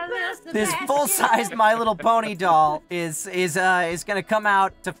 this full-sized My Little Pony doll is gonna come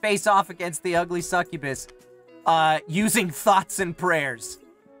out to face off against the ugly succubus, using thoughts and prayers,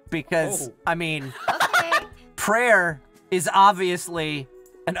 because I mean, Okay. prayer is obviously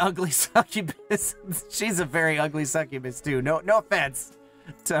an ugly succubus. She's a very ugly succubus too. No offense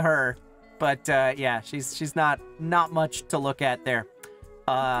to her, but yeah, she's not much to look at there.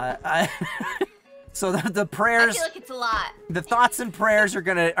 So the I prayers, feel like it's a lot. the thoughts and prayers are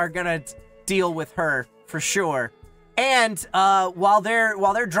gonna deal with her for sure. And while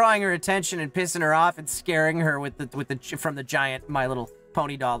they're drawing her attention and pissing her off and scaring her with the from the giant My Little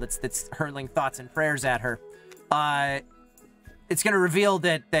Pony doll that's hurling thoughts and prayers at her, it's gonna reveal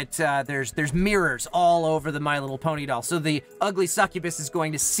that there's mirrors all over the My Little Pony doll. So the ugly succubus is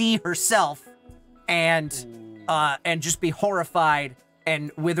going to see herself and just be horrified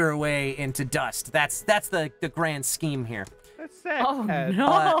and wither away into dust. That's the grand scheme here. That's sad. Oh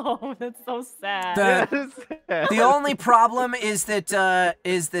no, that's so sad. The only problem is that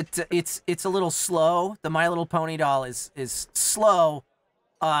it's a little slow. The My Little Pony doll is slow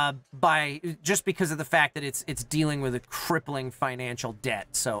just because of the fact that it's dealing with a crippling financial debt.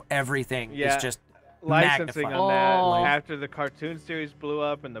 So everything Yeah. is just Licensing magnified. on that Oh. after the cartoon series blew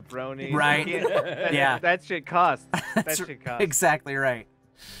up and the bronies. Right. Yeah. That shit cost. That That's shit cost. exactly right.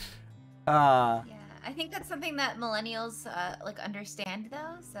 Yeah, I think that's something that millennials like understand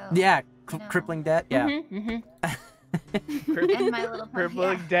though. So Yeah, You know. crippling debt. Yeah. Mhm. And My Little Pony.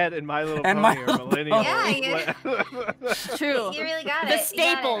 Crippling dead and My Little And Pony My are Little millennials. Yeah, True. You really got The it. You got it.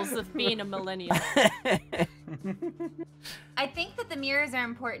 staples of being a millennial. I think that the mirrors are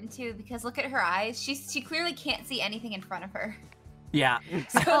important too because look at her eyes. She clearly can't see anything in front of her. Yeah. So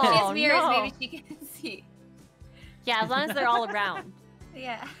if she Oh, has mirrors, no. maybe she can see. Yeah, as long as they're all around.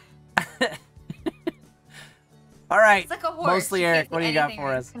 Yeah. All right. It's like a horse. Mostly She Eric, can't what do see you got anything for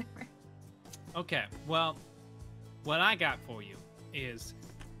right us? in front of her. Okay, well, what I got for you is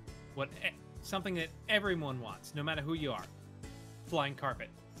something that everyone wants, no matter who you are. Flying carpet.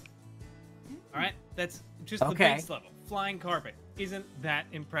 All right, that's just the Okay. base level. Flying carpet isn't that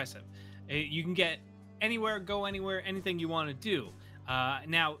impressive. You can get anywhere, go anywhere, anything you want to do.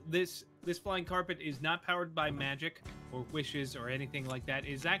 Now, this flying carpet is not powered by magic or wishes or anything like that.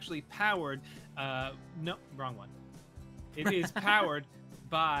 It is actually powered. No, wrong one. It is powered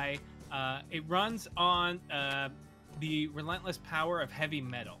by. It runs on the relentless power of heavy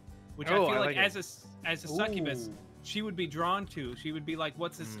metal, which I Oh, feel I like like as a succubus, Ooh. she would be drawn to. She would be like,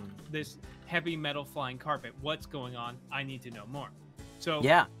 "What's this heavy metal flying carpet? What's going on? I need to know more." So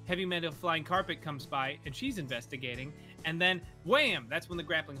Yeah. heavy metal flying carpet comes by, and she's investigating, and then wham! That's when the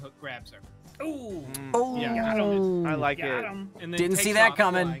grappling hook grabs her. Ooh. Oh. Yeah. I like Got it. him. And then Didn't see takes that off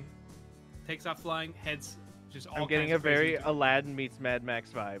coming. flying. Takes off flying, heads just all I'm getting kinds a of crazy- very Aladdin meets Mad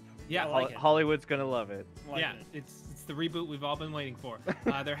Max vibe. yeah. I like it. Hollywood's gonna love it. Like Yeah, it. it's the reboot we've all been waiting for.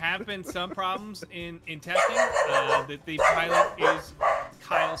 There have been some problems in testing. That the pilot is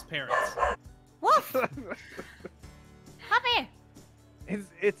Kyle's parents. Woof! Puppy!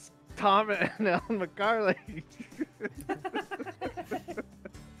 It's Tom and Ellen McCarley.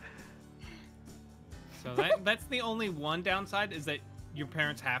 So that's the only one downside is that your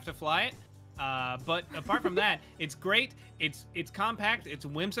parents have to fly it. But apart from that, it's great. It's compact. It's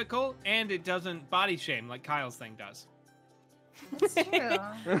whimsical, and it doesn't body shame like Kyle's thing does. That's true.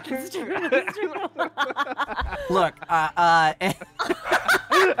 It's true. It's true. Look,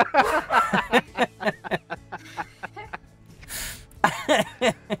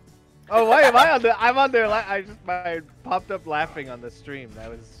 I'm on there. I popped up laughing on the stream. That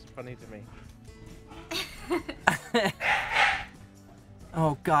was funny to me.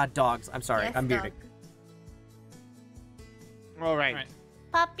 Oh God, dogs. I'm sorry. Yes, I'm muting. All right.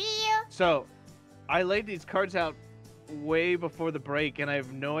 Puppy. So, I laid these cards out way before the break, and I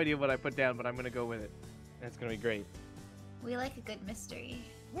have no idea what I put down, but I'm gonna go with it. And it's gonna be great. We like a good mystery.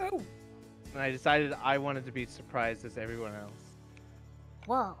 Woo. And I decided I wanted to be surprised as everyone else.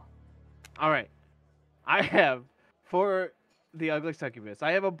 Whoa. All right. I have, for the ugly succubus,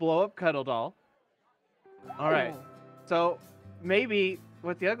 I have a blow-up cuddle doll. All right. So maybe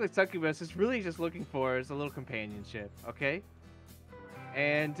what the ugly succubus is really just looking for is a little companionship, okay?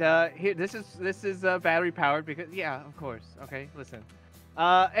 And here, this is battery powered because of course. Okay, listen.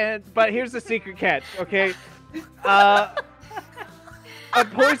 But here's the secret catch, okay? A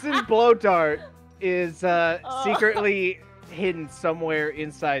poison blow dart is secretly hidden somewhere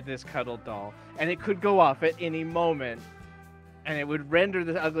inside this cuddle doll, and it could go off at any moment, and it would render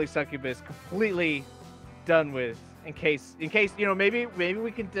the ugly succubus completely done with. In case maybe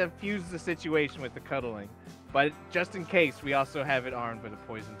we can defuse the situation with the cuddling, but just in case, we also have it armed with a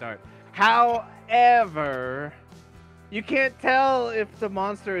poison dart. However, you can't tell if the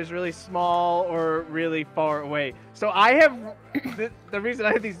monster is really small or really far away. So I have the reason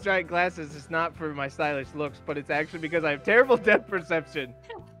I have these giant glasses is not for my stylish looks, but it's actually because I have terrible depth perception.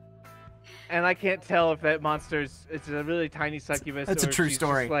 And I can't tell if that it's a really tiny succubus That's or a true she's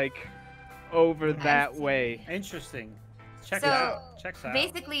story. Just like over that way. Interesting. Check So, it out. Checks out.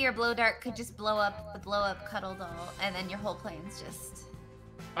 Basically, your blow dart could just blow up the blow-up cuddle doll, and then your whole plan's just...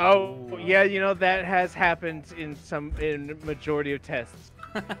 Oh, yeah, that has happened in majority of tests.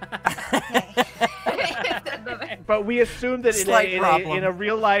 But we assume that in a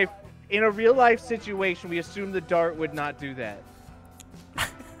real life situation, we assume the dart would not do that.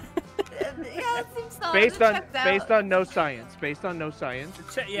 Yeah, it seems solid. Based on no science. It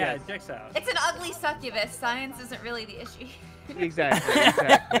checks out. It's an ugly succubus. Science isn't really the issue.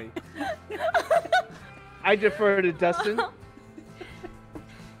 Exactly. I defer to Dustin.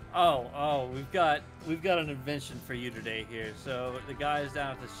 Oh, we've got an invention for you today here. So the guys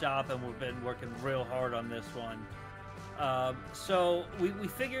down at the shop, and we've been working real hard on this one. So we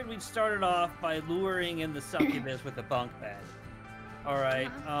figured we'd start it off by luring in the succubus with a bunk bed. All right.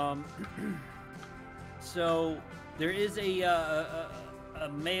 So there is a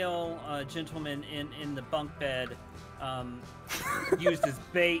male gentleman in the bunk bed used as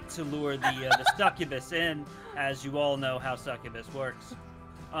bait to lure the succubus in, as you all know how succubus works.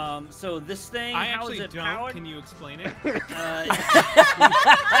 So this thing, I how actually is it don't. powered? Can you explain it?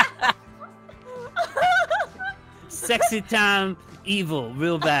 Sexy time, evil,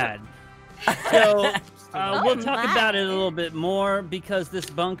 real bad. So we'll talk about it a little bit more because this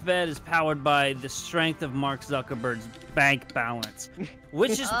bunk bed is powered by the strength of Mark Zuckerberg's bank balance,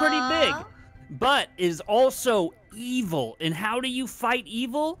 which is pretty big, but is also evil. And how do you fight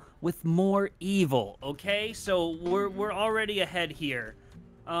evil? With more evil, okay? So we're already ahead here.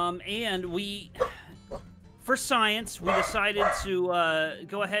 And for science, we decided to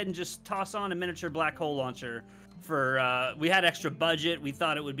go ahead and just toss on a miniature black hole launcher. We had extra budget. We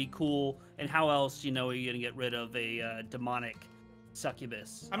thought it would be cool. And how else, are you gonna get rid of a demonic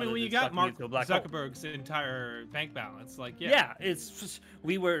succubus? I mean, when you got Mark Zuckerberg's entire bank balance, yeah, it's just,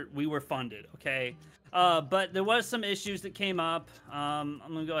 we were funded, okay. But there was some issues that came up. I'm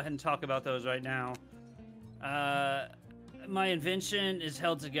gonna go ahead and talk about those right now. My invention is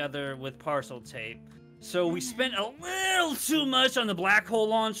held together with parcel tape. So we spent a little too much on the black hole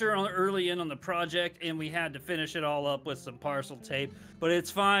launcher early on the project, and we had to finish it all up with some parcel tape. But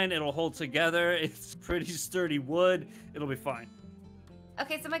it's fine. It'll hold together. It's pretty sturdy wood. It'll be fine.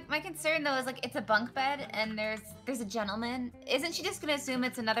 Okay, so my concern though is it's a bunk bed and there's a gentleman. Isn't she just gonna assume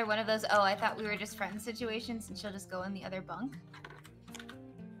it's another one of those, oh, I thought we were just friends situations, and she'll just go in the other bunk?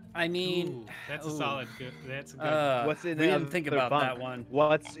 I mean, ooh, that's a solid good. That's a good. What's in we the didn't other think about bunk? that one.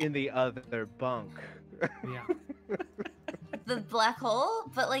 What's in the other bunk? Yeah. The black hole?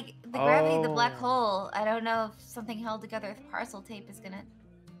 But the gravity of the black hole, I don't know if something held together with parcel tape is gonna...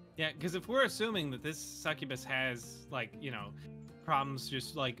 Yeah, because if we're assuming that this succubus has problems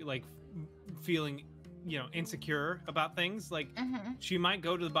just feeling insecure about things, she might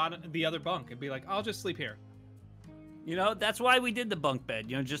go to the other bunk and be like, I'll just sleep here. That's why we did the bunk bed,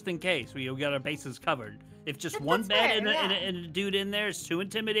 just in case. We got our bases covered. If just That's one bed fair, and a dude in there is too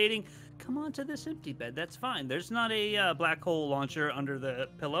intimidating, come on to this empty bed. That's fine. There's not a black hole launcher under the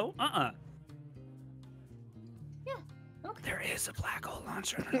pillow. Yeah, okay. There is a black hole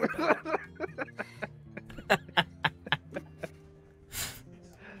launcher under the pillow.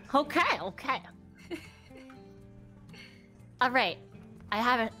 Okay. All right. I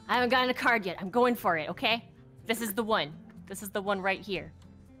haven't gotten a card yet. I'm going for it, okay? This is the one. This is the one right here.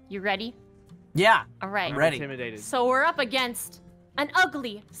 You ready? Yeah. All right. I'm ready. Intimidated. So we're up against an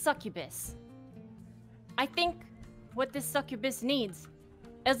ugly succubus. I think what this succubus needs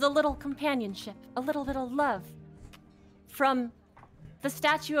is a little companionship, a little love from the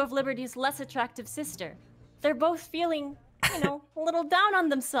Statue of Liberty's less attractive sister. They're both feeling, you know, a little down on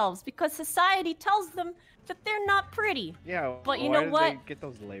themselves because society tells them that they're not pretty. Yeah, But you why know did what? they get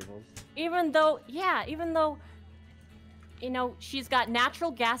those labels? Even though, you know, she's got natural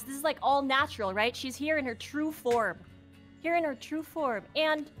gas. This is like all natural, right? She's here in her true form.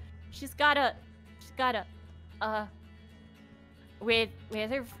 And she's got a, with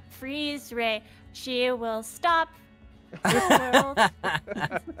her freeze ray, she will stop the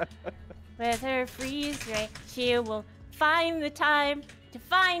world. With her freeze ray, she will find the time to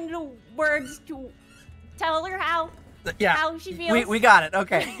find the words to tell her how she feels. We got it.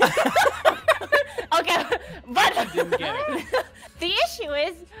 Okay. Okay, but Didn't get it. the issue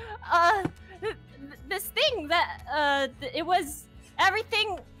is, this thing that it was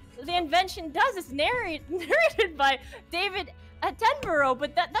everything the invention does is narrated by David Attenborough,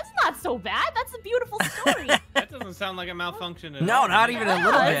 but that's not so bad. That's a beautiful story. That doesn't sound like a malfunction at No, all. not even a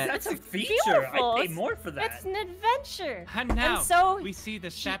little bit. That's a feature. beautiful. I'd pay more for that. It's an adventure. And now so we see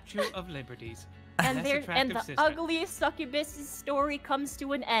the Statue of Liberties. And Less the attractive sister. ugly succubus's story comes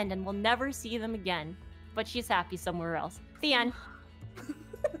to an end, and we'll never see them again. But she's happy somewhere else. The end.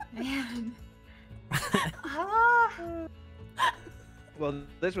 Man. Well,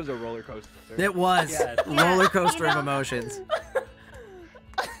 this was a roller coaster. It was Yes. roller coaster you of know- emotions.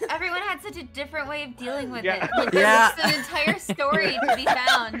 Everyone had such a different way of dealing with Yeah. it. Like, Yeah. there's an entire story to be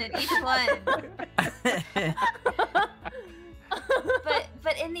found in each one.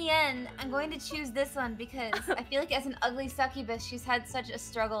 But in the end, I'm going to choose this one because I feel like as an ugly succubus, she's had such a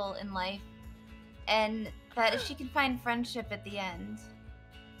struggle in life, and that if she can find friendship at the end,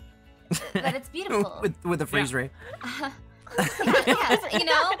 that it's beautiful. with the freeze ray. Yeah, you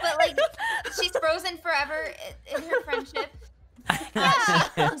know, but like she's frozen forever in her friendship.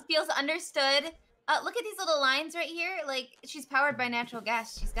 She feels understood. Look at these little lines right here. Like she's powered by natural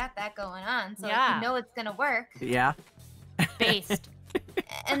gas. She's got that going on, so like, Yeah. you know it's gonna work. Yeah. Based.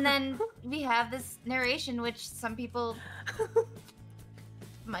 And then we have this narration, which some people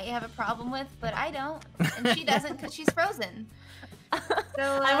might have a problem with, but I don't, and she doesn't because she's frozen.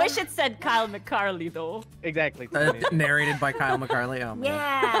 So I wish it said Kyle McCarley though. Exactly. Narrated by Kyle McCarley. Oh,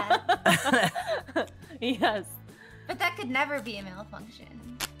 man. Yeah, Yes. but that could never be a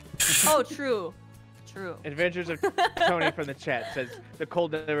malfunction. Oh, true. True. Adventures of Tony from the chat says the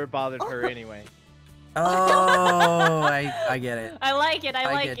cold never bothered her anyway. Oh, I get it. I like it. I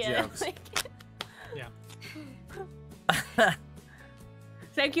I like get it. jokes. I like it. Yeah.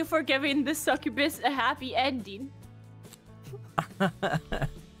 Thank you for giving the succubus a happy ending. All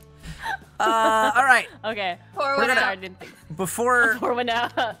right. Okay. Pour We're one gonna- out. Started things. Before Pour one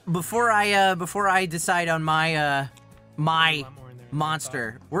out. before I decide on my my A lot more in there than I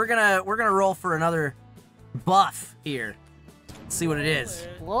monster, we're gonna roll for another buff here. Let's see what it is.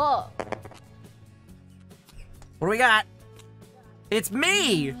 Whoa. What do we got? It's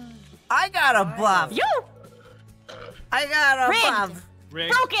me. I got a buff. You I got a Rigged. buff. thought.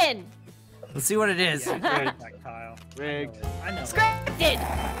 Rick, broken. Let's see what it is. That Kyle. Rigged. I know. Scripted.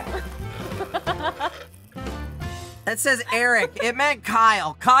 That says Eric. It meant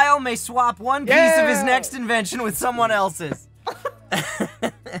Kyle. Kyle may swap one piece of his Yeah. next invention with someone else's.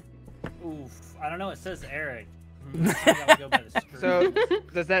 Oof. I don't know. It says Eric. I gotta go by the screen. So,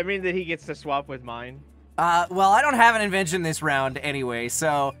 does that mean that he gets to swap with mine? Well, I don't have an invention this round anyway,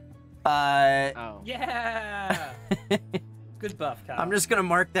 so Oh. Yeah. Good buff, Kyle. I'm just gonna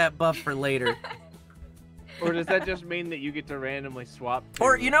mark that buff for later. Or does that just mean that you get to randomly swap?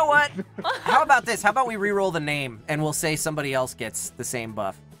 Or to- you know what? How about this? How about we re-roll the name and we'll say somebody else gets the same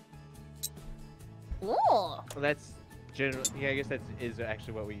buff. Ooh. Well, that's generally. Yeah, I guess that is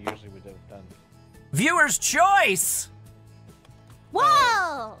actually what we usually would have done. Viewer's choice.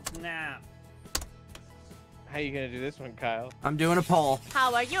 Whoa. Nah. How you gonna do this one, Kyle? I'm doing a poll.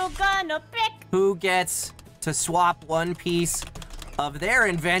 How are you gonna pick? Who gets to swap one piece of their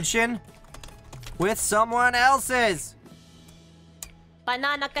invention with someone else's?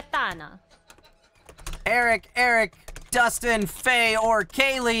 Banana Katana. Eric, Dustin, Faye, or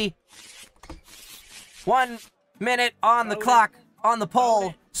Kayli. 1 minute on the clock on the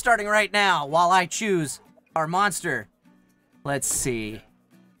poll, starting right now while I choose our monster. Let's see.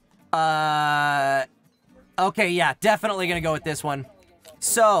 Okay, yeah, definitely gonna go with this one.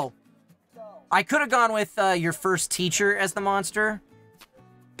 So, I could have gone with your first teacher as the monster,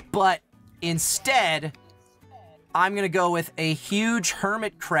 but instead, I'm gonna go with a huge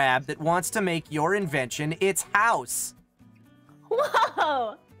hermit crab that wants to make your invention its house.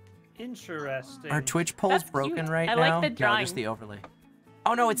 Whoa! Interesting. Our Twitch poll's That's broken cute. right I now. like the No, drawing. just the overlay.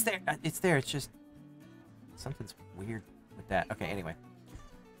 Oh no, it's there. It's there. It's just something's weird with that. Okay, anyway.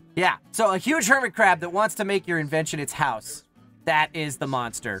 Yeah, so a huge hermit crab that wants to make your invention its house. That is the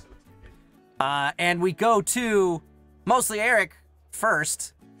monster. And we go to mostly Eric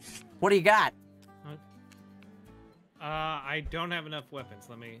first. What do you got? I don't have enough weapons.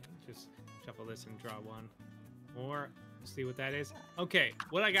 Let me just shuffle this and draw one more. See what that is. Okay,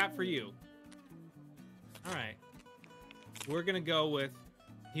 what I got for you. All right. We're going to go with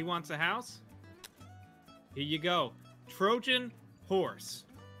he wants a house. Here you go. Trojan horse.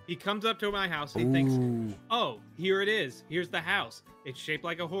 He comes up to my house. He thinks, oh, here it is. Here's the house. It's shaped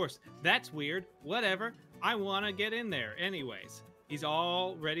like a horse. That's weird. Whatever. I want to get in there. Anyways, he's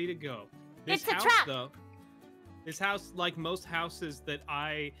all ready to go. This It's a house, trap. though, this house, like most houses that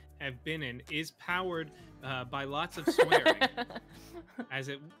I have been in, is powered by lots of swearing, as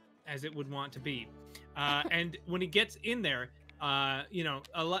it would want to be. And when he gets in there, you know,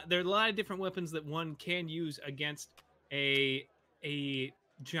 there are a lot of different weapons that one can use against a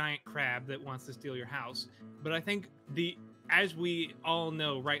giant crab that wants to steal your house. But I think as we all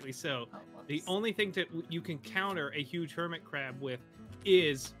know, rightly so, the only thing that you can counter a huge hermit crab with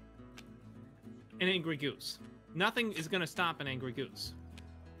is an angry goose. Nothing is going to stop an angry goose.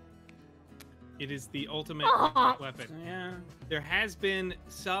 It is the ultimate weapon. Yeah. There has been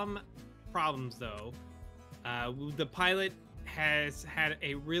some problems, though. The pilot has had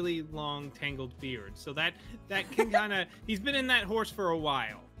a really long, tangled beard. So that can kind of... He's been in that horse for a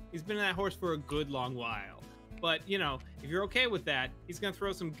while. He's been in that horse for a good long while. But, you know, if you're okay with that, he's going to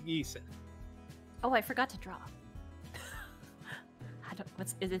throw some geese in. Oh, I forgot to draw.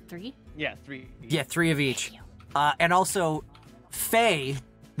 Is it 3? Yeah, 3. Yeah, 3 of each. And also, Faye,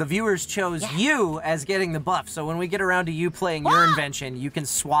 the viewers chose you as getting the buff. So when we get around to you playing your invention, you can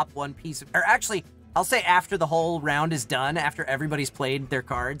swap one piece of... Or actually, I'll say after the whole round is done, after everybody's played their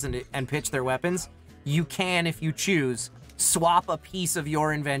cards and pitched their weapons, you can, if you choose, swap a piece of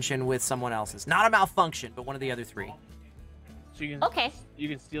your invention with someone else's. Not a malfunction, but one of the other 3. So you can, Okay. You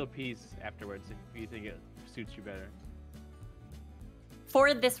can steal a piece afterwards if you think it suits you better.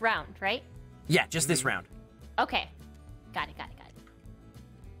 For this round, right? Yeah, just this round. Okay. Got it.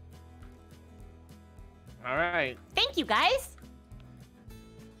 All right. Thank you, guys.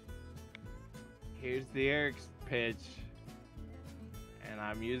 Here's the Eric's pitch. And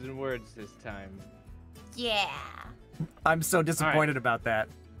I'm using words this time. Yeah. I'm so disappointed about that.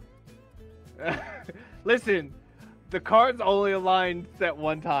 Listen, the cards only aligned at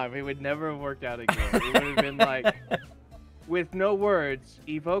one time. It would never have worked out again. It would have been like, with no words,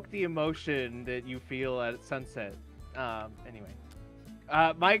 evoke the emotion that you feel at sunset. Anyway.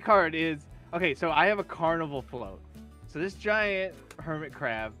 My card is... Okay, so I have a carnival float. So this giant hermit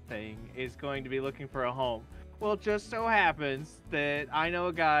crab thing is going to be looking for a home. Well, it just so happens that I know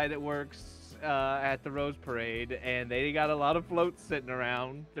a guy that works at the Rose Parade, and they got a lot of floats sitting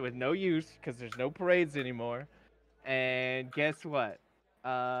around with no use because there's no parades anymore. And guess what?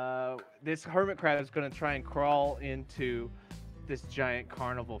 This hermit crab is going to try and crawl into this giant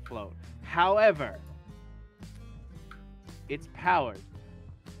carnival float. However, it's powered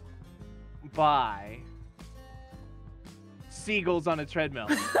by seagulls on a treadmill.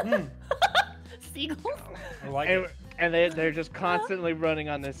 Seagulls? I like and it. and they're just constantly running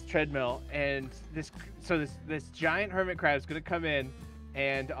on this treadmill, and this giant hermit crab is going to come in,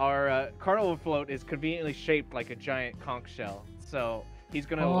 and our carnival float is conveniently shaped like a giant conch shell, so he's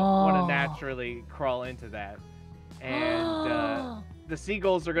going to want to naturally crawl into that, and the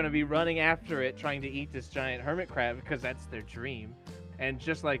seagulls are going to be running after it, trying to eat this giant hermit crab because that's their dream. And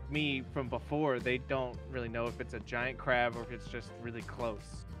just like me from before, they don't really know if it's a giant crab or if it's just really close.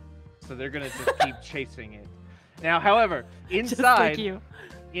 So they're gonna just keep chasing it. Now, however, inside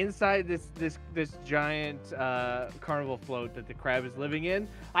this giant carnival float that the crab is living in,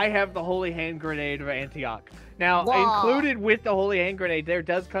 I have the holy hand grenade of Antioch. Now, included with the holy hand grenade, there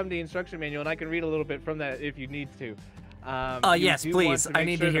does come the instruction manual, and I can read a little bit from that if you need to. Yes, please. I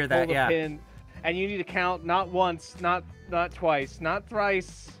need to hear that. Yeah. Pin, and you need to count not once, not twice, not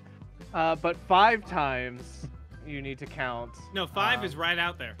thrice, but 5 times. You need to count. No, 5 is right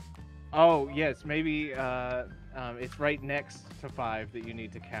out there. Oh yes, maybe it's right next to 5 that you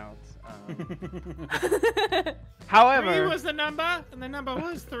need to count. However, 3 was the number, and the number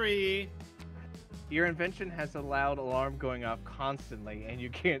was 3. Your invention has a loud alarm going off constantly, and you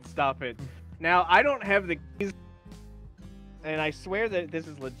can't stop it. Now I don't have the keys, and I swear that this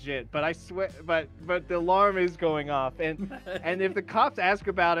is legit. But I swear, but the alarm is going off, and if the cops ask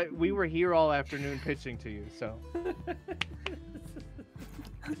about it, we were here all afternoon pitching to you. So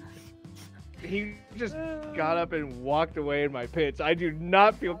he just got up and walked away in my pitch. I do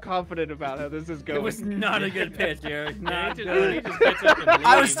not feel confident about how this is going. It was not a good pitch, Eric. Not He good. just gets up and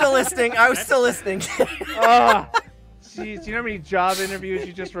I was leaves. still listening. I was still listening. Ah, jeez, you know how many job interviews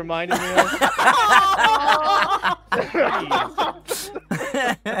you just reminded me of?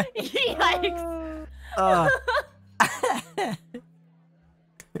 Yikes!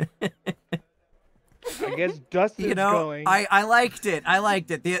 I guess Dustin's You know, going. I liked it. I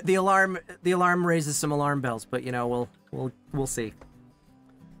liked it. The alarm raises some alarm bells, but you know, we'll see.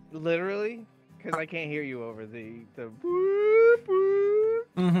 Literally, because I can't hear you over the whoop whoop,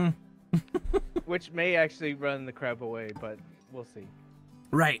 Mm-hmm. which may actually run the crab away, but we'll see.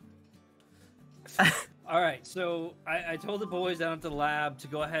 Right. All right, so I told the boys down at the lab to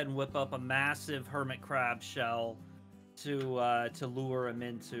go ahead and whip up a massive hermit crab shell to lure him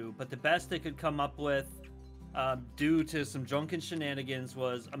into. But the best they could come up with, due to some drunken shenanigans,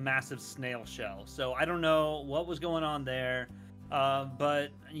 was a massive snail shell. So I don't know what was going on there, but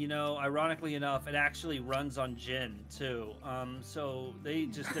you know, ironically enough, it actually runs on gin too. So they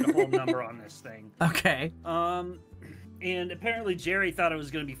just did a whole number on this thing. Okay. And apparently Jerry thought it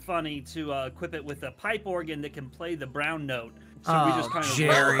was going to be funny to equip it with a pipe organ that can play the brown note. So we just kind of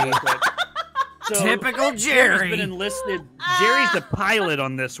Jerry. rolled with it. So Typical Jerry's Jerry. been enlisted. Jerry's the pilot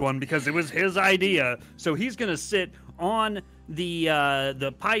on this one because it was his idea. So he's going to sit on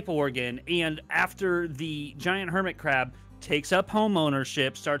the pipe organ, and after the giant hermit crab takes up home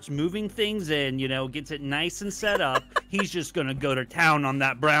ownership, starts moving things in, you know, gets it nice and set up, he's just going to go to town on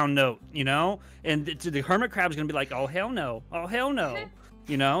that brown note, you know? And the hermit crab's going to be like, oh, hell no. Oh, hell no.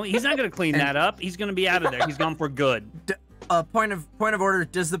 You know? He's not going to clean that up. He's going to be out of there. He's gone for good. Point of order.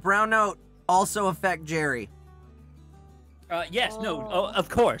 Does the brown note also affect Jerry? Yes, no, of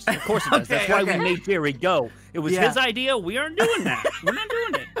course it does. That's why we made Jerry go. It was his idea. We aren't doing that. We're not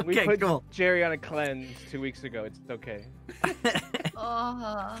doing it. We Okay, put cool. Jerry on a cleanse 2 weeks ago. It's okay.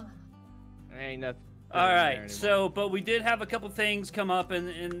 Oh. Ain't nothing. All there right, anymore. so, but we did have a couple things come up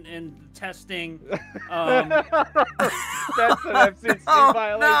in testing. That's an FCC Oh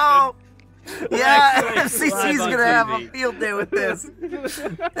violation. no! Yeah, Actually, FCC's live on gonna have a TV. field day with this.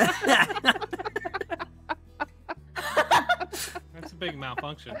 That's a big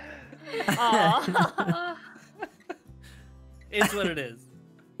malfunction. Aw. It's what it is.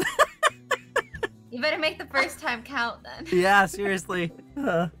 You better make the first time count then. Yeah, seriously.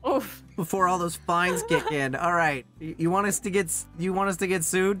 Oof. Before all those fines kick in. All right, you want us to get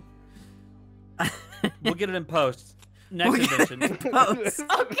sued? We'll get it in post. Next We'll get it invention. in post.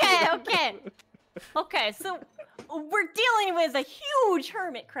 Okay, so we're dealing with a huge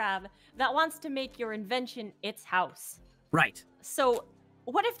hermit crab that wants to make your invention its house. Right. So,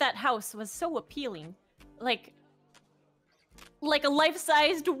 what if that house was so appealing, like a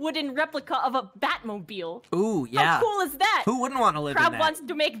life-sized wooden replica of a Batmobile? Ooh, yeah. How cool is that? Who wouldn't want to live in Crab that? wants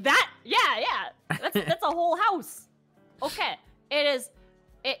to make that. Yeah. That's a whole house. Okay. It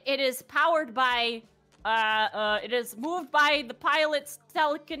is powered by it is moved by the pilot's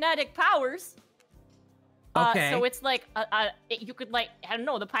telekinetic powers. Okay. So it's like you could, like, I don't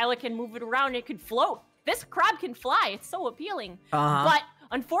know, the pilot can move it around, it could float. This crab can fly. It's so appealing. Uh-huh. But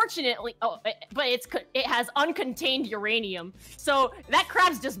unfortunately, it has uncontained uranium. So that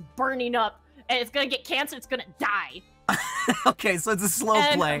crab's just burning up, and it's gonna get cancer. It's gonna die. Okay, so it's a slow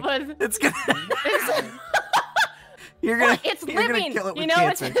And- play. but- It's gonna. You're Well, gonna. it's you're gonna living, kill it with you know.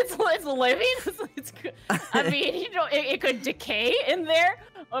 cancer. It's living. It's good. I mean, you know, it could decay in there.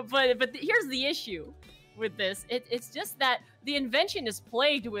 But here's the issue with this. It's just that the invention is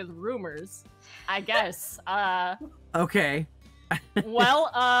plagued with rumors, I guess. Okay. Well,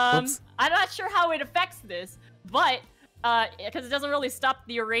 Whoops. I'm not sure how it affects this, but because it doesn't really stop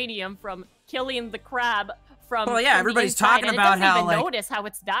the uranium from killing the crab from. Well, yeah, from the everybody's inside, talking and about it doesn't how, even like- notice how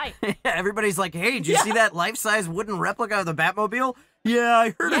it's dying. Everybody's like, "Hey, did you see that life-size wooden replica of the Batmobile? Yeah,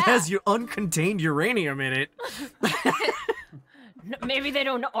 I heard it Yeah. has uncontained uranium in it." No, maybe they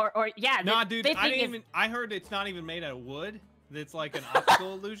don't know, or yeah. Nah, they dude, think I didn't it's- even. I heard it's not even made out of wood. It's like an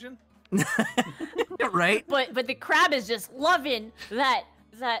optical illusion. Right? But the crab is just loving that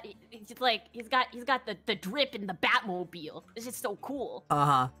it's like he's got the drip in the Batmobile. It's just so cool.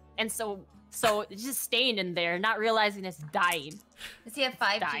 Uh-huh. And so it's just staying in there, not realizing it's dying. Does he have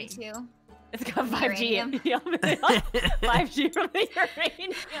 5G Dying. too? It's got 5G. Uranium. Yep. 5G from the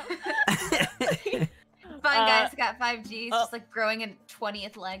uranium. Fun guys got 5G. It's oh. just like growing a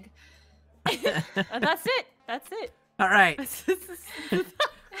 20th leg. That's it. That's it. All right.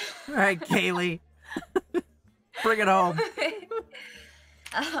 All right, Kayli. Bring it home.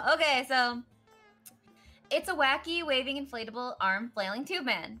 Okay, so it's a wacky, waving, inflatable arm flailing tube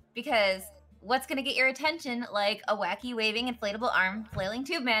man. Because what's gonna get your attention like a wacky, waving, inflatable arm flailing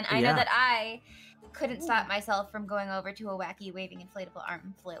tube man? I know that I couldn't stop myself from going over to a wacky, waving, inflatable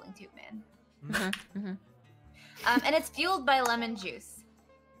arm flailing tube man. And it's fueled by lemon juice.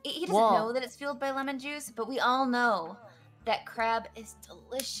 He doesn't know that it's fueled by lemon juice, but we all know that crab is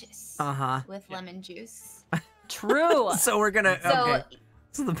delicious with lemon juice. True. So we're gonna. Okay.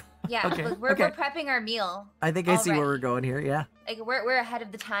 So we're prepping our meal. I think I see where we're going here. Yeah. Like we're ahead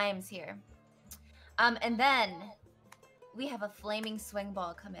of the times here. And then we have a flaming swing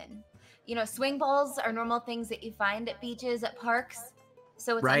ball come in. You know, swing balls are normal things that you find at beaches, at parks.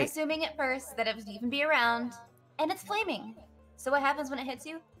 So it's unassuming at first that it would even be around, and it's flaming. So what happens when it hits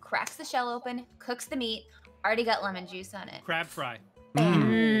you? Cracks the shell open, cooks the meat, already got lemon juice on it. Crab fry.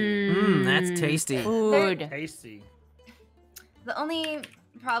 That's tasty. Food. Tasty. The only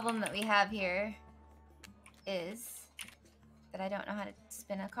problem that we have here is that I don't know how to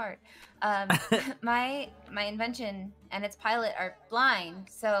spin a card. My invention and its pilot are blind,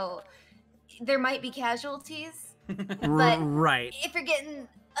 so there might be casualties. But if you're getting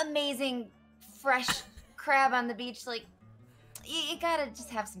amazing, fresh crab on the beach, like you gotta just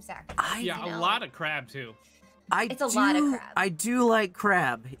have some sacrifice. A lot of crab too. It's a lot of crab. I do like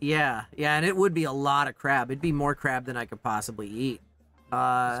crab. Yeah, and it would be a lot of crab. It'd be more crab than I could possibly eat.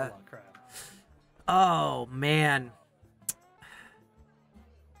 That's a lot of crab. Oh man,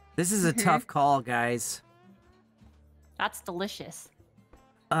 this is a tough call, guys. That's delicious.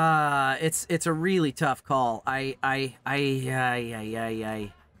 It's a really tough call. When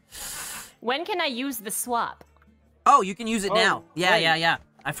can I use the swap? Oh, you can use it now. Yeah.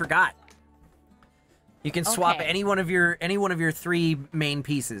 I forgot. You can swap any one of your 3 main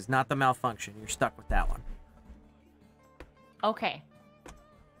pieces, not the malfunction. You're stuck with that one. Okay.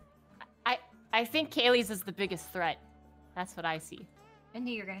 I think Kaylee's is the biggest threat. That's what I see. I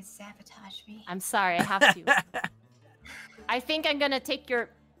knew you were gonna sabotage me. I'm sorry, I have to. I think I'm gonna take the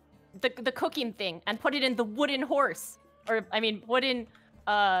cooking thing and put it in the wooden horse. Wooden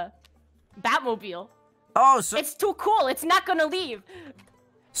Batmobile. Oh, so it's too cool. It's not gonna leave.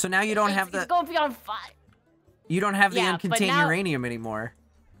 So now you don't have the. It's gonna be on fire. You don't have the uncontained uranium anymore.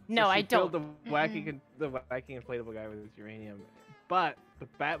 No, I don't. The wacky inflatable guy with his uranium, but the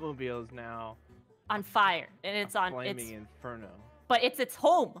Batmobile is now on fire, and it's on flaming inferno. But it's its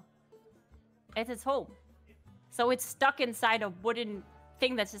home. It's its home. So it's stuck inside a wooden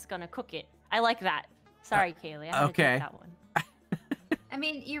thing that's just gonna cook it. I like that. Sorry, Kayli. I had to take that one. I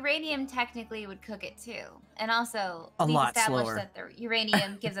mean, uranium technically would cook it too, and also a we've lot established slower. that the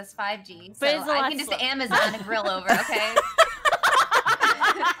uranium gives us 5G, so But I can just Amazon a grill over, okay?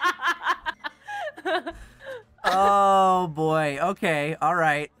 Oh boy. Okay. All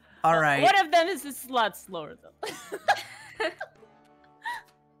right. One of them is a lot slower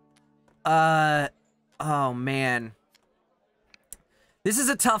though. Oh man. This is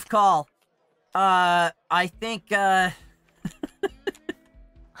a tough call. I think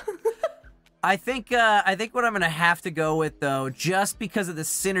I think what I'm gonna have to go with though, just because of the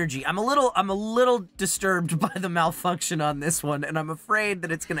synergy, I'm a little disturbed by the malfunction on this one, and I'm afraid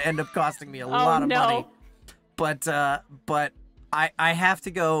that it's gonna end up costing me a lot of money. But I have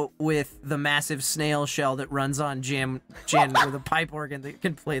to go with the massive snail shell that runs on Jin with a pipe organ that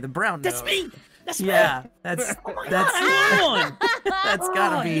can play the brown note. That's me. That's yeah, that's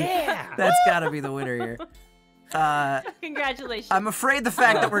gotta be the winner here. Congratulations. I'm afraid the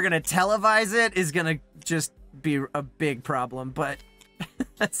fact that we're gonna televise it is gonna just be a big problem, but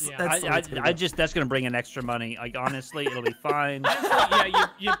that's gonna bring in extra money. Like honestly, it'll be fine.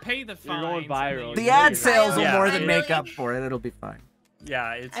 You pay the fine. You're going viral. The ad sales will more than make up for it. It'll be fine.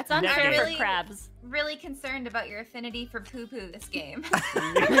 Yeah, it's unfair for crabs. Really concerned about your affinity for poo-poo this game. That's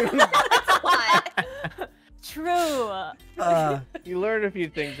a lot. True. You learn a few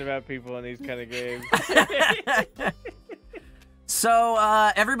things about people in these kind of games. So,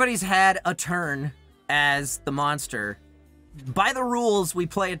 everybody's had a turn as the monster. By the rules, we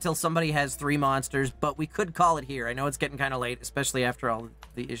play until somebody has 3 monsters, but we could call it here. I know it's getting kind of late, especially after all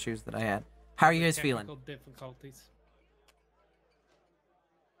the issues that I had. How are you guys feeling? Difficulties.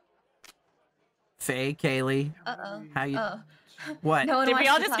 Faye, Kayli. Uh-oh. How you... What? No one Did we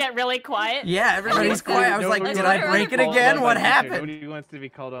all wants to just talk. get really quiet? Yeah, everybody's quiet. I was like, did I break it again? What happened? Nobody wants to be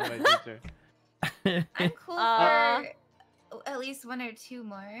called on by teacher. I'm cool for at least 1 or 2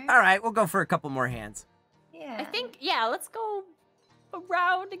 more. All right, we'll go for a couple more hands. Yeah. I think, let's go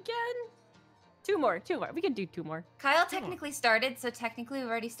around again. Two more. We can do 2 more. Kyle technically started, so technically we've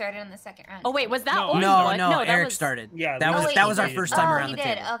already started on the second round. Oh wait, was that No, only No, one? no, that Eric was, started. Yeah, that was wait, that you was our did. first time Oh, around he the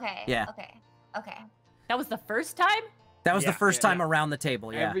did. table. Okay. Yeah. Okay. That was the first time? That was the Yeah, first yeah, time around the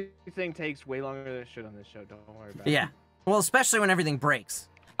table. Yeah. Everything takes way longer than it should on this show. Don't worry about it. Yeah. Well, especially when everything breaks.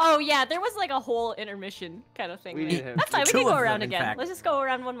 Oh yeah, there was like a whole intermission kind of thing. We there. did have That's fine, we two can go of them, around in again. fact. Let's just go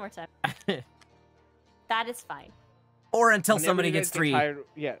around one more time. That is fine. Or until Whenever somebody you guys gets get 3. tired,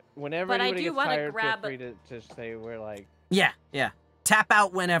 yeah, whenever But I anybody do gets wanna tired, grab feel free to say we're like Yeah, yeah. Tap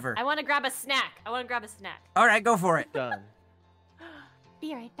out whenever. I want to grab a snack. All right, go for it. done.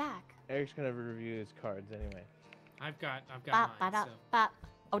 Be right back. Eric's gonna review his cards anyway. I've got Bop, mine, ba-da, so bop.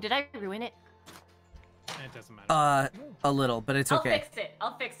 Oh, did I ruin it? it doesn't matter. A little, but it's okay.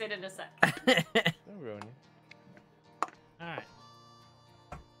 I'll fix it in a sec. Don't ruin you. All right.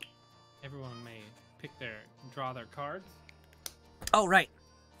 Everyone may draw their cards. Oh, right.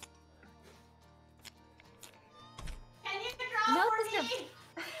 Can you draw No, for this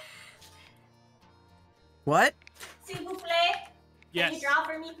me? What? S'il vous plaît. Yes. Can you draw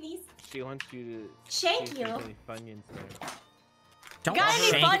for me, please? She wants you to Thank see if there's you. any Funyuns there. Don't Got any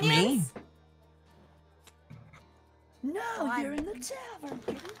shank me. Funyuns? No, you're in the tavern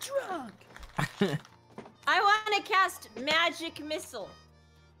getting drunk. I want to cast magic missile.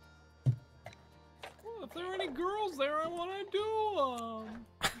 Well, if there are any girls there, I want to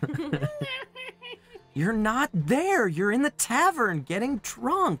do them. You're not there. You're in the tavern getting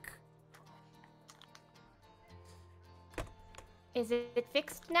drunk. Is it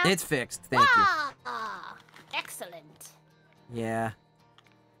fixed now? It's fixed. Thank you. Ah, excellent. Yeah.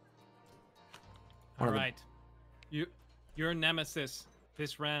 One All of the- right. Your nemesis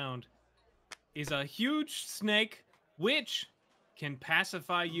this round is a huge snake which can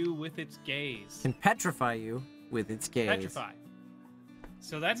pacify you with its gaze. Can petrify you with its gaze. Petrify.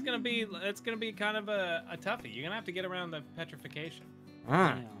 So that's gonna be kind of a toughie. You're gonna have to get around the petrification.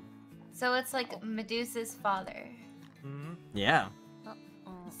 Mm, So it's like Medusa's father. hmm yeah.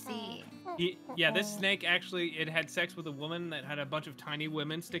 See. This snake actually it had sex with a woman that had a bunch of tiny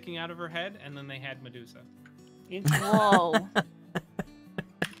women sticking out of her head, and then they had Medusa. Whoa.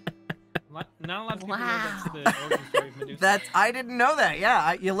 Not a lot of people know Wow. that's the origin story of Medusa. I didn't know that.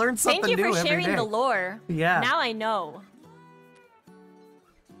 Yeah, you learn something Thank you new for every sharing day. the lore. Yeah. Now I know.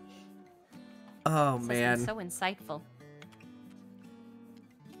 Oh This has man. been so insightful.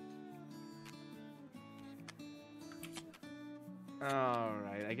 All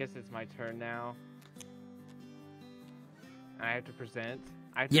right, I guess it's my turn now. I have to present.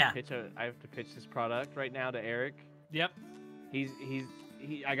 I have to pitch this product right now to Eric. Yep.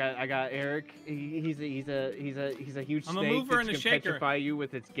 I got Eric. He's a huge I'm a snake mover that and a can shaker. petrify you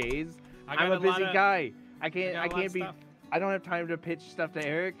with its gaze. I got I'm a lot busy of- guy. I got a can't lot of be. stuff. I don't have time to pitch stuff to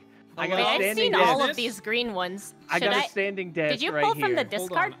Eric. I Hello? got a Wait, I've standing seen all desk. of these green ones. I Should got a standing desk Did you right pull from the here. Hold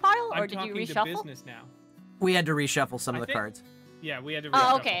discard on. pile, or I'm did you talking to reshuffle? business now. We had to reshuffle some of I the think- cards. Yeah, we had to. Oh,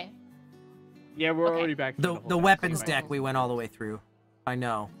 reshuffle. okay. Yeah, we're Okay. already back. To The whole weapons thing. deck we went all the way through. I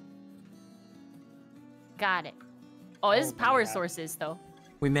know. Got it. Oh, this is Oh, power yeah. sources, though.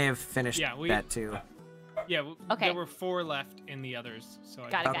 We may have finished Yeah, that too. Okay. There were 4 left in the others, so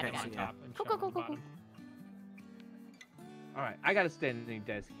Got it, I got put it, them got on it. top and Cool, shoved cool, them cool, cool, bottom. All right, I got a standing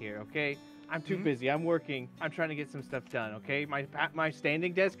desk here. Okay, I'm too Mhm. busy. I'm working. I'm trying to get some stuff done. Okay, my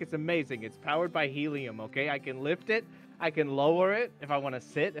standing desk is amazing. It's powered by helium. Okay, I can lift it. I can lower it if I want to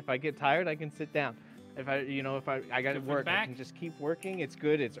sit. If I get tired, I can sit down. If I got to Good for the work, I back. can just keep working. It's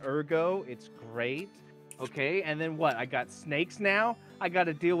good. It's ergo. It's great. Okay, and then what? I got snakes now. I got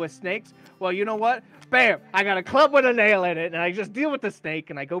to deal with snakes. Well, you know what? Bam! I got a club with a nail in it, and I just deal with the snake,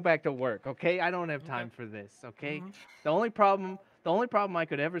 and I go back to work. Okay, I don't have time for this. Okay, Mhm. the only problem I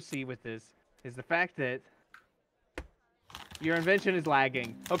could ever see with this is the fact that your invention is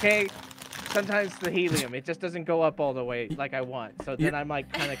lagging. Okay, sometimes the helium it just doesn't go up all the way like I want. So then I'm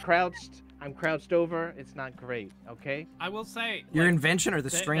like kind of crouched. I'm crouched over. It's not great. Okay. I will say. Your like, invention or the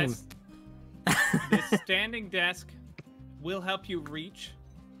th- stream? this standing desk will help you reach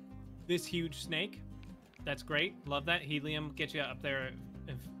this huge snake. That's great. Love that. Helium gets you up there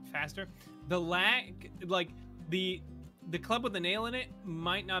faster. The lag, like the club with the nail in it,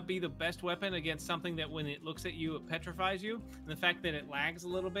 might not be the best weapon against something that when it looks at you, it petrifies you. And the fact that it lags a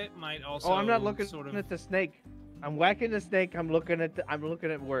little bit might also. Oh, I'm not looking sort of. at the snake. I'm whacking the snake. I'm looking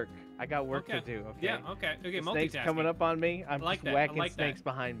at work. I got work to do. Okay. Yeah. Okay. Okay. The snake's Multitasking. coming up on me. I'm like just that. I whacking like that. snakes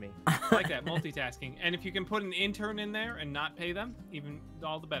behind me. I like that multitasking. And if you can put an intern in there and not pay them, even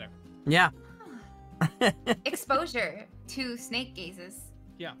all the better. Yeah. Exposure to snake gazes.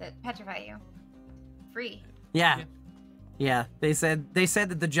 Yeah. That petrify you. Free. Yeah. Yeah. Yeah, they said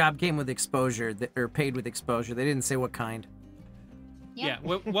that the job came with exposure, or paid with exposure. They didn't say what kind. Yeah,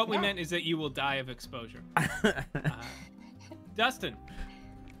 what we meant is that you will die of exposure. Dustin.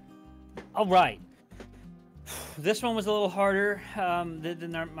 All right. This one was a little harder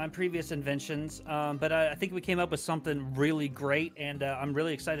than my previous inventions, but I think we came up with something really great, and I'm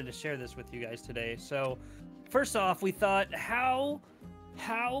really excited to share this with you guys today. So, first off, we thought, how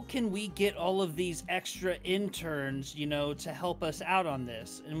can we get all of these extra interns, to help us out on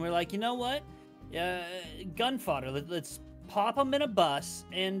this? And we're like, you know what? Gun fodder. Let's pop them in a bus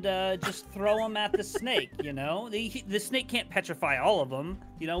and just throw them at the snake. The snake can't petrify all of them.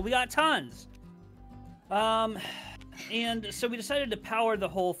 We got tons. And so we decided to power the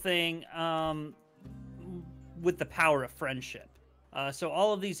whole thing with the power of friendship. So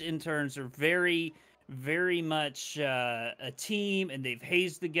all of these interns are very, very much a team, and they've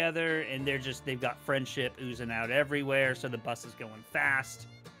hazed together, and they've got friendship oozing out everywhere. So the bus is going fast.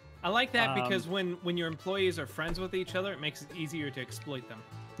 I like that because when your employees are friends with each other, it makes it easier to exploit them.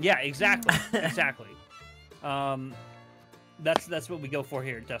 Yeah, exactly, exactly. That's what we go for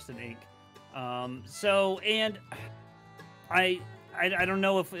here at Dustin Inc. And I don't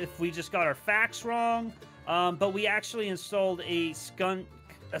know if we just got our facts wrong, but we actually installed a skunk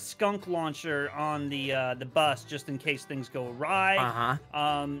launcher on the bus just in case things go awry.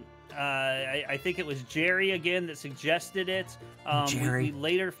 I think it was Jerry again that suggested it. We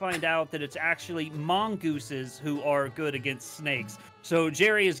later find out that it's actually mongooses who are good against snakes. So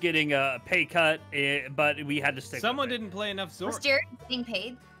Jerry is getting a pay cut, but we had to stick. Someone with it. didn't play enough Zork. Was Jerry getting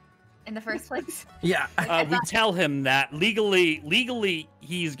paid in the first place? Yeah. We tell him that legally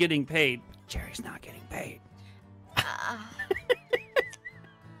he's getting paid. Jerry's not getting paid.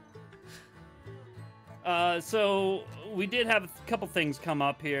 So we did have a couple things come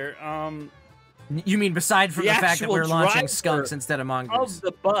up here. You mean beside from the fact that we're launching skunks instead of mongoose? Of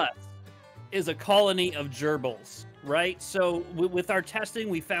the bus is a colony of gerbils, right? So with our testing,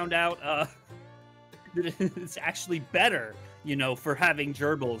 we found out that it's actually better, for having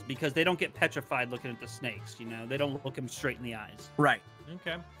gerbils because they don't get petrified looking at the snakes. They don't look them straight in the eyes. Right.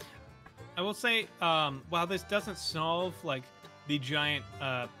 Okay. I will say, while this doesn't solve like the giant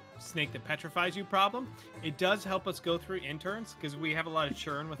snake that petrifies you problem, it does help us go through interns because we have a lot of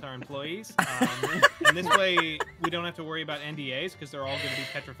churn with our employees. And this way, we don't have to worry about NDAs because they're all going to be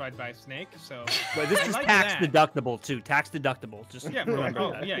petrified by a snake. So, but this is tax deductible too. Tax deductible. Just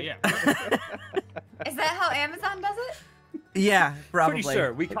remember that. Yeah. Is that how Amazon does it? Yeah, probably. Pretty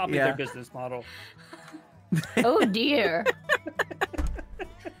sure we copied their business model. Oh dear.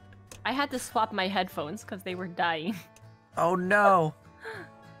 I had to swap my headphones because they were dying. Oh no.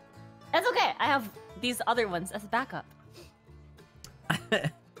 That's okay. I have these other ones as backup.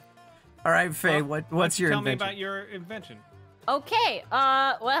 All right, Faye, what's your invention? Tell me invention? about your invention. Okay,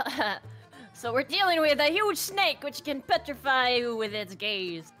 well, so we're dealing with a huge snake which can petrify you with its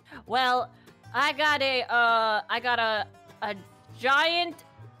gaze. Well, I got a giant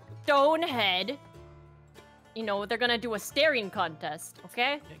stone head. They're gonna do a staring contest,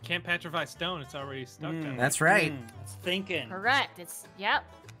 okay? It can't petrify stone, it's already stuck down. That's right. It's thinking. Correct, yep.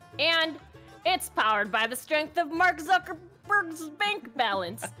 And it's powered by the strength of Mark Zuckerberg's bank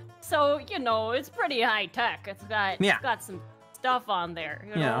balance. So, it's pretty high tech. It's got some stuff on there,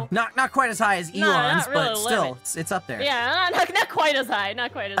 you know? Not quite as high as Elon's, really but still, it's up there. Yeah, not quite as high,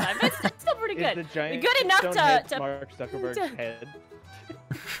 but it's still pretty good. Is the giant good enough stone head to Mark Zuckerberg's head.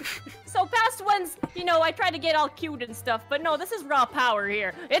 So past ones, I try to get all cute and stuff, but no, this is raw power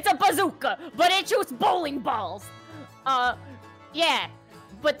here. It's a bazooka, but it shoots bowling balls. Yeah.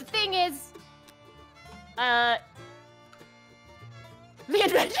 But the thing is, the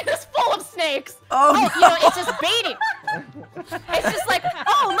invention is full of snakes. Oh, no. It's just baiting. It's just like,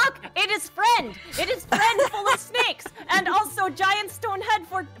 oh, look, it is friend. It is friend full of snakes. And also giant stone head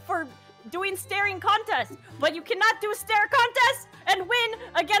for doing staring contest. But you cannot do a stare contest and win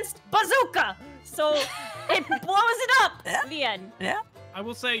against bazooka. So it blows it up at the end. Yeah. I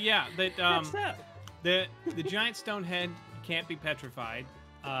will say, that the giant stone head can't be petrified.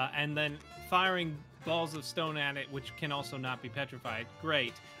 And then firing balls of stone at it, which can also not be petrified.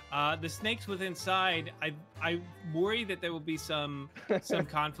 Great. The snakes within inside, I worry that there will be some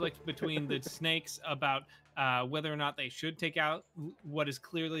conflict between the snakes about whether or not they should take out what is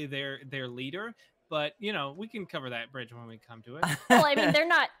clearly their leader. But we can cover that bridge when we come to it. Well, I mean, they're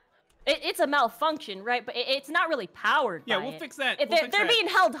not. It's a malfunction, right? But it's not really powered. Yeah, by we'll it. fix that. They're being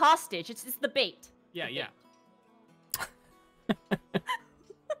held hostage. It's the bait. Yeah.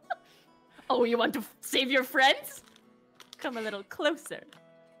 Oh, you want to save your friends? Come a little closer.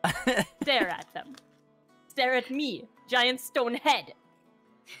 Stare at them. stare at me, giant stone head.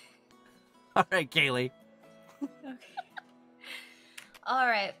 All right, Kayli. All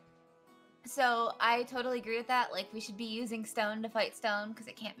right. So I totally agree with that. Like, we should be using stone to fight stone because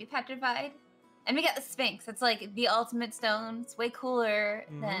it can't be petrified. And we got the Sphinx. It's like the ultimate stone. It's way cooler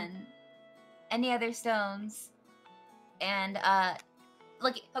than any other stones. And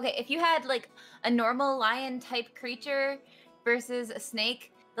like, okay, if you had like a normal lion type creature versus a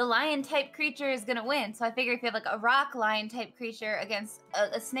snake, the lion type creature is gonna win. So I figure if you have like a rock lion type creature against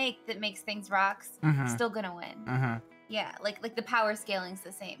a snake that makes things rocks, it's still gonna win. Yeah, like the power scaling's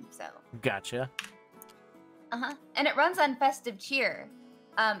the same. So Gotcha. and it runs on festive cheer.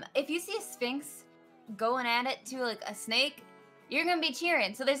 If you see a Sphinx going at it to like a snake, you're gonna be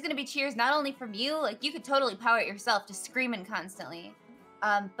cheering. So there's gonna be cheers not only from you, like you could totally power it yourself, just screaming constantly.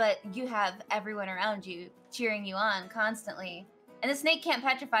 But you have everyone around you cheering you on constantly. And the snake can't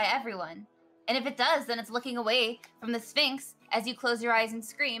petrify everyone. And if it does, then it's looking away from the Sphinx as you close your eyes and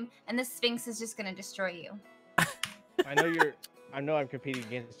scream, and the Sphinx is just gonna destroy you. I know I'm competing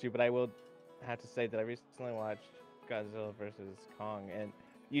against you, but I will have to say that I recently watched Godzilla versus Kong, and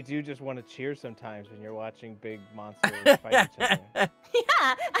you do just want to cheer sometimes when you're watching big monsters fight each other.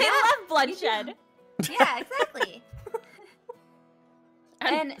 Yeah, I love bloodshed. Yeah, exactly.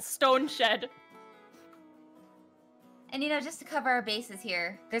 And stone shed. And you know, just to cover our bases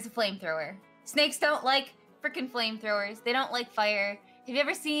here, there's a flamethrower. Snakes don't like freaking flamethrowers. They don't like fire. Have you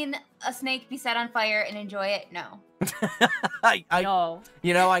ever seen a snake be set on fire and enjoy it? No. No.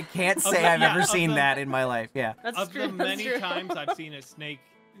 You know, I can't say I've ever seen that in my life. Yeah. That's Of true. the many that's true. times I've seen a snake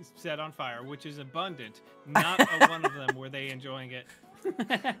set on fire, which is abundant, not a one of them were they enjoying it.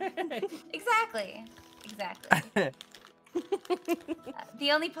 Exactly.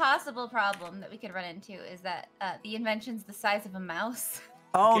 The only possible problem that we could run into is that the invention's the size of a mouse.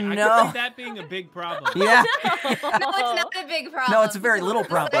 Oh I no. could see that being a big problem. Yeah. No, it's not a big problem. No, it's a very little It's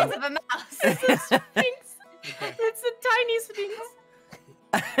the problem. size of a mouse. Sphinx. Okay. It's a tiny sphinx.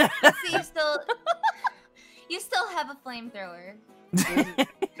 So you still have a flamethrower.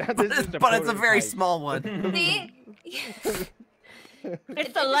 But it's a very small one. See?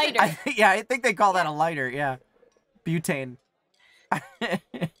 It's a lighter. Yeah, I think they call that a lighter. Yeah. Butane. I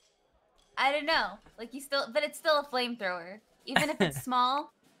don't know. Like but it's still a flamethrower. Even if it's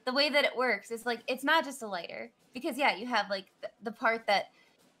small, the way that it works is like, it's not just a lighter. Because yeah, you have like the part that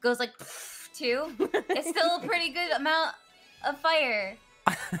goes like too. It's still a pretty good amount of fire,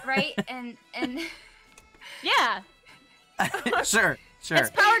 right? And Yeah. Sure. It's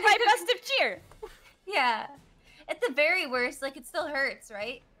powered by festive cheer. yeah, at the very worst, like it still hurts,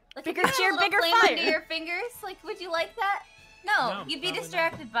 right? Like Bigger if you had cheer, a little bigger flame fire. under your fingers, like would you like that? No, No, you'd be probably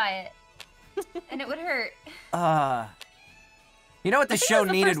distracted by it, and it would hurt. You know what the think show that's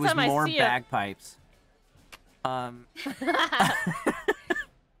the needed first was time I more see it. bagpipes.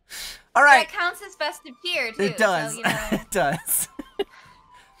 All right. That counts as festive cheer too. It does. So, you know. It does.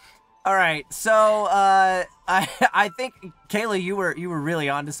 All right. So I think Kayla, you were really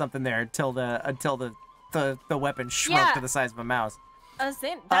onto something there until the weapon shrunk Yeah. to the size of a mouse. I was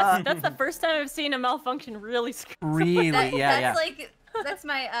saying, that's the first time I've seen a malfunction really screw. Really? Yeah. That's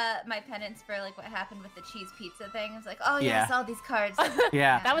my my penance for like what happened with the cheese pizza thing. It's like, oh Yeah. yes, all these cards.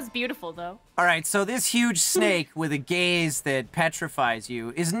 Yeah. That was beautiful though. All right, so this huge snake with a gaze that petrifies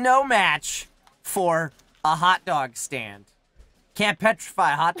you is no match for a hot dog stand. Can't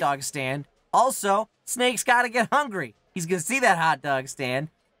petrify a hot dog stand. Also, snake's gotta get hungry. He's gonna see that hot dog stand.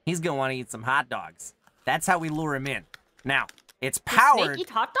 He's gonna want to eat some hot dogs. That's how we lure him in. Now, it's powered. Snake eat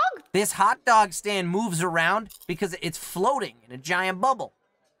hot dog? This hot dog stand moves around because it's floating in a giant bubble.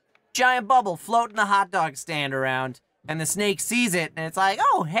 Giant bubble floating the hot dog stand around, and the snake sees it, and it's like,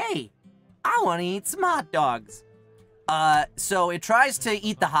 oh, hey, I want to eat some hot dogs. So it tries to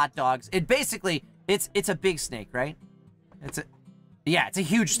eat the hot dogs. It basically, it's a big snake, right? It's a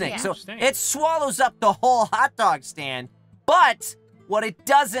huge snake. Yeah. So Huge snake. it swallows up the whole hot dog stand, but what it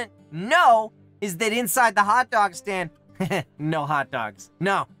doesn't know is that inside the hot dog stand, no hot dogs.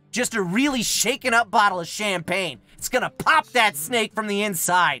 No, just a really shaken up bottle of champagne. It's gonna pop that snake from the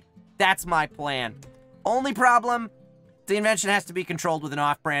inside. That's my plan. Only problem, the invention has to be controlled with an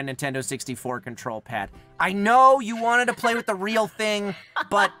off-brand Nintendo 64 control pad. I know you wanted to play with the real thing,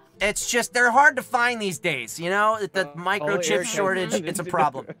 but it's just, they're hard to find these days, you know? The microchip Eric has shortage, one. it's a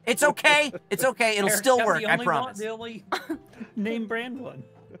problem. It's okay. It's okay. It'll still Eric, work, the I only promise. The only name brand one.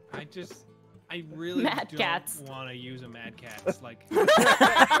 I really Mad don't Cats. want to use a Mad Cats. Like,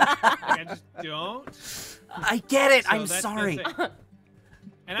 I just don't. I get it. So I'm that's sorry. it.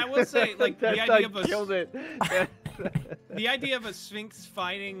 And I will say, like, the That's idea of killed it. The idea of a sphinx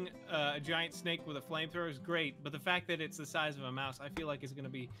fighting a giant snake with a flamethrower is great, but the fact that it's the size of a mouse, I feel like is going to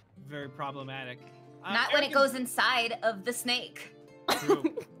be very problematic. Not when it goes inside of the snake. True.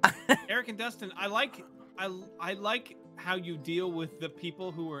 Eric and Dustin, I like how you deal with the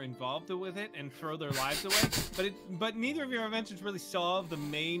people who are involved with it and throw their lives away, but neither of your inventions really solve the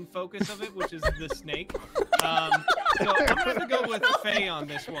main focus of it, which is the snake. So I'm going to go with Faye on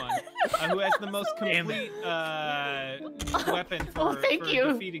this one, who has the most complete weapon for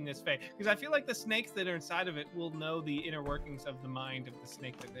defeating this Faye. Because I feel like the snakes that are inside of it will know the inner workings of the mind of the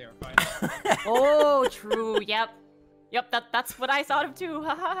snake that they are fighting. Oh, true. Yep. That's what I thought of too.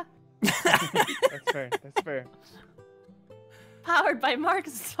 Haha. That's fair. That's fair. Powered by Mark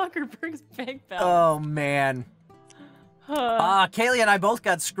Zuckerberg's bank balance. Oh, man. Kayli and I both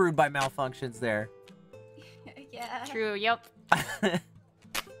got screwed by malfunctions there. Yeah. True, yep.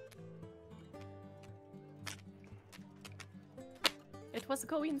 It was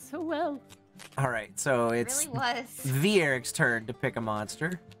going so well. All right, so it's It really was. the Eric's turn to pick a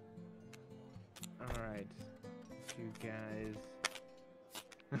monster. All right, you guys.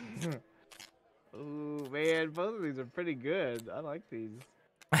 Ooh, man, both of these are pretty good. I like these.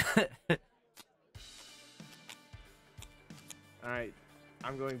 All right,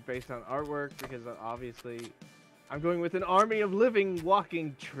 I'm going based on artwork because obviously I'm going with an army of living,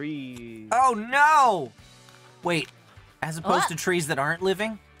 walking trees. Oh, no! Wait, as opposed What? to trees that aren't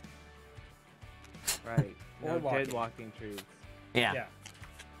living? Right. Or No, dead walking. walking trees. Yeah.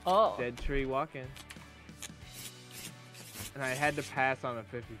 Oh. Dead tree walking. And I had to pass on a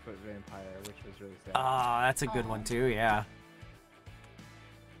 50-foot vampire, which was really sad. Oh, that's a good one too, yeah.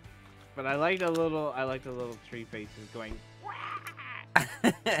 But I liked the little tree faces going. All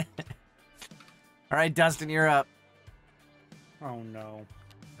right, Dustin, you're up. Oh no.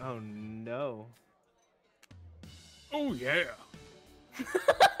 Oh no. Oh yeah.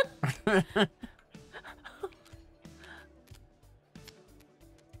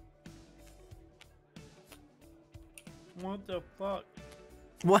 What the fuck?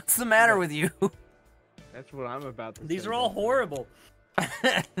 What's the matter with you? That's what I'm about to say. These are all horrible.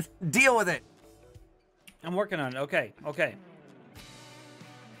 Deal with it. I'm working on it. Okay, okay.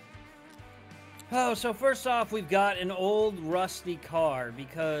 Oh, so first off, we've got an old rusty car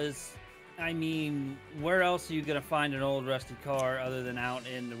because, I mean, where else are you gonna find an old rusty car other than out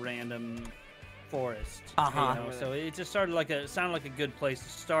in the random forest? Uh-huh. You know? So it just sounded like a good place to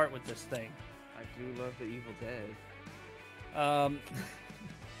start with this thing. I do love the Evil Dead.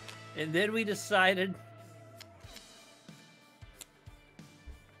 And then we decided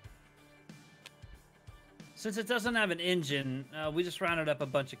since it doesn't have an engine, we just rounded up a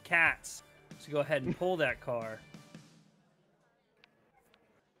bunch of cats to go ahead and pull that car.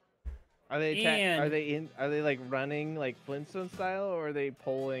 Are they And- are they like running like Flintstone style, or are they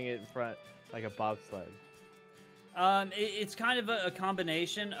pulling it in front like a bobsled? It's kind of a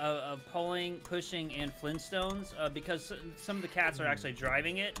combination of pulling, pushing, and Flintstones because some of the cats are actually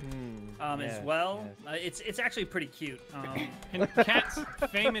driving it as yes, well. It's actually pretty cute. And cats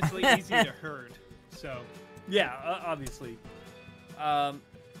famously easy to herd, so. Yeah, obviously.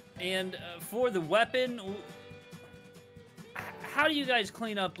 And for the weapon, how do you guys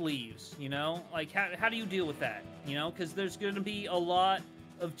clean up leaves? You know, like how do you deal with that? You know, because there's going to be a lot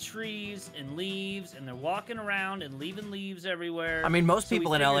of trees and leaves, and they're walking around and leaving leaves everywhere. I mean, most So we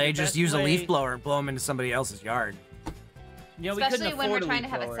people in figured LA the just best use a way- leaf blower and blow them into somebody else's yard. You know, we couldn't Especially when we're afford a trying to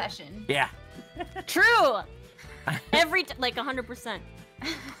leaf have a blower. session. Yeah. True. Like 100%.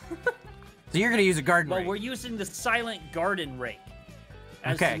 So you're gonna use a garden Well, rake. we're using the silent garden rake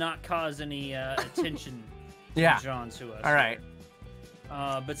as Okay. to not cause any attention Yeah. drawn to us. All right.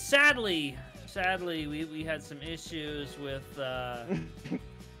 But sadly, we had some issues with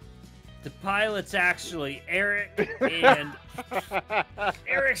the pilot's actually Eric, and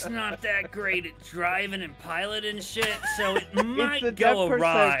Eric's not that great at driving and piloting shit, so it might It's the go depth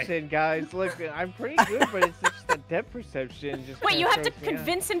awry. perception, guys. Look, I'm pretty good, but it's just the depth perception. Just Wait, kinda you have to throws me off.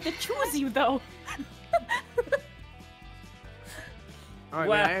 convince him to choose you, though. All right,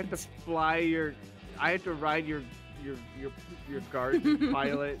 Well- man, I have to fly your. I have to ride your garden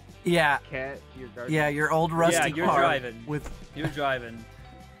pilot Yeah. cat. Your garden. Yeah, your old rusty Yeah, you're car driving. with. You're driving.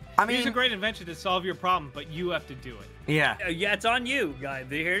 I Here's a mean, great invention to solve your problem, but you have to do it. yeah. Yeah, it's on you, guy.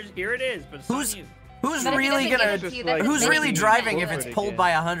 Here it is, but it's Who's- on you. Who's But if he really doesn't give gonna? it to you, that's Who's his really thing. driving if Go it's for it pulled again.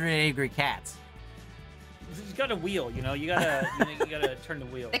 by 100 angry cats? It's got a wheel, you know. You gotta you gotta turn the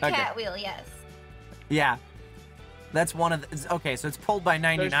wheel. The cat wheel, yes. Yeah. That's one of the. Okay, so it's pulled by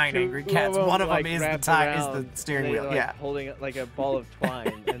 99 There's angry two cats. One of them like, is the wrapped tie, is around, the steering and wheel. they're, like, Yeah. holding it like a ball of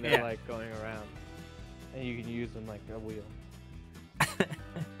twine, and they're Yeah. like going around. and you can use them like a wheel.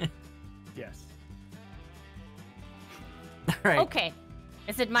 Yes. Right. Okay.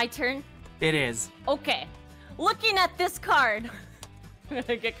 Is it my turn? It is. Okay. Looking at this card. I'm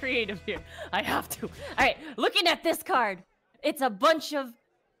gonna get creative here. I have to. Alright, looking at this card. It's a bunch of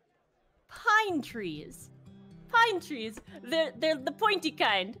pine trees. Pine trees. They're the pointy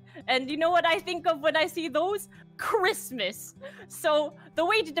kind. And you know what I think of when I see those? Christmas. So the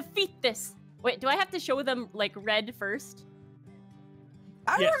way to defeat this. Wait, do I have to show them like red first?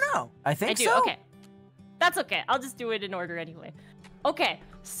 I Yes. don't know. I think I do. so. Okay. That's okay. I'll just do it in order anyway. Okay,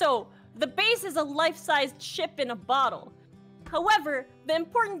 so the base is a life-sized ship in a bottle. However, the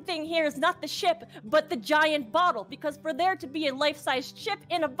important thing here is not the ship, but the giant bottle. Because for there to be a life-sized ship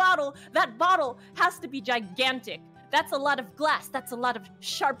in a bottle, that bottle has to be gigantic. That's a lot of glass. That's a lot of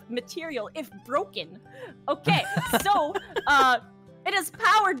sharp material, if broken. Okay, so it is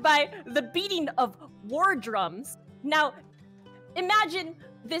powered by the beating of war drums. Now, imagine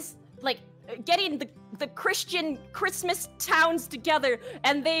this, like, getting the Christian Christmas towns together,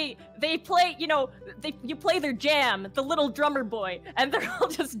 and they play, you play their jam, the little drummer boy, and they're all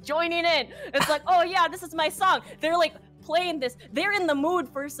just joining in. It's like, oh yeah, this is my song. They're like playing this. They're in the mood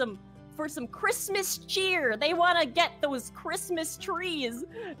for some Christmas cheer. They want to get those Christmas trees,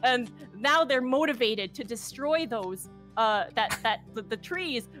 and now they're motivated to destroy those. The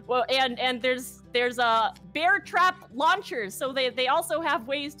trees. Well, and there's bear trap launchers, so they also have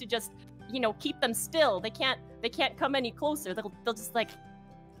ways to just keep them still. They can't come any closer. They'll just like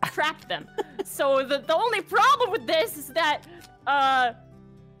trap them. So the only problem with this is that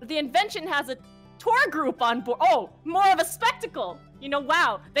the invention has a tour group on board. Oh, more of a spectacle.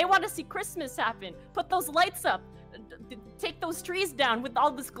 Wow, they want to see Christmas happen. Put those lights up. Take those trees down with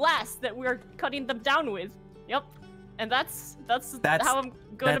all this glass that we're cutting them down with. Yep. And that's how I'm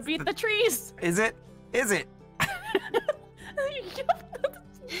going to beat the trees. Is it?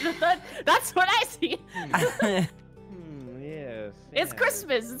 That's what I see. Yes. It's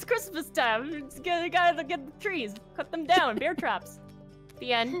Christmas. It's Christmas time. It's gotta get the trees. Cut them down. Bear traps.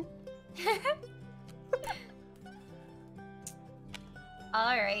 The end.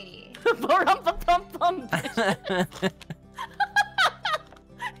 Alrighty. Ba-rum-pa-pum-pum.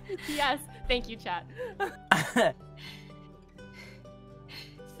 Yes. Thank you, chat.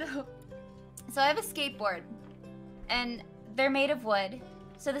 So I have a skateboard, and they're made of wood.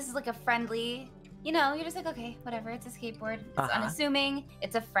 So this is like a friendly, you're just like, okay, whatever, it's a skateboard. It's unassuming.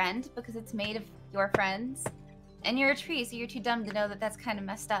 It's a friend because it's made of your friends. And you're a tree, so you're too dumb to know that that's kind of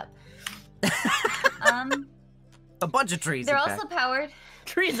messed up. A bunch of trees. They're also powered.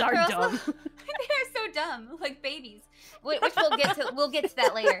 Trees are dumb. They're so dumb, like babies. Which we'll get to. We'll get to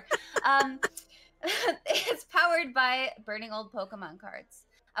that later. It's powered by burning old Pokemon cards,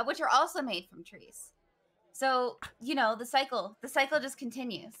 which are also made from trees. So the cycle just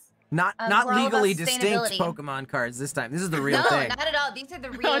continues. Not we're all about legally distinct sustainability. Pokemon cards this time. This is the real No, thing. not at all. These are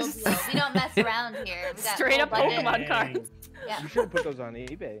the real deals. We don't mess around here. We got Straight up full budget. Pokemon cards. Yeah. You should put those on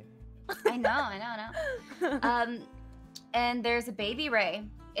eBay. I know. And there's a baby ray.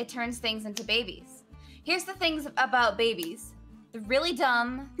 It turns things into babies. Here's the things about babies. They're really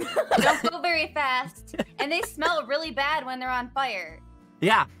dumb. They don't go very fast, and they smell really bad when they're on fire.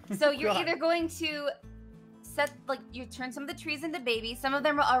 Yeah. So you're either going to you turn some of the trees into babies. Some of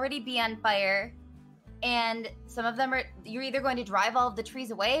them will already be on fire, and some of them you're either going to drive all of the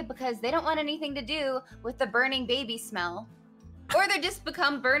trees away because they don't want anything to do with the burning baby smell, or they just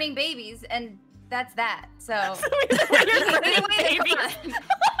become burning babies, and that's that. So either way, come on.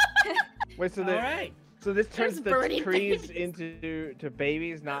 Wait, so All right. So this turns There's the burning trees babies. into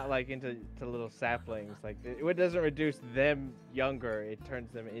babies, not like into little saplings. Like it doesn't reduce them younger; it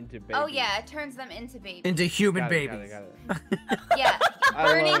turns them into babies. Oh yeah, it turns them into babies. Into human Got it, babies. got it. Yeah, I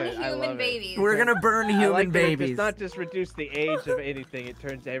love burning it, I love human it. babies. We're gonna burn I human like that it babies. does not just reduce the age of anything; it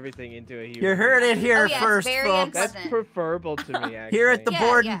turns everything into a human. You heard it here Oh, yeah, it's first, very folks. That's Unpleasant. preferable to me. Actually. Here at the Yeah,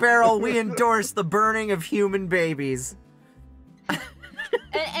 Board yeah. and Barrel, we endorse the burning of human babies.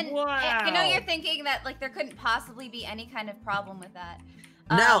 And Wow. I know you're thinking that like there couldn't possibly be any kind of problem with that.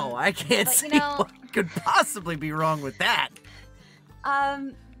 No, I can't but, see you know- what could possibly be wrong with that.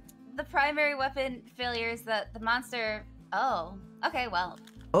 The primary weapon failure is that the monster. Oh, okay. Well,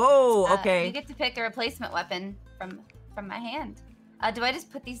 Oh, you okay. get to pick a replacement weapon from my hand. Do I just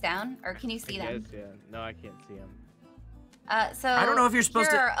put these down, or can you see them? Yes, yeah. No, I can't see them. So I don't know if you're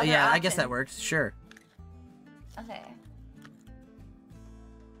supposed here to. are other Yeah, I guess that options. works. Sure. Okay.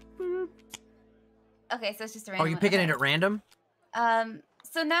 Okay, so it's just a Oh, random. you one. picking Okay. it at random?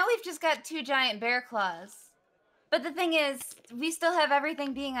 So now we've just got two giant bear claws. But the thing is, we still have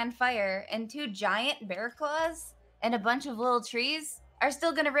everything being on fire, and 2 giant bear claws and a bunch of little trees are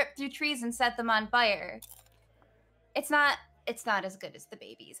still gonna rip through trees and set them on fire. It's not as good as the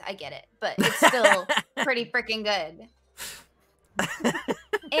babies, I get it, but it's still pretty freaking good.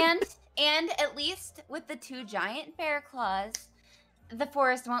 And at least with the 2 giant bear claws, the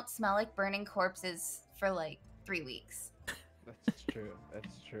forest won't smell like burning corpses for like 3 weeks. That's true.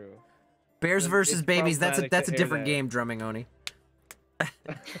 That's true. Bears versus It's babies. That's a problematic to air different that. game, Drumming Oni.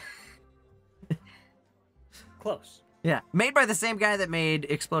 Close. Yeah, made by the same guy that made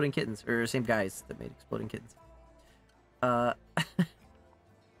Exploding Kittens, or same guys that made Exploding Kittens. All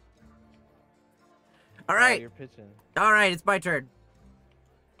right. You're pitching. All right, it's my turn.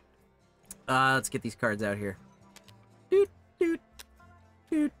 Let's get these cards out here. Doot, doot,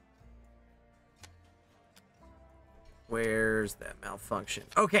 doot. Where's that malfunction?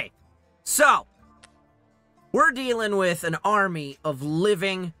 Okay, so we're dealing with an army of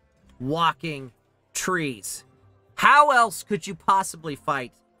living, walking trees. How else could you possibly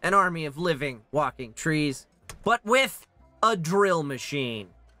fight an army of living, walking trees but with a drill machine?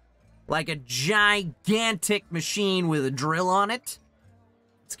 Like a gigantic machine with a drill on it.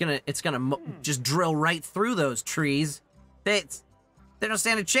 It's gonna just drill right through those trees. They don't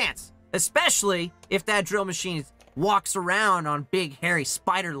stand a chance. Especially if that drill machine walks around on big hairy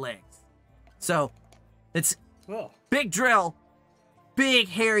spider legs. So, it's big drill, big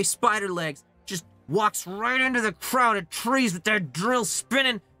hairy spider legs, just walks right into the crowd of trees with that drill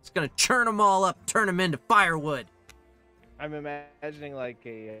spinning. It's gonna churn them all up, turn them into firewood. I'm imagining like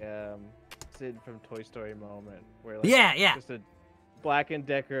a Sid from Toy Story moment where like Yeah. just a Black &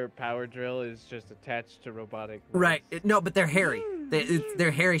 Decker power drill is just attached to robotic legs. Right. No, but they're hairy.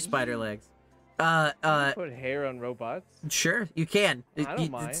 They're hairy spider legs. Put hair on robots. Sure, you can. I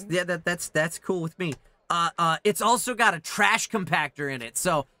don't mind. Yeah, that's cool with me. It's also got a trash compactor in it,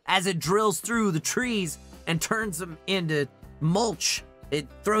 so as it drills through the trees and turns them into mulch, it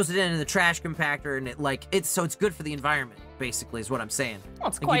throws it into the trash compactor, and so it's good for the environment. Basically, is what I'm saying. Well,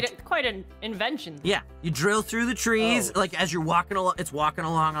 it's Like quite an invention. Yeah, you drill through the trees, Oh. like as you're walking along, it's walking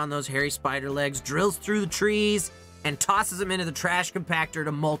along on those hairy spider legs, drills through the trees, and tosses them into the trash compactor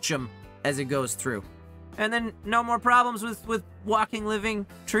to mulch them as it goes through. And then no more problems with walking, living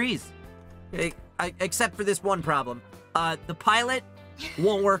trees. Except for this one problem. The pilot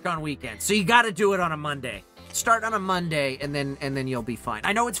won't work on weekends, so you gotta do it on a Monday. Start on a Monday, and then you'll be fine.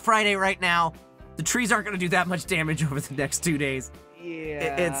 I know it's Friday right now. The trees aren't gonna do that much damage over the next 2 days.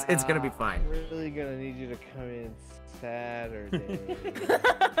 Yeah. It's gonna be fine. I'm really gonna need you to come in Saturday.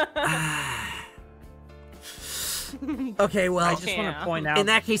 Okay, well, I just want to point out. in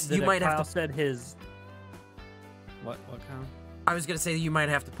that case, that you might have Kyle to. said his. What kind? I was gonna say that you might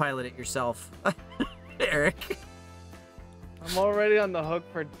have to pilot it yourself, Eric. I'm already on the hook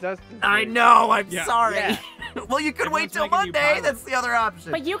for Dustin. I know. I'm Yeah. sorry. Yeah. Well, you could wait Everyone's till making you Monday. pilot. That's the other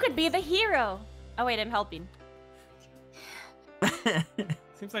option. But you could be the hero. Oh wait, I'm helping.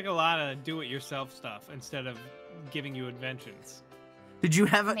 Seems like a lot of do-it-yourself stuff instead of giving you inventions. Did you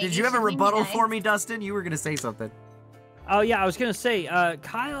have a Maybe Did you have a should we rebuttal nice? for me, Dustin? You were gonna say something. Oh yeah, I was gonna say.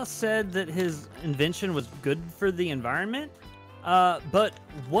 Kyle said that his invention was good for the environment. But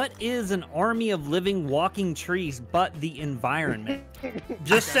what is an army of living, walking trees but the environment?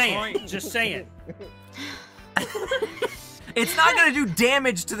 Just saying. point. Just saying. It's not gonna do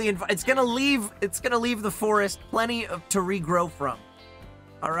damage to the environment. It's gonna leave the forest plenty to regrow from.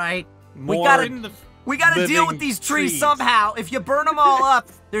 All right. We More gotta In the deal with living these trees trees. somehow. If you burn them all up,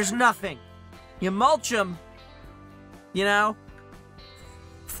 there's nothing. You mulch them. You know.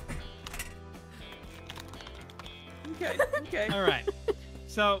 Okay. All right.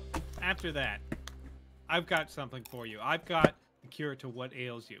 So after that, I've got something for you. I've got the cure to what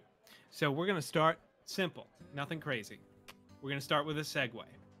ails you. So we're gonna start simple, nothing crazy. We're gonna start with a Segway.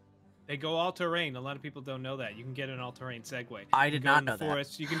 They go all-terrain. A lot of people don't know that. You can get an all-terrain Segway. I You did go not in the know that.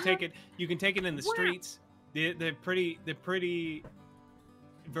 forest. You can take it. You can take it in the streets. They're pretty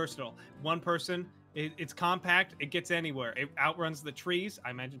versatile. One person. It's compact. It gets anywhere. It outruns the trees. I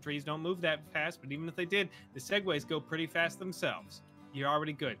imagine trees don't move that fast, but even if they did, the Segways go pretty fast themselves. You're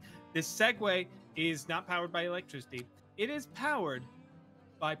already good. This Segway is not powered by electricity. It is powered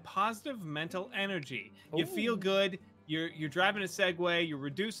by positive mental energy. You feel good. You're driving a Segway. You're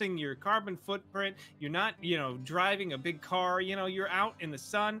reducing your carbon footprint. You're not, driving a big car. You're out in the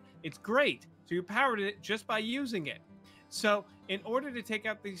sun. It's great. So you powered it just by using it. So, in order to take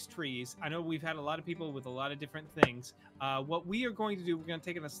out these trees, I know we've had a lot of people with a lot of different things. What we are going to do, we're going to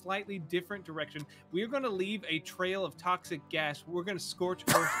take it in a slightly different direction. We are going to leave a trail of toxic gas. We're going to scorch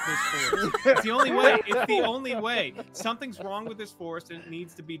earth this forest. It's the only way. It's the only way. Something's wrong with this forest, and it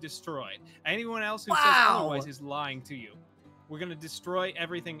needs to be destroyed. Anyone else who says otherwise is lying to you. We're going to destroy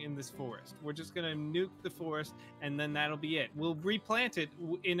everything in this forest. We're just going to nuke the forest, and then that'll be it. We'll replant it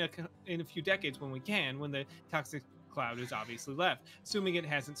in a few decades when we can, when the toxic cloud is obviously left, assuming it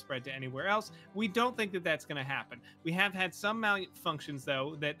hasn't spread to anywhere else. We don't think that that's going to happen. We have had some malfunctions,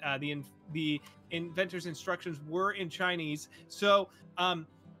 though, that the inventor's instructions were in Chinese. So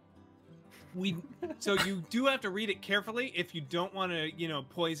so you do have to read it carefully if you don't want to,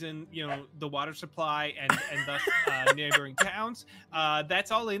 poison, the water supply and thus neighboring towns.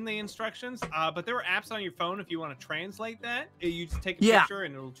 That's all in the instructions. But there are apps on your phone if you want to translate that. You just take a picture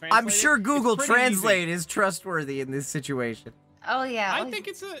and it'll translate. I'm sure Google Translate easy. is trustworthy in this situation. Oh yeah. I think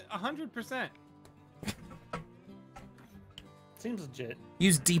it's 100%. Seems legit.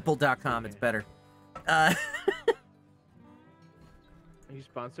 Use deeple.com. It's better. Are you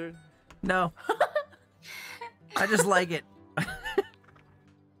sponsored? No. I just like it.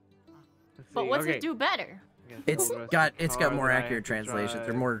 But what's it do better? It's got more accurate translations.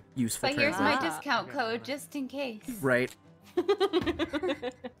 They're more useful. But here's my discount code just in case. Right.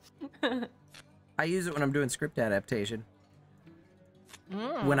 I use it when I'm doing script adaptation.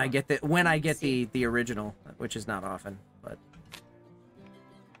 When I get the original, which is not often, but.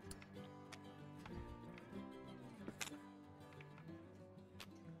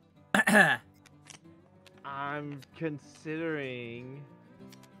 I'm considering.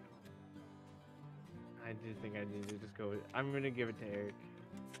 I do think I need to just go with. I'm gonna give it to Eric.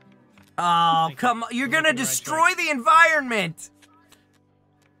 Oh, come on. You're gonna destroy the environment!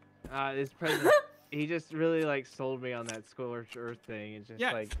 This president, he just really like sold me on that scorched earth thing. It's just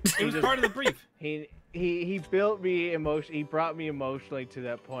like it was part of the brief. He built me he brought me emotionally to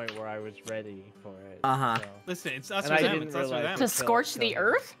that point where I was ready for it. So. Listen, it's us or them. It's us or them. To scorch the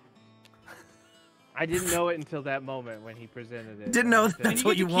earth? I didn't know it until that moment when he presented it. Didn't know that's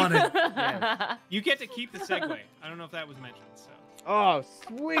what you wanted. Yes. You get to keep the segue. I don't know if that was mentioned. So. Oh,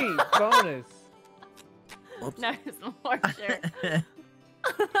 sweet bonus. No, it's more sure.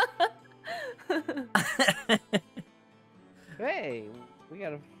 Hey, we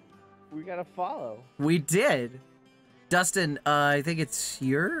gotta follow. We did. Dustin, I think it's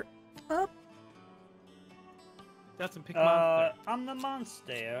your up? Dustin, pick monster. I'm the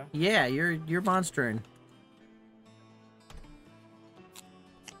monster. Yeah, you're monstering.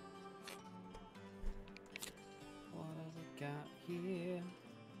 What have we got here?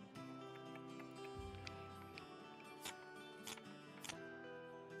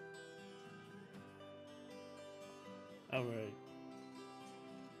 All right.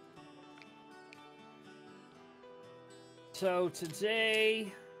 So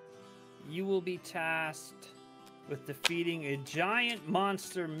today, you will be tasked with defeating a giant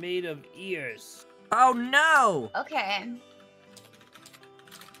monster made of ears. Oh no! Okay.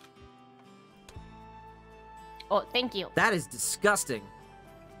 Oh, thank you. That is disgusting.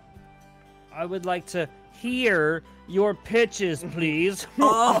 I would like to hear your pitches, please.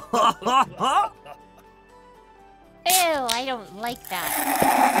 Oh! Ew, I don't like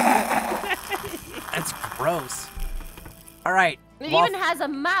that. That's gross. All right. It even has a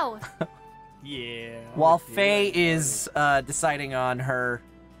mouth. Yeah. While Faye is deciding on her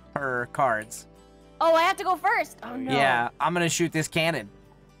cards. Oh, I have to go first. Oh no. Yeah, I'm gonna shoot this cannon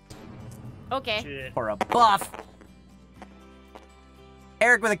Okay. Shit. for a buff.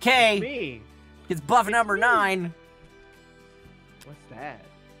 Eric with a K Me. gets buff number 9. What's that?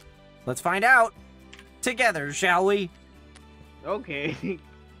 Let's find out together, shall we? Okay.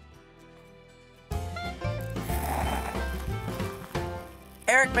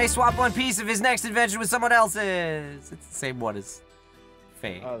 Eric may swap one piece of his next invention with someone else's. It's the same one as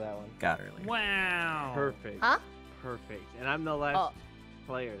Faye Oh, that one. got earlier. Wow. Perfect. Huh? Perfect. And I'm the last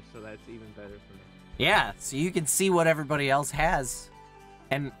player, so that's even better for me. Yeah, so you can see what everybody else has,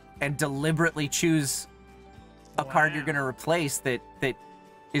 and deliberately choose a card you're gonna replace that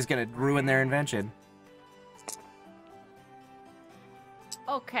is gonna ruin their invention.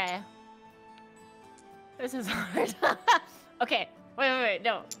 Okay. This is hard. Okay. Wait,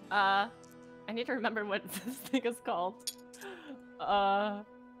 no. I need to remember what this thing is called. Oh,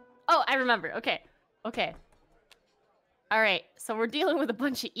 I remember. Okay. Alright, so we're dealing with a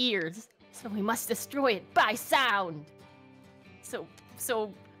bunch of ears, so we must destroy it by sound. So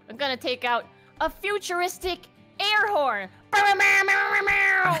I'm gonna take out a futuristic air horn.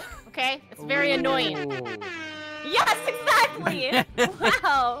 Okay? It's very annoying. Yes, exactly! Exactly.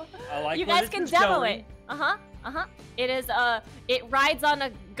 Wow. I like You where guys this can is demo going. it. It is it rides on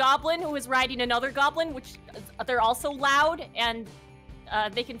a goblin who is riding another goblin, which they're also loud and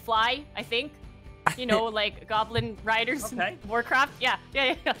they can fly, I think. You know, like goblin riders Okay. in Warcraft. Yeah.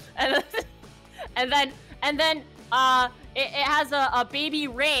 And then it has a baby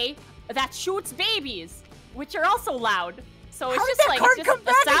ray that shoots babies, which are also loud. So it's How did just that like card it's come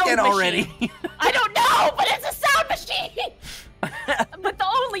just back a sound again machine. already? I don't know, but it's a sound machine. But the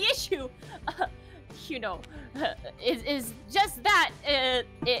only issue, is just that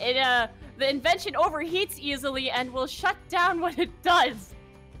the invention overheats easily and will shut down when it does.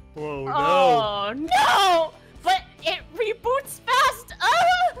 Whoa, no. Oh no! But it reboots fast.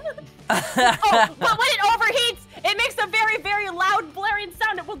 But when it overheats, it makes a very, very loud, blaring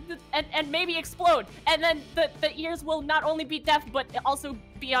sound. It will and maybe explode, and then the ears will not only be deaf but also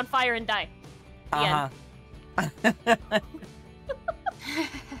be on fire and die. The end.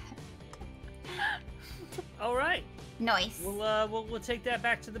 All right. Nice. We'll take that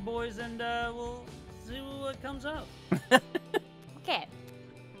back to the boys and we'll see what comes up. Okay.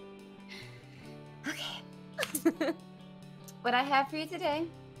 Okay. What I have for you today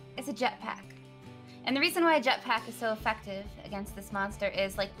is a jetpack. And the reason why a jetpack is so effective against this monster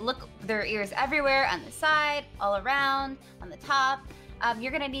is, like, look, there are ears everywhere, on the side, all around, on the top.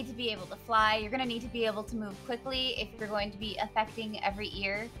 You're gonna need to be able to fly. You're gonna need to be able to move quickly if you're going to be affecting every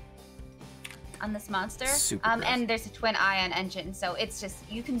ear on this monster. Super and there's a twin ion engine, so it's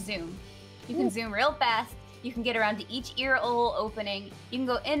just, you can zoom. You can zoom real fast. You can get around to each ear hole opening. You can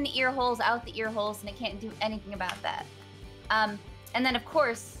go in the ear holes, out the ear holes, and it can't do anything about that. And then, of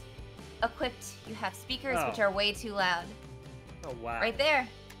course, equipped, you have speakers, which are way too loud. Oh, wow. Right there.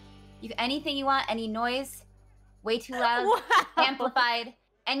 Anything you want, any noise, way too loud, Wow. amplified,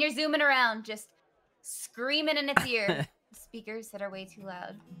 and you're zooming around, just screaming in its ear. Speakers that are way too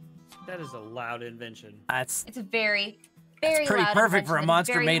loud. That is a loud invention. That's It's a very, very pretty loud perfect for a invention. It's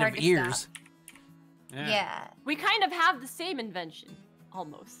monster very made hard of to ears. stop. Yeah. We kind of have the same invention,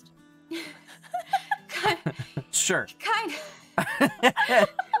 almost. Sure. Kind of.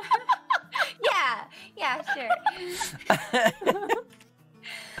 Yeah, sure.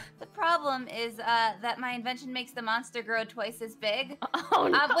 The problem is that my invention makes the monster grow twice as big. Oh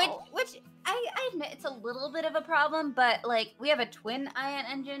no. Which I admit it's a little bit of a problem, but like we have a twin ion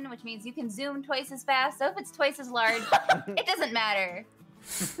engine, which means you can zoom twice as fast. So if it's twice as large, it doesn't matter.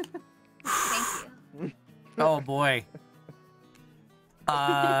 Thank you. Oh boy.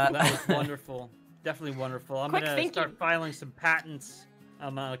 That was wonderful. Definitely wonderful. I'm Quick gonna thinking. start filing some patents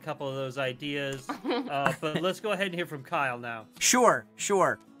on a couple of those ideas. But let's go ahead and hear from Kyle now. Sure.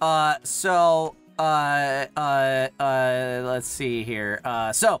 Let's see here.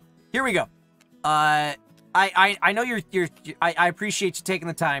 So here we go. I know I appreciate you taking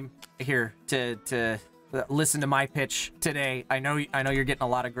the time here to listen to my pitch today. I know you're getting a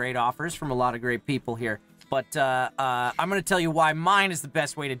lot of great offers from a lot of great people here, but I'm gonna tell you why mine is the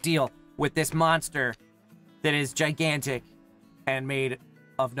best way to deal with this monster that is gigantic and made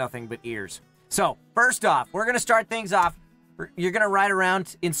of nothing but ears. So first off, we're gonna start things off. You're gonna ride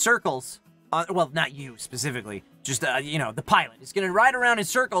around in circles. Well, not you specifically, just the pilot is gonna ride around in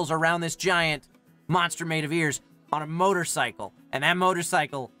circles around this giant monster made of ears on a motorcycle, and that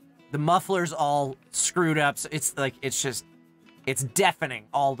motorcycle, the muffler's all screwed up. So it's deafening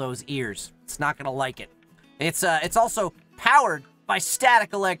all those ears. It's not gonna like it. It's also powered by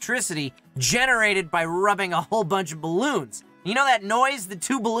static electricity generated by rubbing a whole bunch of balloons. You know that noise the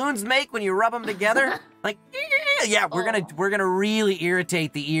two balloons make when you rub them together? Like, yeah, we're gonna really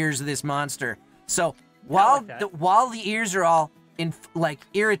irritate the ears of this monster. So while the ears are all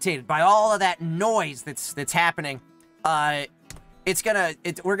irritated by all of that noise that's happening, we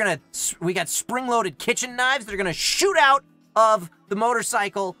got spring-loaded kitchen knives that are gonna shoot out of the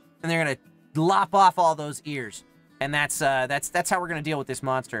motorcycle, and they're gonna lop off all those ears. And that's how we're gonna deal with this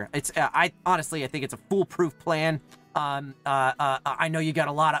monster. I honestly think it's a foolproof plan. I know you got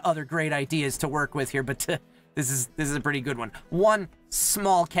a lot of other great ideas to work with here, but this is a pretty good one. One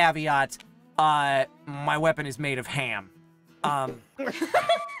small caveat: my weapon is made of ham. I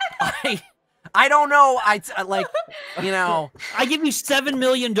don't know. I give you $7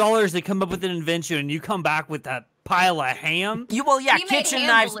 million to come up with an invention, and you come back with that pile of ham. You kitchen made ham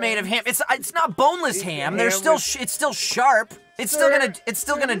knives balloons. made of ham. It's not boneless ham. They're ham still it's still sharp. It's still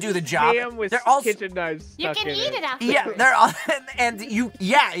gonna do the job. Ham with They're also kitchen knives. You stuck can in eat it after. yeah, they're all, and you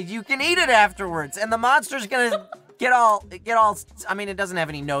can eat it afterwards. And the monster's gonna get all. I mean, it doesn't have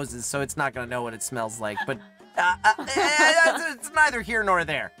any noses, so it's not gonna know what it smells like. But it's neither here nor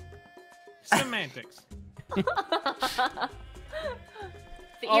there. Semantics. The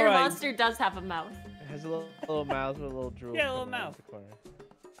All ear right. monster does have a mouth. It has a little mouth with a little drool. Yeah, a little coming out mouth. the corner.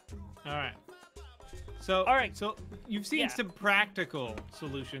 All right. So, All right. So you've seen Yeah. some practical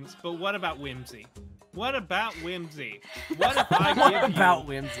solutions, but what about whimsy? What about whimsy? What if I What give about you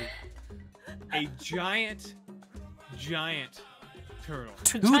whimsy? a giant turtle?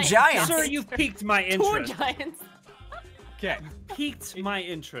 Two giants. Sir, you've piqued my Two interest. giants. Okay, Piqued my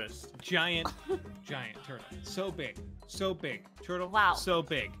interest. giant turtle. So big. Turtle. Wow. So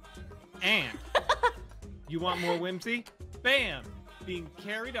big. And you want more whimsy? Bam! Being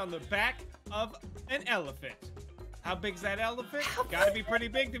carried on the back of an elephant. How big's that elephant? Gotta be pretty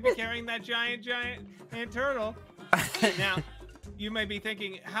big to be carrying that giant turtle. Now, you may be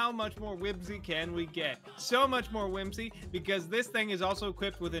thinking, how much more whimsy can we get? So much more whimsy, because this thing is also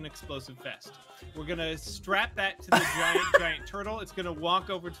equipped with an explosive vest. We're gonna strap that to the giant turtle. It's gonna walk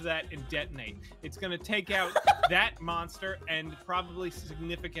over to that and detonate. It's gonna take out that monster and probably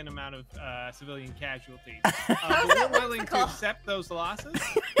significant amount of civilian casualties. But we're willing to accept those losses.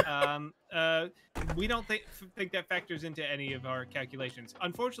 We don't think that factors into any of our calculations.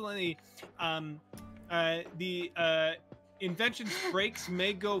 Unfortunately, the inventions brakes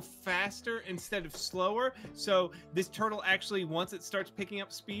may go faster instead of slower, so this turtle actually, once it starts picking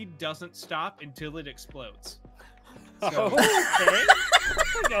up speed, doesn't stop until it explodes. So, Okay.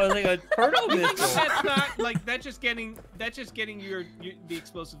 Like a turtle missile. that's not like that's just getting the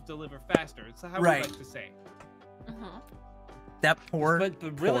explosive deliver faster. It's how Right. we like to say. That poor. But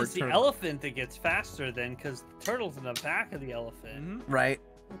really, poor it's the turtle. elephant that gets faster then, because the turtle's in the back of the elephant. Right.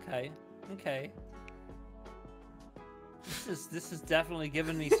 Okay. This is definitely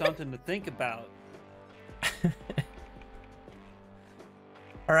giving me something to think about.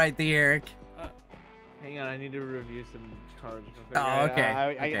 All right, the Eric. Hang on, I need to review some cards. Oh,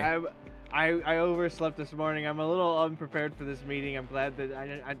 okay. I overslept this morning. I'm a little unprepared for this meeting. I'm glad that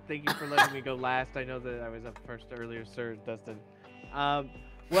I thank you for letting me go last. I know that I was up first earlier, Sir Dustin.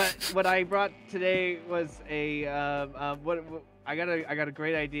 What I brought today was a what I got a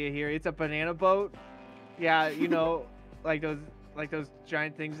great idea here. It's a banana boat. Yeah, you know, like those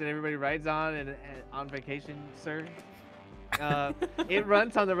giant things that everybody rides on and on vacation, sir. It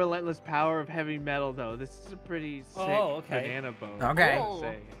runs on the relentless power of heavy metal, though. This is a pretty sick banana boat. Okay. Cool.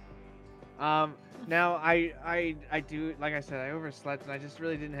 Say. Now I do, like I said, I overslept and I just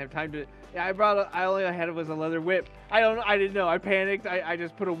really didn't have time to. Yeah, I only had was a leather whip. I didn't know. I panicked. I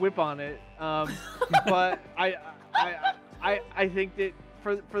just put a whip on it. But I think that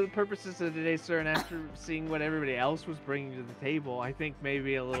for the purposes of today, sir, and after seeing what everybody else was bringing to the table, I think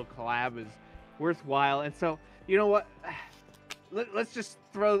maybe a little collab is worthwhile. And so, you know what? Let's just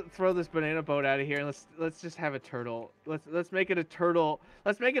throw this banana boat out of here, and let's just have a turtle. Let's make it a turtle.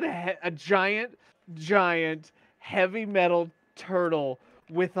 Let's make it a giant heavy metal turtle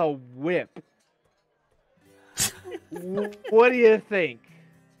with a whip. What do you think?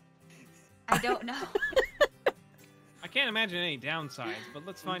 I don't know. I can't imagine any downsides, but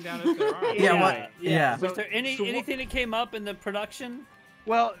let's find out if there are. Yeah, what? Yeah. Was there anything that came up in the production?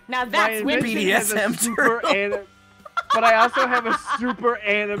 Well, Now that's my invention has a BDSM super but I also have a super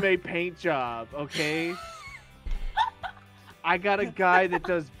anime paint job. Okay. I got a guy that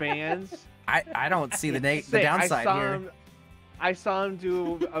does vans. I don't see the Say, downside here. I saw him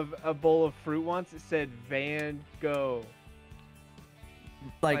do a bowl of fruit once. It said Van Gogh.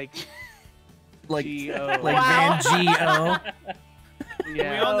 Like G-O. like Wow. Van G-O.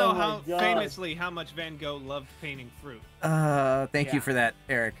 Yeah. We all know Oh my how God. famously how much Van Gogh loved painting fruit. Thank you Yeah. for that,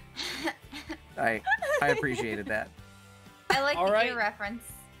 Eric. I appreciated that. I like All the right. ear reference.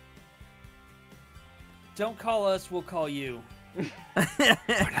 Don't call us, we'll call you. Cut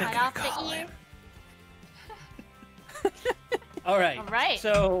off the ear. All right. All right.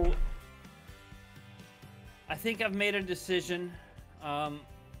 So, I think I've made a decision. Thank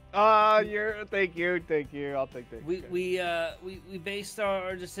you. I'll take that. We based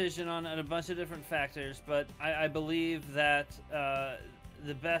our decision on a bunch of different factors, but I believe that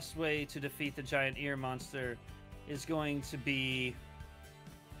the best way to defeat the giant ear monster is going to be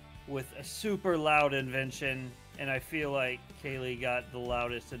with a super loud invention, and I feel like Kayli got the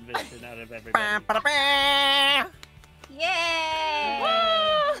loudest invention out of everybody. Yay!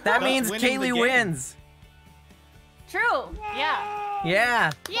 That means winning the Kayli game. wins. True. Yeah.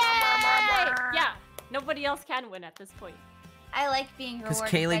 Yeah. Yay! Yeah. Nobody else can win at this point. I like being 'Cause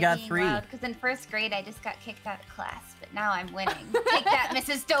rewarded Kayli by got being 3. loud, because in first grade I just got kicked out of class, but now I'm winning. Take that,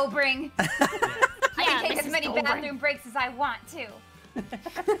 Mrs. Dobring. I can take Mrs. as many Dobring. bathroom breaks as I want to.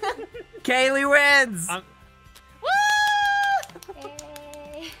 Kayli wins. Woo!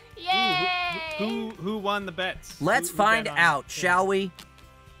 Yay! Yay! Who won the bets? Let's Who find bet on out, it? shall we?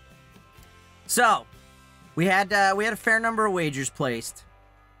 So, we had a fair number of wagers placed.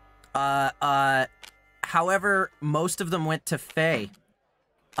 However, most of them went to Faye.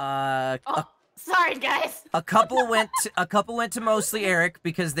 Sorry, guys. A couple went to mostly Eric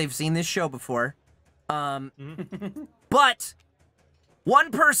because they've seen this show before. But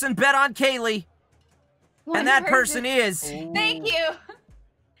one person bet on Kayli, and that person is Thank you.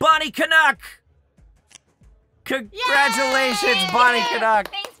 Bonnie Canuck. Congratulations, Yay! Bonnie Canuck.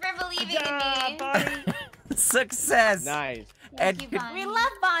 Thanks for believing in me. Success. Nice. Thank And you, Bonnie. We love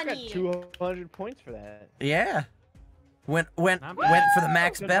Got Bonnie. 200 points for that. Yeah. Went Not bad. for the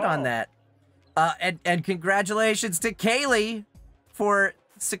max Good bet on call. that. And congratulations to Kayli for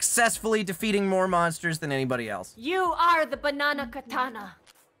successfully defeating more monsters than anybody else. You are the banana katana,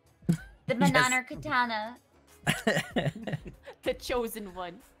 The banana katana. the chosen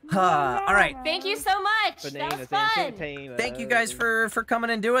one. All right. Thank you so much. That was fun. Thank you guys for coming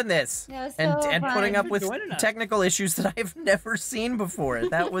and doing this. That was and so and fun. putting up For with joining us. technical issues that I've never seen before.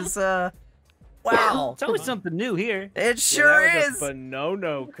 That was wow. It's always something new here. It sure is.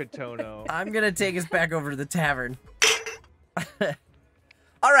 Bonono Katono. I'm gonna take us back over to the tavern.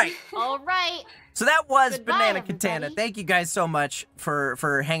 All right. All right. So that was Goodbye, Banana Katana. everybody. Thank you guys so much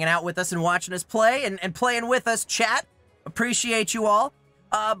for hanging out with us and watching us play and playing with us, chat. Appreciate you all.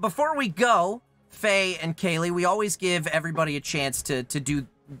 Before we go, Faye and Kayli, we always give everybody a chance to do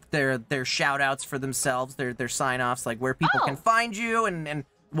their shout outs for themselves, their sign offs, like where people can find you and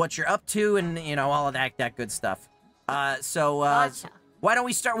what you're up to and all of that good stuff. Gotcha. Why don't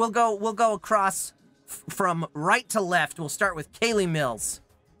we start? We'll go across from right to left. We'll start with Kayli Mills.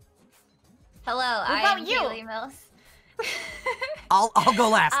 Hello, I about am you? Kayli Mills. I'll go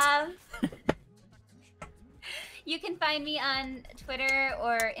last. You can find me on Twitter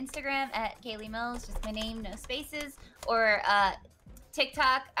or Instagram at Kayli Mills, just my name, no spaces, or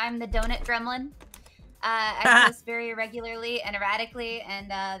TikTok. I'm the Donut Gremlin. I post very irregularly and erratically,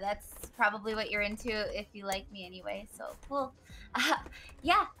 and that's probably what you're into if you like me anyway. So cool.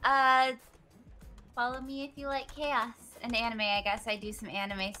 Follow me if you like chaos and anime. I guess I do some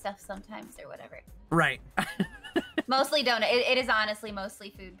anime stuff sometimes or whatever. Right. Mostly donut. It is honestly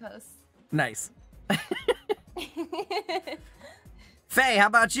mostly food posts. Nice. Faye, how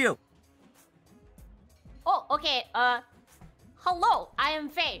about you? Oh, okay. Hello. I am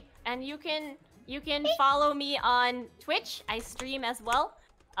Faye, and you can follow me on Twitch. I stream as well.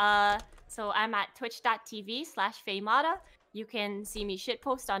 So I'm at twitch.tv/FayeMata. You can see me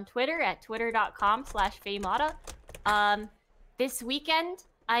shitpost on Twitter at twitter.com/FayeMata. This weekend,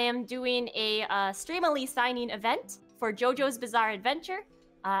 I am doing a Streamily signing event for JoJo's Bizarre Adventure.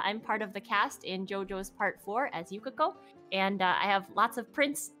 I'm part of the cast in JoJo's Part 4 as Yukiko, and I have lots of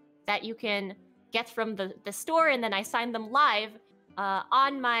prints that you can get from the store, and then I sign them live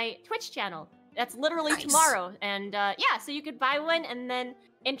on my Twitch channel. That's literally Nice. tomorrow, and yeah, so you could buy one and then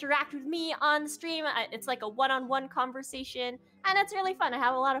interact with me on stream. It's like a one-on-one conversation, and it's really fun. I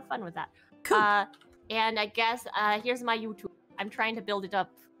have a lot of fun with that. Cool. And I guess here's my YouTube. I'm trying to build it up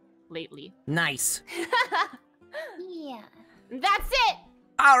lately. Nice. Yeah. That's it!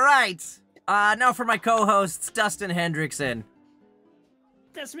 All right. Now for my co-hosts, Dustin Hendrickson.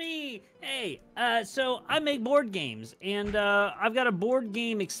 That's me. Hey, so I make board games, and I've got a board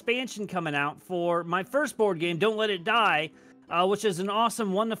game expansion coming out for my first board game, Don't Let It Die, which is an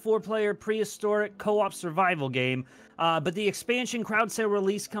awesome 1 to 4 player prehistoric co-op survival game. But the expansion crowd sale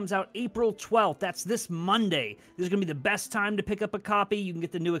release comes out April 12th. That's this Monday. This is going to be the best time to pick up a copy. You can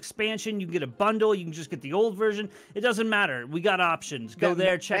get the new expansion. You can get a bundle. You can just get the old version. It doesn't matter. We got options. Go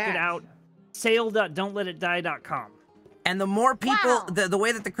there, check it out. Sale.don'tletitdie.com. And the more people, Wow. the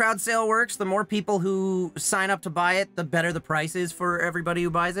way that the crowd sale works, the more people who sign up to buy it, the better the price is for everybody who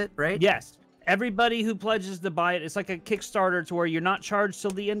buys it, right? Yes. Everybody who pledges to buy it, it's like a Kickstarter to where you're not charged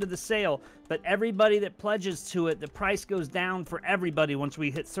till the end of the sale, but everybody that pledges to it, the price goes down for everybody once we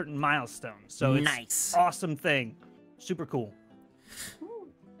hit certain milestones. So it's Nice. awesome thing. Super cool.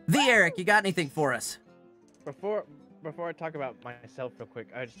 The Eric, you got anything for us? Before I talk about myself real quick,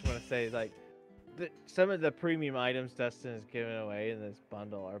 I just want to say, like, some of the premium items Dustin is giving away in this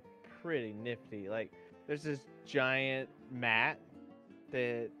bundle are pretty nifty. Like, there's this giant mat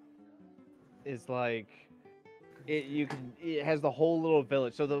that is like, it has the whole little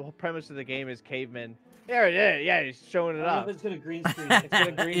village. So the whole premise of the game is cavemen. Yeah, he's showing it up. it's gonna green screen. It's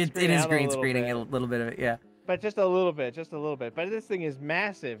gonna green It screen is out green a little screening bit. a little bit of it, yeah. But just a little bit. But this thing is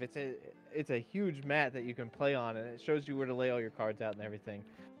massive. It's a huge mat that you can play on, and it shows you where to lay all your cards out and everything.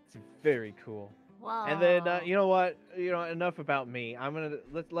 It's very cool. Wow. And then you know what? You know, enough about me. I'm gonna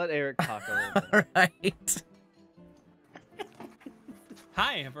let Eric talk a little bit. Right.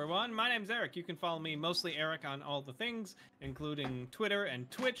 Hi everyone, my name's Eric. You can follow me, mostly Eric, on all the things, including Twitter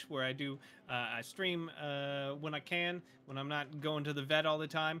and Twitch, where I stream when I can, when I'm not going to the vet all the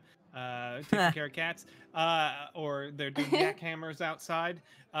time, taking care of cats, or they're doing jackhammers outside.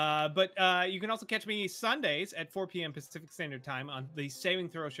 But you can also catch me Sundays at 4 p.m. Pacific Standard Time on the Saving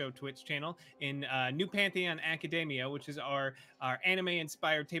Throw Show Twitch channel in New Pantheon Academia, which is our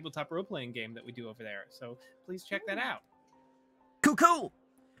anime-inspired tabletop role-playing game that we do over there. So please check that out. Cool.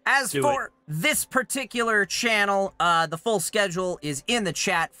 As for this particular channel, the full schedule is in the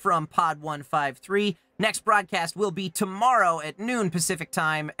chat from Pod153. Next broadcast will be tomorrow at noon Pacific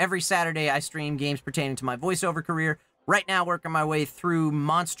time. Every Saturday, I stream games pertaining to my voiceover career. Right now, working my way through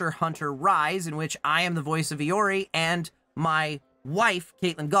Monster Hunter Rise, in which I am the voice of Iori, and my wife,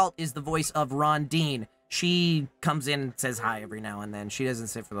 Caitlin Galt, is the voice of Rondine. She comes in and says hi every now and then. She doesn't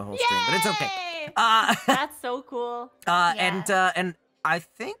sit for the whole stream, but it's okay. That's so cool. And I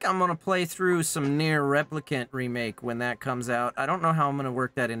think I'm gonna play through some Nier Replicant remake when that comes out. I don't know how I'm gonna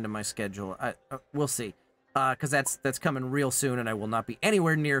work that into my schedule. We'll see, because that's coming real soon, and I will not be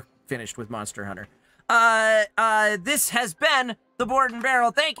anywhere near finished with Monster Hunter. This has been the Board and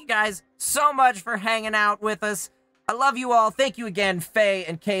Barrel. Thank you guys so much for hanging out with us. I love you all. Thank you again, Faye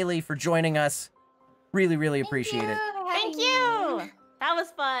and Kayli, for joining us. Really, really appreciate it. Thank you. That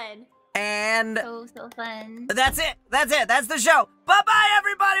was fun. And so fun. That's it. That's the show. Bye-bye,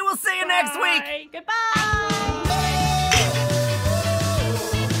 everybody. We'll see you next week. Goodbye.